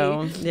 dopey.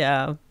 So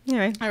yeah.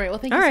 Anyway. All right. Well,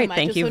 thank you so much.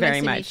 Thank you so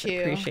very nice much.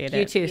 Appreciate it.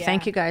 You too. Yeah.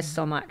 Thank you guys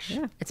so much.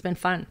 Yeah. It's been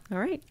fun. All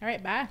right. All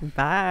right. Bye.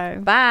 Bye.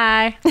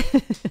 Bye.